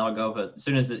 I'm assuming they'll go, but as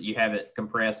soon as you have it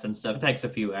compressed and stuff, it takes a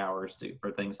few hours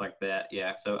for things like that.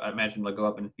 Yeah, so I imagine they'll go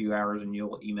up in a few hours, and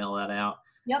you'll email that out.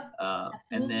 Yep.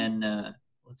 And then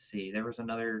let's see, there was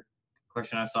another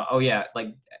question I saw. Oh yeah,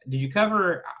 did you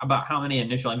cover about how many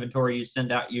initial inventory you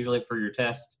send out usually for your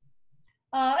test?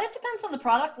 It depends on the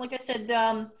product. Like I said,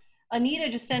 Anita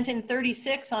just sent in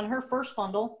 36 on her first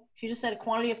bundle. She just said a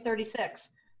quantity of 36.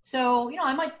 So,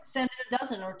 I might send in a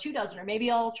dozen or 2 dozen, or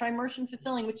maybe I'll try merchant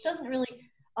fulfilling, which doesn't really, kick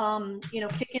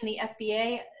in the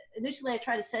FBA. Initially, I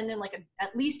try to send in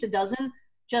at least a dozen,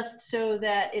 just so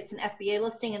that it's an FBA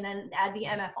listing, and then add the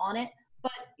MF on it.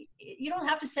 But you don't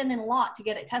have to send in a lot to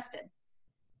get it tested.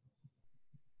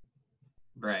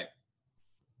 Right.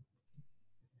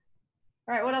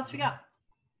 All right, what else we got?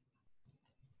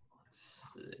 Let's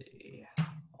see.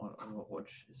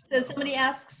 So somebody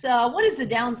asks, what is the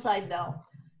downside though?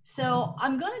 So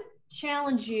I'm going to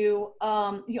challenge you.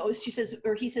 He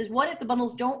says, what if the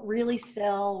bundles don't really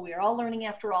sell? We are all learning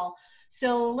after all.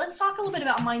 So let's talk a little bit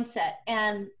about mindset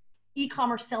and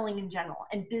e-commerce selling in general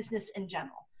and business in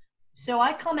general. So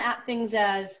I come at things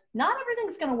as not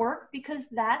everything's going to work, because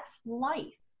that's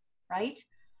life, right?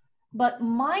 But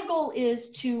my goal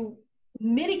is to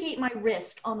mitigate my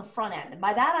risk on the front end. And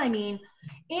by that, I mean,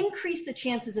 increase the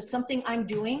chances of something I'm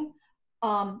doing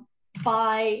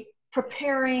by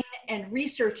preparing and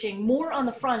researching more on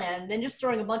the front end than just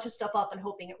throwing a bunch of stuff up and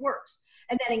hoping it works.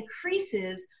 And that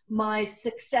increases my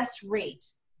success rate.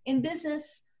 In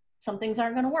business, some things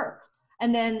aren't going to work.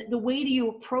 And then the way do you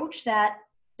approach that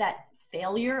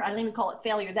failure, I don't even call it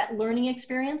failure, that learning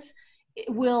experience, it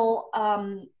will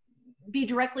be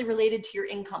directly related to your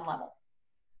income level.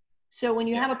 So when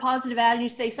you have a positive ad and you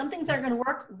say, some things aren't going to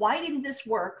work, why didn't this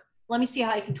work? Let me see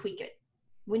how I can tweak it.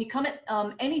 When you come at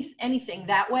anything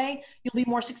that way, you'll be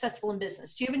more successful in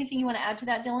business. Do you have anything you want to add to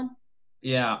that, Dylan?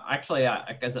 Yeah, actually,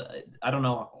 I don't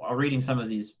know. Reading some of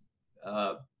these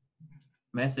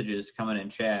messages coming in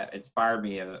chat inspired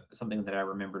me of something that I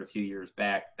remembered a few years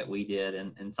back that we did,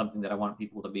 and something that I want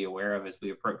people to be aware of as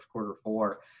we approach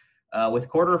Q4. With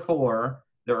Q4,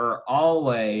 there are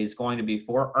always going to be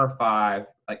 4 or 5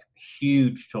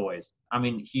 huge toys. I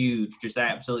mean, huge, just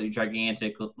absolutely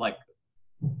gigantic,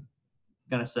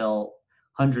 going to sell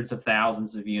hundreds of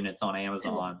thousands of units on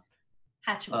Amazon.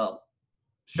 Hatchimals.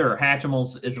 Sure,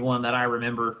 Hatchimals is one that I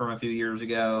remember from a few years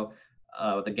ago.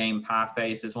 The game Pie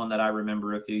Face is one that I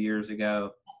remember a few years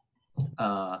ago.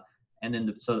 And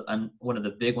then one of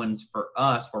the big ones for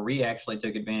us, where we actually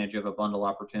took advantage of a bundle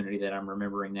opportunity that I'm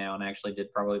remembering now, and actually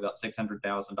did probably about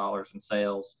 $600,000 in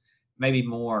sales, maybe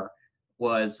more,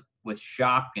 was with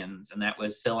Shopkins, and that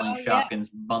was selling Shopkins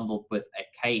bundled with a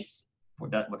case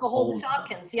that would hold the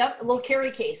Shopkins. Yep, a little carry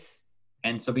case.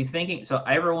 And so so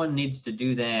everyone needs to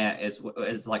do that is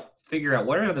like figure out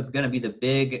what are going to be the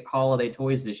big holiday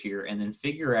toys this year, and then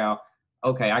figure out,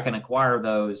 okay, I can acquire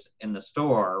those in the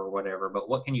store or whatever, but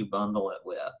what can you bundle it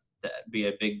with to be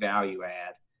a big value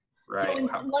add, right?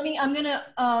 So I'm going to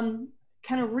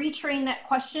kind of retrain that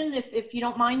question, if you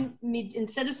don't mind me.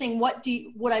 Instead of saying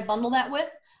would I bundle that with,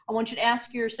 I want you to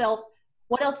ask yourself,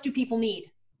 what else do people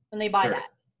need when they buy that?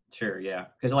 Sure, yeah.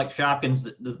 Because like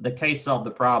Shopkins, the case solved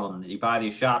the problem. You buy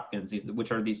these Shopkins,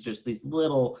 which are these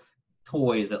little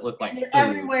toys that look like they're food,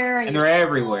 everywhere, and they're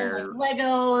everywhere. Like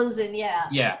Legos, and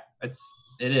yeah, it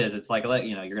is. It's like, you're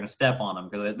going to step on them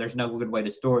because there's no good way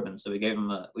to store them. So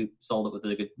we sold it with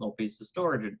a good little piece of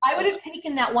storage. I would have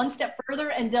taken that one step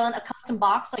further and done a custom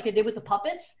box like I did with the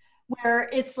puppets, where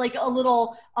it's like a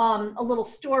little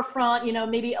storefront,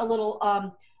 maybe a little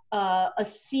a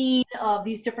scene of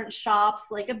these different shops,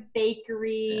 like a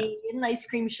bakery, an ice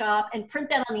cream shop, and print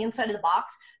that on the inside of the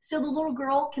box so the little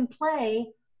girl can play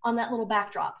on that little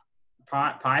backdrop.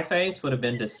 Pie Face would have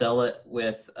been to sell it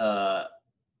with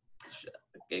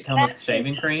with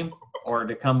shaving cream, or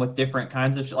to come with different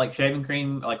kinds of like shaving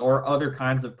cream, or other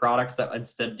kinds of products that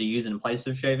instead to use in place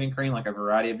of shaving cream, like a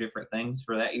variety of different things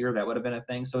for that year. That would have been a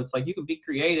thing. So it's like you could be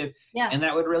creative, and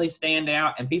that would really stand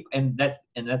out. And people, and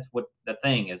that's what the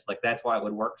thing is. Like that's why it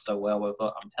would work so well with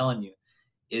what I'm telling you,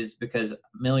 is because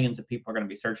millions of people are going to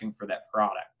be searching for that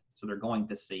product, so they're going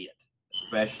to see it,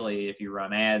 especially if you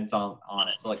run ads on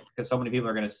it. So because so many people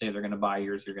are going to see it, they're going to buy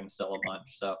yours, you're going to sell a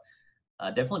bunch. So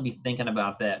definitely be thinking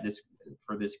about that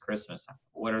for this Christmas.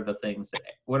 What are going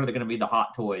to be the hot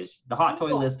toys? The hot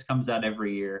toy list comes out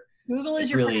every year. Google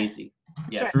is really easy.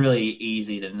 Yeah, it's really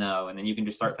easy to know. And then you can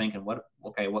just start thinking, what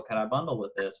could I bundle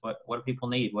with this? What do people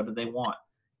need? What do they want?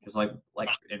 Just like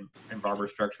in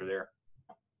Barbara's structure there.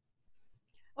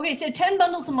 Okay, so 10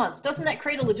 bundles a month. Doesn't that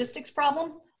create a logistics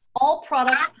problem? All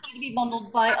products need to be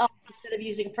bundled by us instead of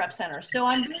using Prep Center. So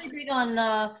I'm really big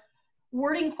on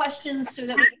wording questions so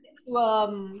that we can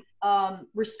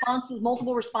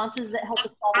multiple responses that help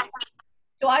us solve it.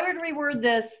 So I would reword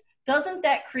this: doesn't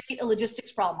that create a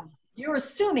logistics problem? You're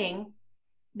assuming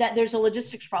that there's a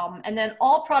logistics problem, and then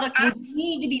all products would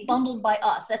need to be bundled by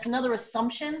us. That's another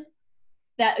assumption,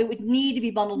 that it would need to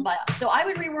be bundled by us. So I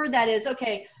would reword that as,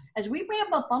 okay, as we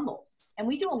ramp up bundles, and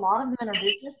we do a lot of them in our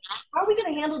business, how are we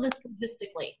going to handle this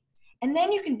logistically? And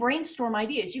then you can brainstorm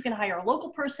ideas. You can hire a local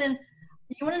person.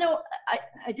 You want to know,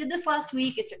 I did this last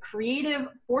week. It's a creative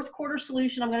fourth quarter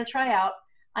solution I'm going to try out.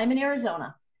 I'm in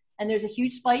Arizona, and there's a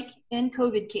huge spike in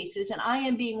COVID cases, and I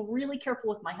am being really careful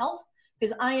with my health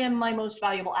because I am my most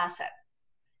valuable asset.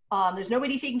 There's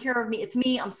nobody taking care of me. It's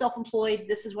me. I'm self-employed.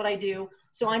 This is what I do.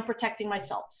 So I'm protecting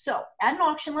myself. So at an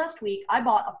auction last week, I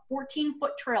bought a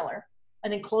 14-foot trailer,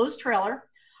 an enclosed trailer.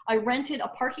 I rented a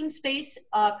parking space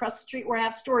across the street where I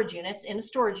have storage units in a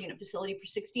storage unit facility for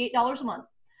 $68 a month.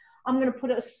 I'm going to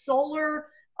put a solar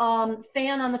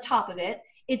fan on the top of it.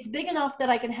 It's big enough that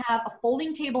I can have a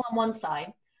folding table on one side.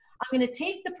 I'm going to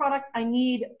take the product I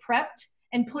need prepped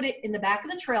and put it in the back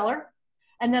of the trailer.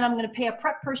 And then I'm going to pay a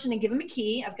prep person and give him a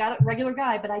key. I've got a regular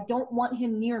guy, but I don't want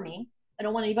him near me. I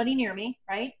don't want anybody near me,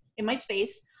 right? In my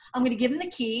space. I'm going to give him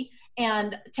the key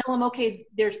and tell him, okay,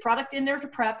 there's product in there to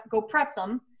prep. Go prep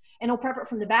them. And he'll prep it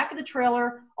from the back of the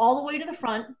trailer all the way to the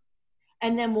front.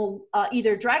 And then we'll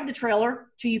either drag the trailer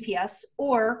to UPS,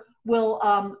 or we'll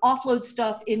offload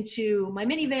stuff into my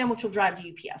minivan, which will drive to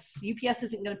UPS. UPS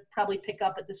isn't going to probably pick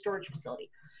up at the storage facility.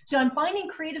 So I'm finding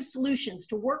creative solutions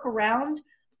to work around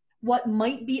what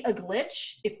might be a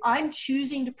glitch. If I'm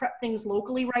choosing to prep things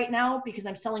locally right now because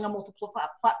I'm selling on multiple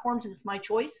platforms and it's my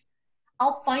choice,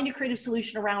 I'll find a creative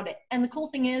solution around it. And the cool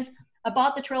thing is, I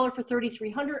bought the trailer for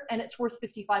 $3,300 and it's worth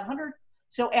 $5,500.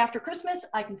 So after Christmas,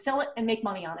 I can sell it and make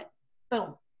money on it.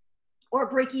 Boom. Or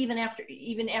break even after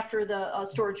the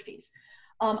storage fees.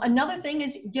 Another thing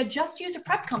is, you just use a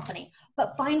prep company,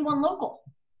 but find one local.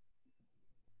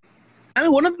 I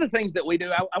mean, one of the things that we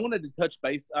do, I wanted to touch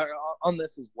base on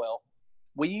this as well.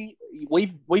 We've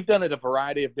done it a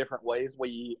variety of different ways.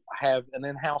 We have an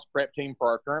in-house prep team for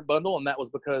our current bundle, and that was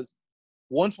because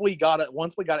once we got it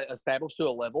established to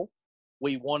a level,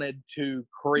 we wanted to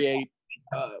create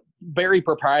very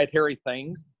proprietary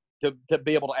things to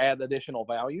be able to add additional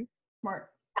value. Smart.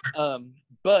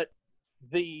 But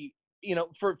the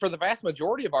for the vast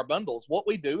majority of our bundles, what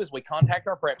we do is we contact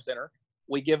our prep center.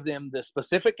 We give them the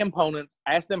specific components,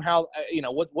 ask them how,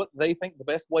 what they think the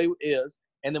best way is,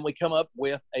 and then we come up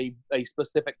with a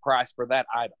specific price for that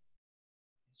item.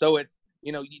 So it's,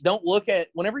 you don't look at,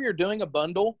 whenever you're doing a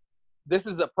bundle, this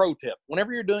is a pro tip.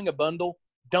 Whenever you're doing a bundle,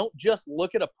 don't just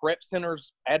look at a prep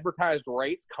center's advertised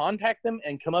rates. Contact them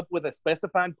and come up with a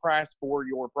specified price for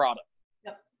your product.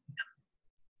 Yep.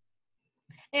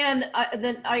 And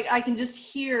then I can just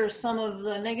hear some of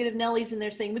the negative Nellies in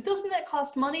there saying, but doesn't that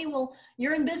cost money? Well,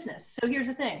 you're in business. So here's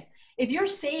the thing. If you're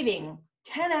saving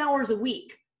 10 hours a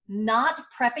week, not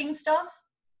prepping stuff,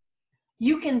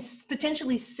 you can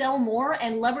potentially sell more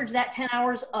and leverage that 10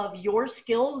 hours of your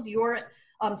skills, your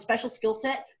special skill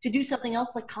set to do something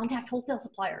else, like contact wholesale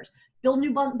suppliers, build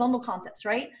new bundle concepts,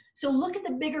 right? So look at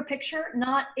the bigger picture,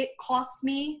 not it costs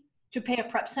me to pay a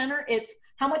prep center. It's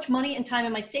how much money and time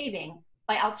am I saving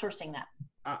by outsourcing that?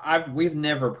 We've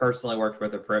never personally worked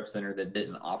with a prep center that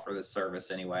didn't offer this service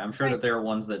anyway. I'm sure that there are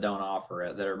ones that don't offer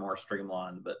it that are more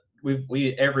streamlined, but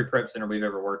every prep center we've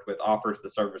ever worked with offers the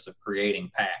service of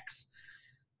creating packs.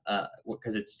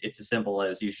 Because it's as simple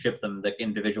as you ship them the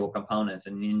individual components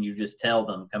and then you just tell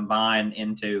them combine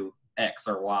into X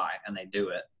or Y and they do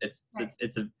it. It's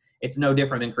no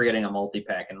different than creating a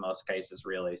multi-pack in most cases,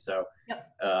 really. So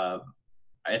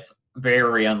it's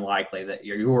very unlikely that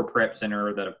your prep center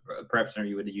or that a prep center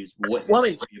you would use wouldn't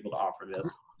be able to offer this.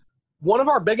 One of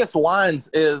our biggest lines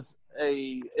is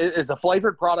a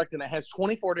flavored product, and it has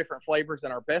 24 different flavors,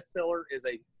 and our best seller is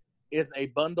a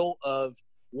bundle of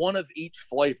one of each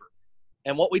flavor.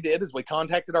 And what we did is we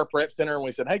contacted our prep center and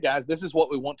we said, hey guys, this is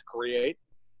what we want to create.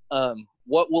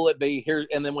 What will it be here?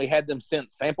 And then we had them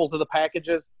send samples of the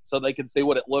packages so they could see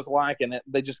what it looked like. And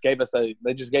they just gave us a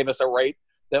rate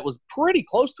that was pretty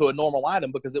close to a normal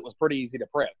item because it was pretty easy to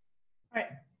prep. All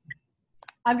right.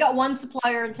 I've got one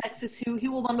supplier in Texas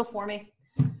who will bundle for me.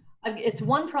 It's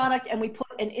one product and we put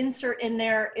an insert in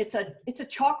there. It's a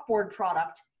chalkboard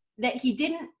product that he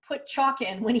didn't put chalk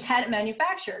in when he had it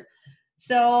manufactured.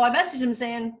 So I messaged him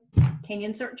saying, can you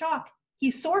insert chalk?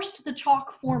 He sourced the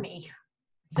chalk for me.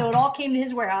 So it all came to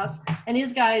his warehouse and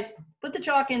his guys put the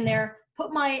chalk in there,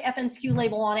 put my FNSKU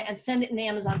label on it and send it in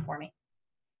Amazon for me.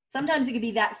 Sometimes it could be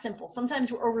that simple.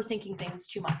 Sometimes we're overthinking things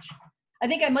too much. I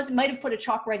think I might have put a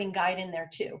chalk writing guide in there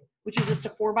too, which was just a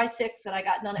 4x6 that I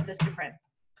got done at Vistaprint.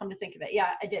 Come to think of it. Yeah,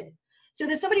 I did. So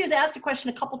there's somebody who's asked a question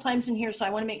a couple times in here, so I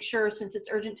want to make sure, since it's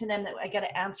urgent to them, that I get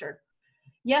it answered.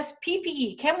 Yes,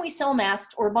 PPE. Can we sell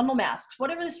masks or bundle masks? What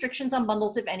are the restrictions on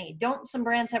bundles, if any? Don't some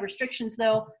brands have restrictions,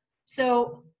 though?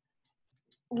 So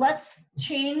let's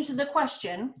change the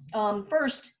question.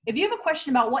 First, if you have a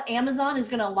question about what Amazon is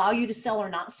going to allow you to sell or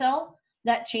not sell,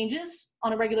 that changes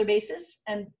on a regular basis.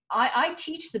 And I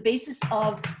teach the basis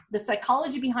of the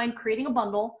psychology behind creating a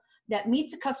bundle that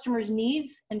meets a customer's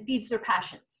needs and feeds their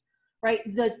passions.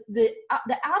 Right? The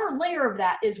outer layer of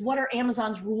that is what are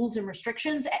Amazon's rules and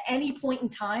restrictions at any point in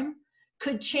time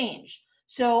could change.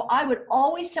 So I would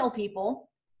always tell people,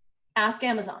 ask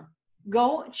Amazon.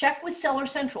 Go check with Seller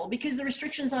Central because the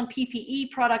restrictions on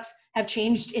PPE products have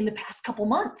changed in the past couple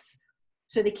months.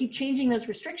 So they keep changing those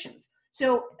restrictions.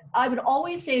 So I would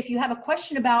always say if you have a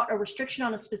question about a restriction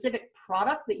on a specific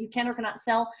product that you can or cannot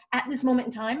sell at this moment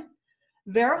in time,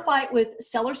 verify it with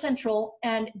Seller Central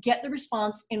and get the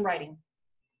response in writing.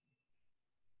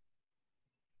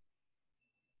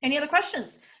 Any other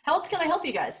questions? How else can I help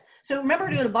you guys? So remember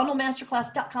to go to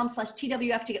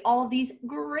bundlemasterclass.com/TWF to get all of these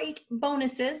great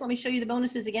bonuses. Let me show you the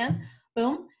bonuses again.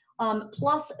 Boom.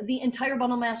 Plus the entire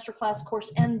Bundle Masterclass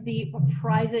course and the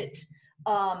private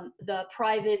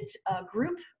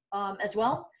group as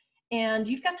well. And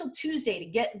you've got till Tuesday to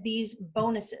get these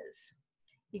bonuses.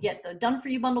 You get the Done For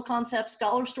You Bundle Concepts,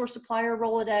 Dollar Store Supplier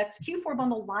Rolodex, Q4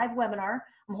 Bundle live webinar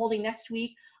I'm holding next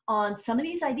week on some of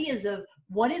these ideas of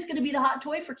what is going to be the hot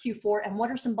toy for Q4 and what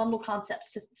are some bundle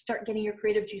concepts to start getting your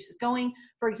creative juices going,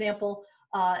 for example.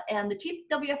 And the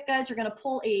TWF guys are going to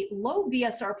pull a low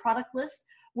BSR product list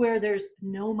where there's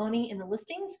no money in the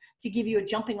listings to give you a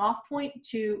jumping off point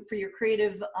for your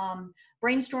creative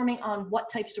brainstorming on what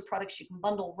types of products you can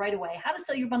bundle right away. How to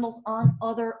sell your bundles on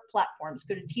other platforms.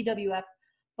 Go to TWF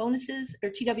bonuses or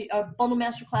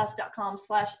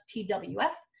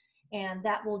bundlemasterclass.com/TWF, and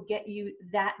that will get you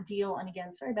that deal. And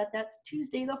again, sorry about that. It's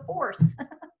Tuesday the 4th.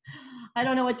 I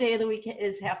don't know what day of the week it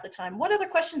is half the time. What other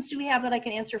questions do we have that I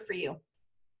can answer for you?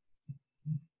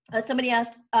 Somebody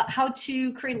asked how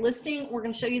to create a listing. We're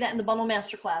going to show you that in the Bundle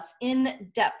Masterclass in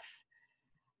depth.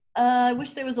 I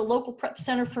wish there was a local prep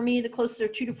center for me. The closest are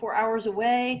 2 to 4 hours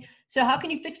away. So how can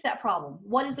you fix that problem?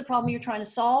 What is the problem you're trying to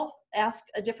solve? Ask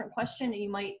a different question and you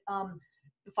might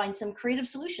find some creative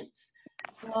solutions.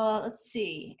 Let's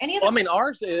see. Any other? Well, I mean,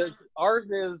 ours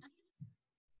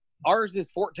is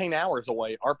 14 hours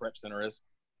away. Our prep center is.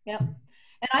 Yeah.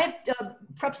 And I have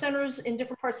prep centers in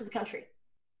different parts of the country.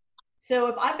 So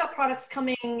if I've got products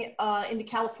coming into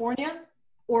California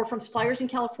or from suppliers in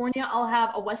California, I'll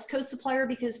have a West Coast supplier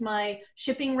because my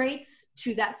shipping rates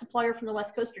to that supplier from the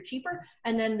West Coast are cheaper.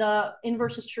 And then the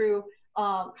inverse is true,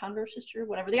 converse is true,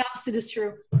 whatever. The opposite is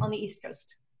true on the East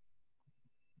Coast.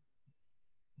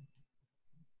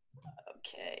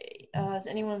 Okay, does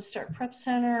anyone start prep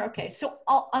center? Okay, so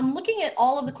I'm looking at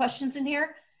all of the questions in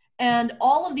here, and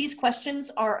all of these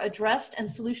questions are addressed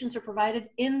and solutions are provided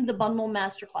in the Bundle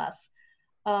Masterclass.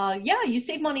 Yeah, you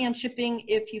save money on shipping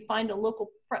if you find a local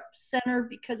prep center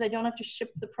because I don't have to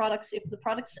ship the products. If the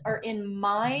products are in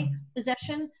my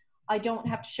possession, I don't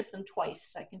have to ship them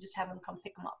twice. I can just have them come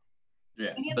pick them up.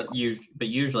 Yeah, but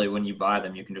usually when you buy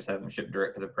them, you can just have them shipped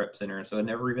direct to the prep center, so it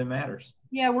never even matters.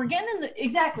 Yeah, we're getting in the,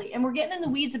 exactly, and we're getting in the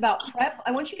weeds about prep.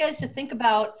 I want you guys to think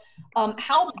about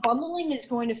how bundling is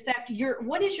going to affect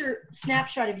what is your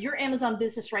snapshot of your Amazon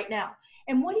business right now?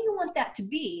 And what do you want that to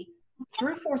be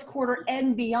through fourth quarter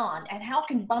and beyond? And how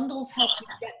can bundles help you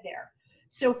get there?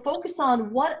 So focus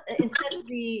on what, instead of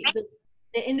the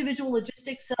individual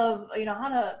logistics of, how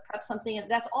to prep something,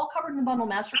 and that's all covered in the Bundle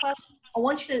Masterclass. I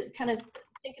want you to kind of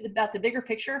think about the bigger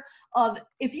picture of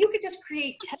if you could just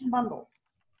create 10 bundles,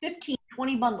 15,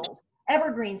 20 bundles,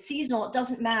 evergreen, seasonal, it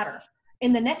doesn't matter,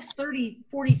 in the next 30,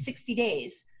 40, 60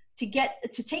 days to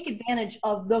take advantage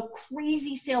of the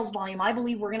crazy sales volume I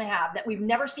believe we're going to have that we've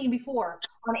never seen before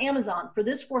on Amazon for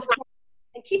this fourth quarter.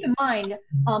 And keep in mind,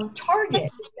 Target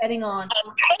is betting on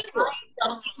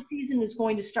the season is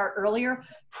going to start earlier.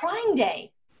 Prime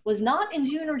Day was not in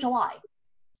June or July.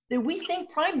 We think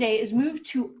Prime Day is moved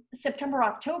to September,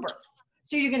 October.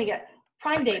 So you're going to get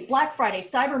Prime Day, Black Friday,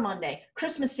 Cyber Monday,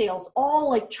 Christmas sales, all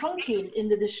like truncated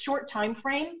into this short time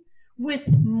frame with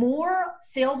more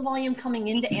sales volume coming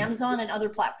into Amazon and other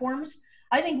platforms.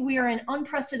 I think we are in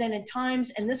unprecedented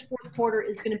times, and this fourth quarter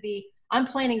is going to be, I'm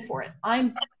planning for it.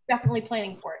 I'm definitely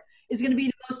planning for it. It's going to be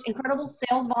the most incredible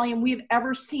sales volume we've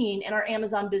ever seen in our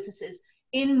Amazon businesses,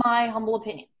 in my humble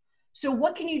opinion. So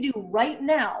what can you do right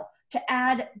now to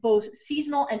add both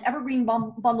seasonal and evergreen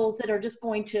bundles that are just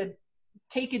going to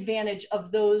take advantage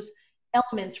of those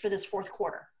elements for this fourth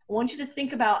quarter? I want you to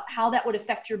think about how that would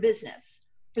affect your business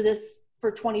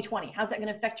for 2020. How's that going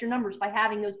to affect your numbers by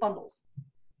having those bundles?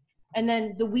 And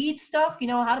then the weed stuff,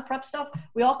 how to prep stuff,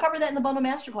 we all cover that in the Bundle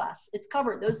Masterclass. It's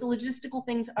covered. The logistical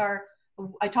things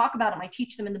I talk about them. I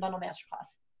teach them in the Bundle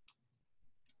Masterclass.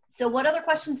 So what other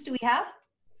questions do we have?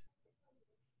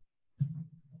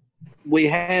 We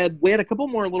had a couple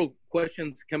more little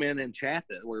questions come in chat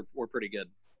that were pretty good.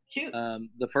 Shoot.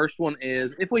 The first one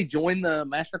is, if we join the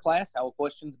masterclass, how will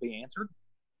questions be answered?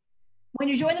 When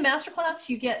you join the masterclass,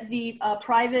 you get the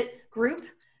private group,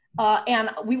 and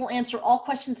we will answer all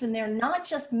questions in there. Not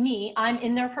just me, I'm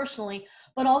in there personally,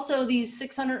 but also these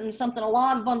 600 and something, a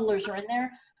lot of bundlers are in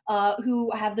there who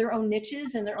have their own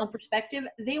niches and their own perspective.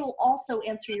 They will also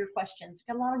answer your questions.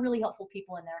 Got a lot of really helpful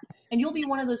people in there, and you'll be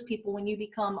one of those people when you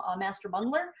become a master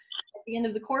bundler. At the end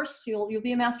of the course, you'll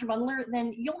be a master bundler.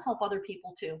 Then you'll help other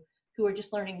people too who are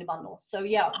just learning to bundle. So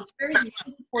yeah, it's very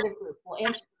supportive group. We'll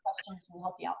answer your questions and we'll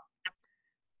help you out.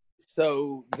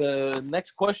 So the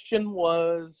next question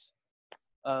was,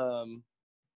 and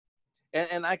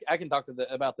I can talk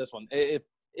about this one.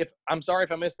 If I'm sorry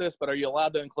if I missed this, but are you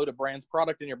allowed to include a brand's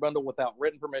product in your bundle without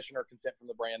written permission or consent from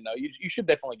the brand? No, you should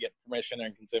definitely get permission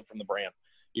and consent from the brand.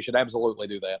 You should absolutely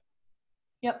do that.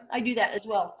 Yep, I do that as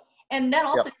well. And that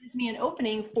also gives me an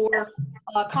opening for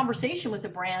a conversation with a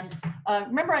brand.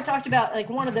 Remember I talked about like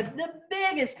one of the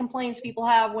biggest complaints people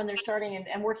have when they're starting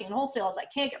and working in wholesale is I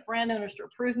can't get brand owners to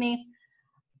approve me.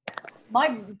 My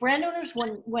brand owners,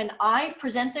 when I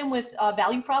present them with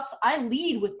value props, I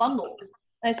lead with bundles.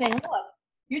 And I say, look,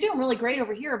 you're doing really great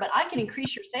over here, but I can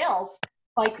increase your sales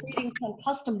by creating some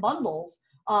custom bundles.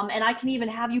 And I can even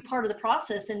have you part of the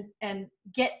process and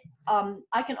get,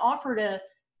 I can offer to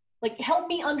help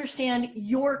me understand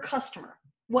your customer.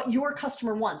 What your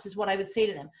customer wants is what I would say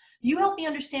to them. You help me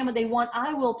understand what they want.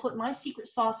 I will put my secret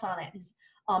sauce on it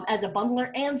as a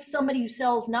bundler and somebody who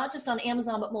sells not just on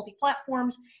Amazon, but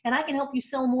multi-platforms. And I can help you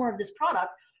sell more of this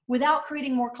product without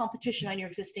creating more competition on your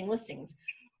existing listings.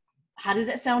 How does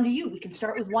that sound to you? We can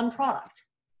start with one product.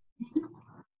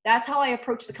 That's how I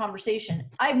approach the conversation.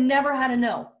 I've never had a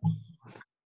no.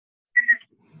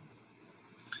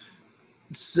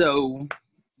 So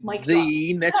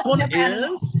the next one is...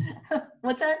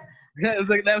 What's that? That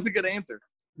was a good answer.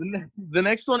 The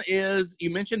next one is, you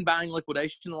mentioned buying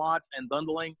liquidation lots and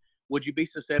bundling. would you be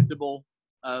susceptible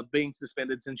of being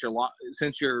suspended since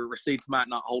your receipts might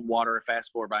not hold water if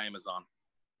asked for by Amazon?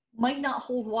 Might not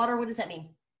hold water. What does that mean?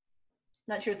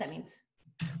 Not sure what that means.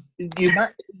 You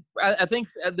might, I think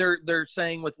they're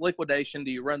saying with liquidation,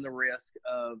 do you run the risk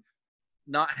of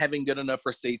not having good enough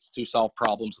receipts to solve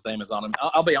problems with Amazon? And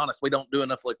I'll be honest, we don't do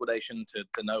enough liquidation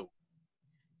to know.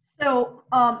 So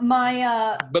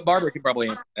but Barbara could probably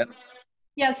answer that.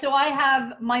 Yeah, so I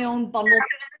have my own bundle.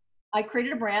 I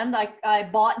created a brand. I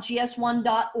bought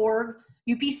gs1.org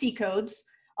UPC codes.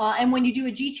 And when you do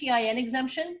a GTIN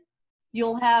exemption,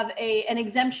 you'll have an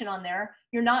exemption on there.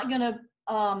 You're not going to,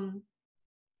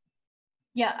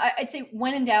 I'd say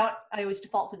when in doubt, I always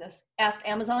default to this, ask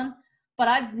Amazon. But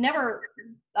I've never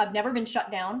been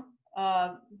shut down.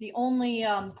 The only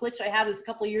glitch I had was a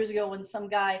couple of years ago when some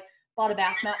guy bought a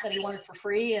bath mat that he wanted for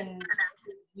free and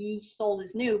used sold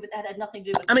as new, but that had nothing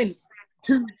to do with I mean,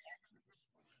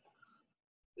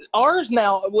 ours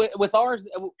now, with ours,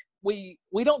 we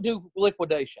don't do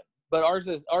liquidation, but ours.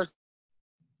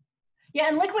 Yeah,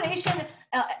 and liquidation,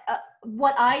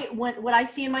 what I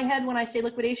see in my head when I say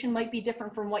liquidation might be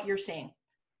different from what you're seeing.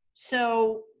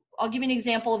 So I'll give you an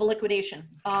example of a liquidation.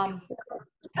 I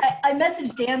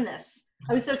messaged Dan this.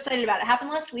 I was so excited about it. It happened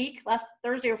last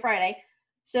Thursday or Friday.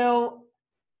 So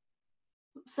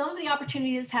some of the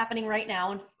opportunities happening right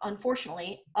now, and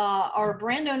unfortunately, are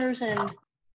brand owners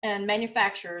and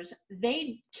manufacturers.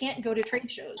 They can't go to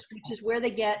trade shows, which is where they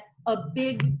get a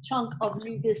big chunk of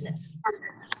new business.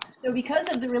 So because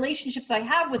of the relationships I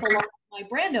have with a lot of my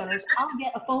brand owners, I'll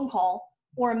get a phone call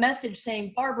or a message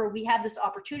saying, Barbara, we have this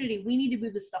opportunity. We need to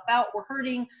move this stuff out. We're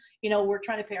hurting. We're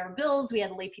trying to pay our bills. We had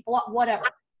to lay people off, whatever.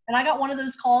 And I got one of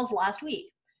those calls last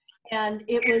week. And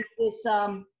it was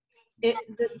this,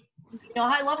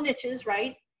 I love niches,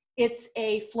 right? It's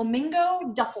a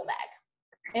flamingo duffel bag.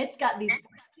 It's got these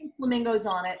flamingos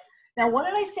on it. Now, what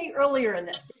did I say earlier in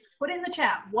this? Put it in the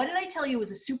chat. What did I tell you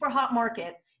was a super hot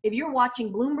market? If you're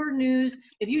watching Bloomberg News,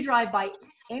 if you drive by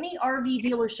any RV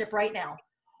dealership right now,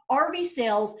 RV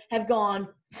sales have gone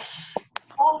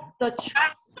off the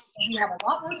chart. We have a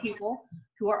lot more people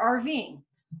who are RVing.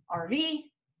 RV,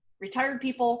 retired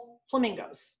people,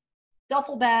 flamingos.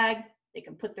 Duffel bag, they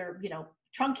can put their,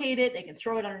 truncate it, they can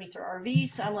throw it underneath their RV.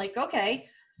 So I'm like, okay.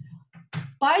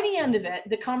 By the end of it,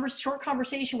 the short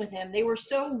conversation with him, they were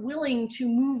so willing to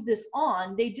move this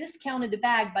on, they discounted the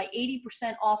bag by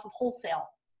 80% off of wholesale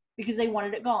because they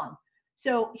wanted it gone.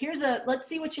 So let's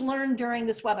see what you learned during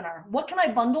this webinar. What can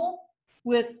I bundle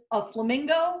with a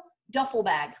flamingo duffel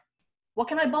bag? What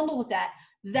can I bundle with that?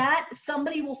 That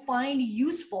somebody will find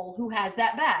useful who has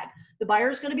that bag. The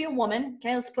buyer is going to be a woman.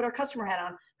 Okay, let's put our customer hat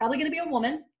on. Probably going to be a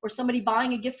woman or somebody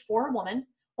buying a gift for a woman.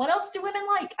 What else do women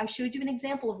like? I showed you an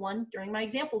example of one during my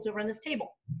examples over on this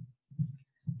table.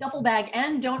 Duffel bag,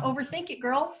 and don't overthink it,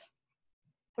 girls.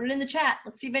 Put it in the chat.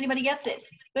 Let's see if anybody gets it.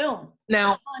 Boom.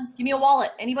 Now, give me a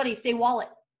wallet. Anybody say wallet.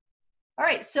 All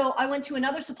right, so I went to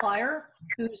another supplier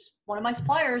who's one of my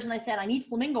suppliers, and I said, I need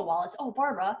flamingo wallets. Oh,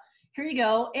 Barbara, here you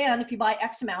go. And if you buy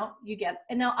X amount, you get.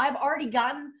 And now I've already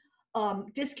gotten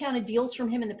discounted deals from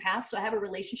him in the past, so I have a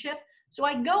relationship. So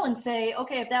I can go and say,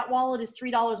 okay, if that wallet is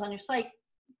 $3 on your site,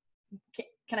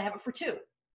 can I have it for $2?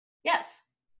 Yes.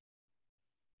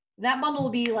 That bundle will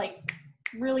be like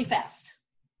really fast.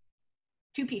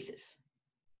 2 pieces.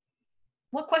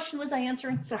 What question was I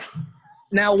answering? Sorry.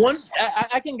 Now,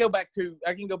 I can go back to.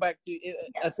 Yes,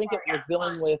 I think it was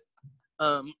dealing with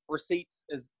receipts.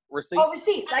 Oh,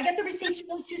 receipts. I get the receipts from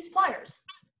those 2 suppliers.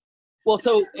 Well,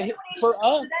 so for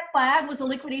us, that bag was a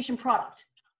liquidation product.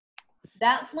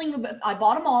 That fling, I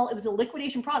bought them all. It was a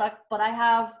liquidation product, but I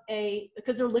have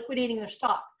because they're liquidating their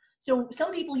stock. So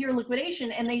some people hear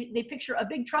liquidation and they picture a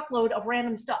big truckload of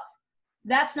random stuff.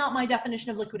 That's not my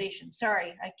definition of liquidation.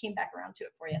 Sorry, I came back around to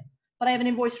it for you. But I have an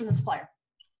invoice from the supplier.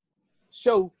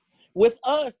 So with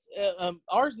us,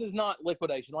 ours is not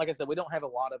liquidation. Like I said, we don't have a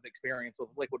lot of experience with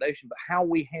liquidation, but how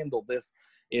we handle this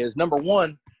is, number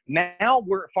one, now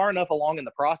we're far enough along in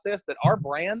the process that our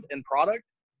brand and product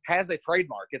has a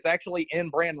trademark. It's actually in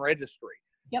brand registry.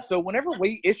 Yep. So whenever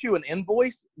we issue an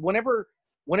invoice, whenever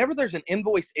there's an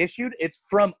invoice issued, it's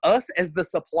from us as the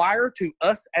supplier to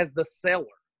us as the seller.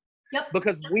 Yep.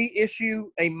 Because we issue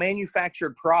a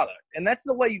manufactured product. And that's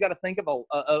the way you got to think of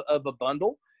a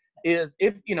bundle is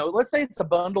if, let's say it's a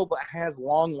bundle that has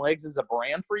long legs as a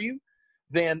brand for you,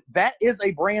 then that is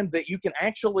a brand that you can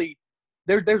actually,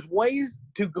 there's ways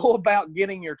to go about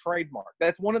getting your trademark.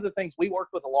 That's one of the things. We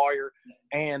worked with a lawyer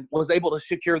and was able to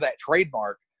secure that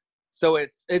trademark. So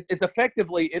it's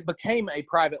effectively, it became a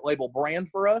private label brand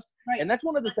for us. Right. And that's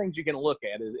one of the things you can look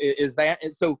at is that.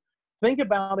 And so think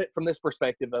about it from this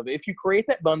perspective of if you create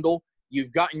that bundle,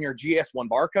 you've gotten your GS1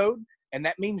 barcode, and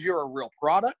that means you're a real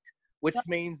product, which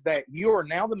means that you are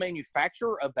now the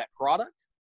manufacturer of that product,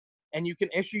 and you can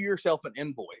issue yourself an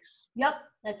invoice. Yep,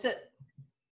 that's it.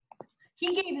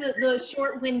 He gave the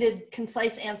short-winded,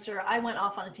 concise answer. I went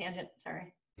off on a tangent.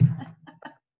 Sorry.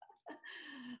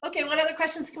 Okay, what other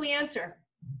questions can we answer?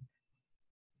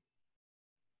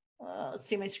 Let's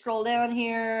see, I scroll down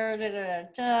here.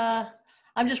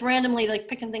 I'm just randomly like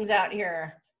picking things out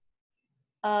here.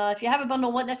 If you have a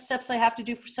bundle, what next steps I have to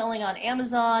do for selling on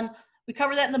Amazon? We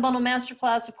cover that in the Bundle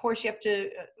Masterclass. Of course, you have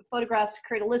to photographs to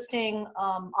create a listing,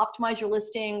 optimize your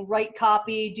listing, write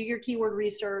copy, do your keyword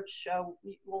research.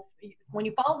 When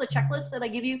you follow the checklist that I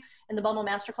give you in the Bundle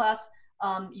Masterclass,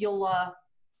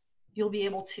 you'll be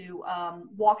able to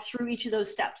walk through each of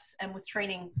those steps, and with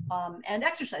training and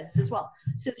exercises as well.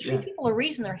 So 3 people are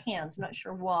raising their hands. I'm not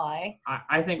sure why.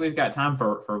 I think we've got time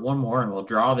for one more, and we'll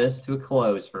draw this to a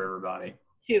close for everybody.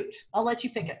 Shoot, I'll let you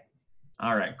pick it.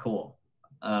 All right, cool.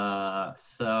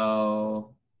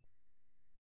 So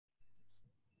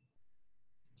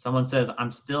someone says,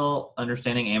 I'm still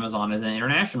understanding Amazon as an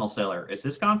international seller. Is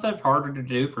this concept harder to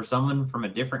do for someone from a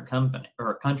different company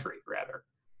or a country rather?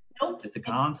 Nope. Is the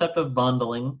concept of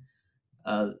bundling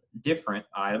different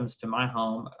items to my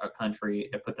home, a country,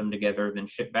 to put them together, then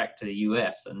ship back to the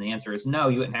U.S.? And the answer is no,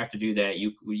 you wouldn't have to do that.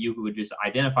 You would just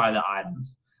identify the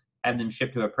items, have them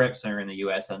shipped to a prep center in the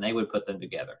U.S., and they would put them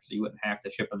together. So you wouldn't have to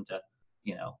ship them to,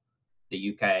 the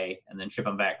U.K. and then ship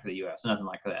them back to the U.S. Nothing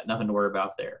like that. Nothing to worry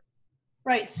about there.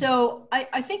 Right. So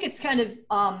I think it's kind of,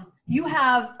 you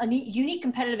have a unique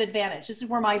competitive advantage. This is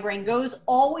where my brain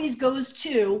always goes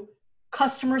to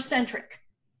customer-centric.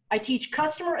 I teach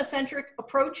customer-centric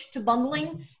approach to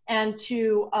bundling and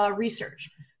to research.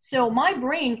 So my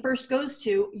brain first goes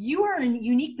to, you are in a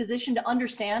unique position to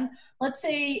understand, let's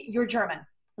say you're German.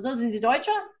 Sind Sie Deutsche?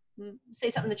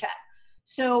 Say something in the chat.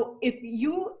 So if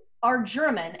you are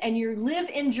German and you live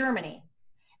in Germany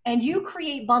and you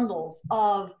create bundles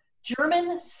of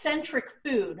German-centric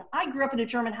food. I grew up in a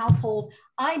German household.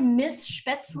 I miss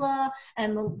Spätzle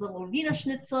and the little Wiener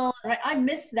Schnitzel, right? I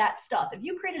miss that stuff. If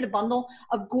you created a bundle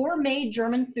of gourmet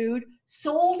German food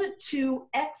sold to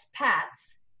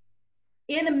expats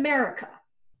in America,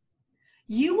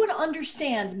 you would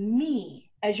understand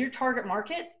me as your target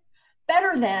market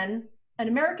better than an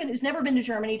American who's never been to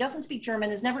Germany, doesn't speak German,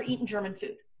 has never eaten German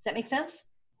food. Does that make sense?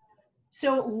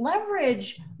 So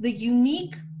leverage the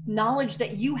unique knowledge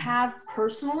that you have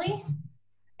personally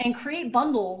and create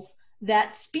bundles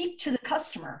that speak to the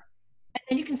customer, and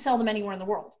then you can sell them anywhere in the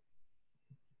world.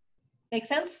 Make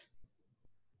sense?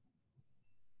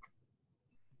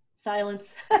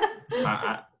 Silence.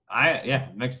 Yeah,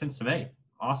 it makes sense to me.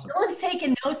 Awesome. No one's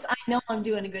taking notes. I know I'm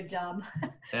doing a good job.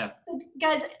 Yeah.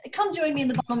 Guys, come join me in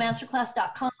the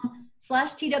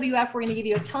bundlemasterclass.com/TWF. We're going to give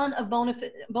you a ton of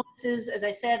bonuses, as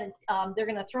I said, and they're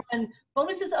going to throw in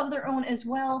bonuses of their own as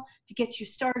well to get you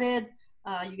started.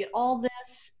 You get all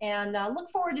this, and look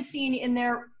forward to seeing you in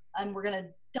there. And we're going to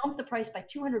dump the price by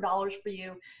 $200 for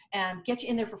you and get you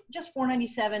in there for just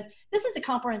 $497. This is a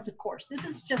comprehensive course. This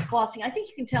is just glossing. I think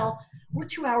you can tell we're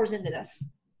 2 hours into this.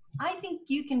 I think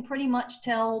you can pretty much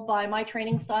tell by my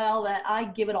training style that I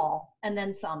give it all and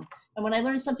then some. And when I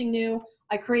learn something new,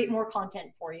 I create more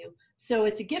content for you. So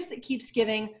it's a gift that keeps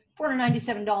giving.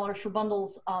 $497 for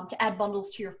bundles, to add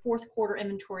bundles to your fourth quarter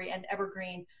inventory and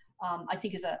evergreen, I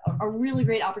think is a really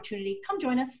great opportunity. Come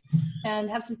join us and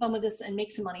have some fun with us and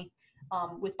make some money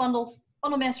with bundles.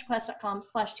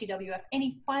 Bundlemasterclass.com/TWF.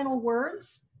 Any final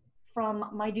words from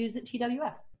my dudes at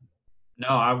TWF?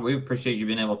 No, we appreciate you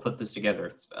being able to put this together.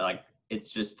 It's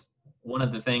just one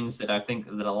of the things that I think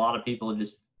that a lot of people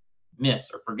just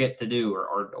miss or forget to do,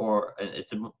 or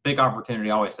it's a big opportunity.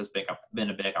 Always has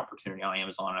been a big opportunity on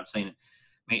Amazon. I've seen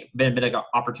it been a big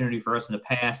opportunity for us in the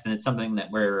past, and it's something that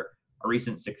we're a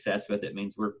recent success with. It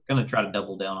means we're going to try to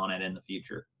double down on it in the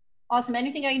future. Awesome.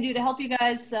 Anything I can do to help you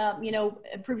guys,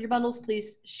 improve your bundles,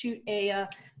 please shoot an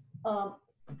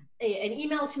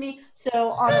email to me.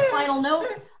 So on a final note,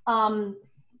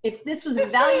 if this was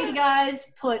of value to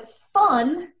guys, put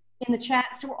fun in the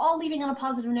chat. So we're all leaving on a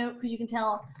positive note, because you can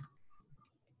tell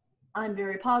I'm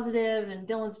very positive, and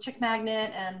Dylan's a chick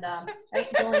magnet, and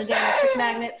Dylan and Dan are chick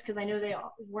magnets, because I know they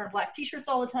are wearing black t-shirts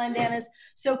all the time, Dan is.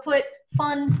 So put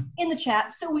fun in the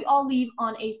chat so we all leave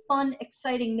on a fun,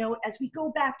 exciting note as we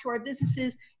go back to our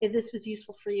businesses. If this was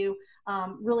useful for you,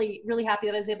 really, really happy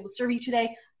that I was able to serve you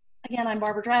today. Again, I'm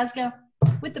Barbara Drazga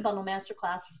with the Bundle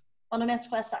Masterclass,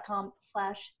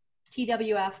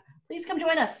 bundlemasterclass.com/TWF. Please come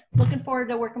join us. Looking forward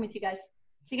to working with you guys.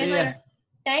 See you guys later.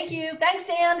 Thank you. Thanks,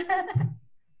 Dan.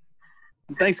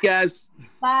 Thanks, guys.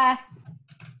 Bye.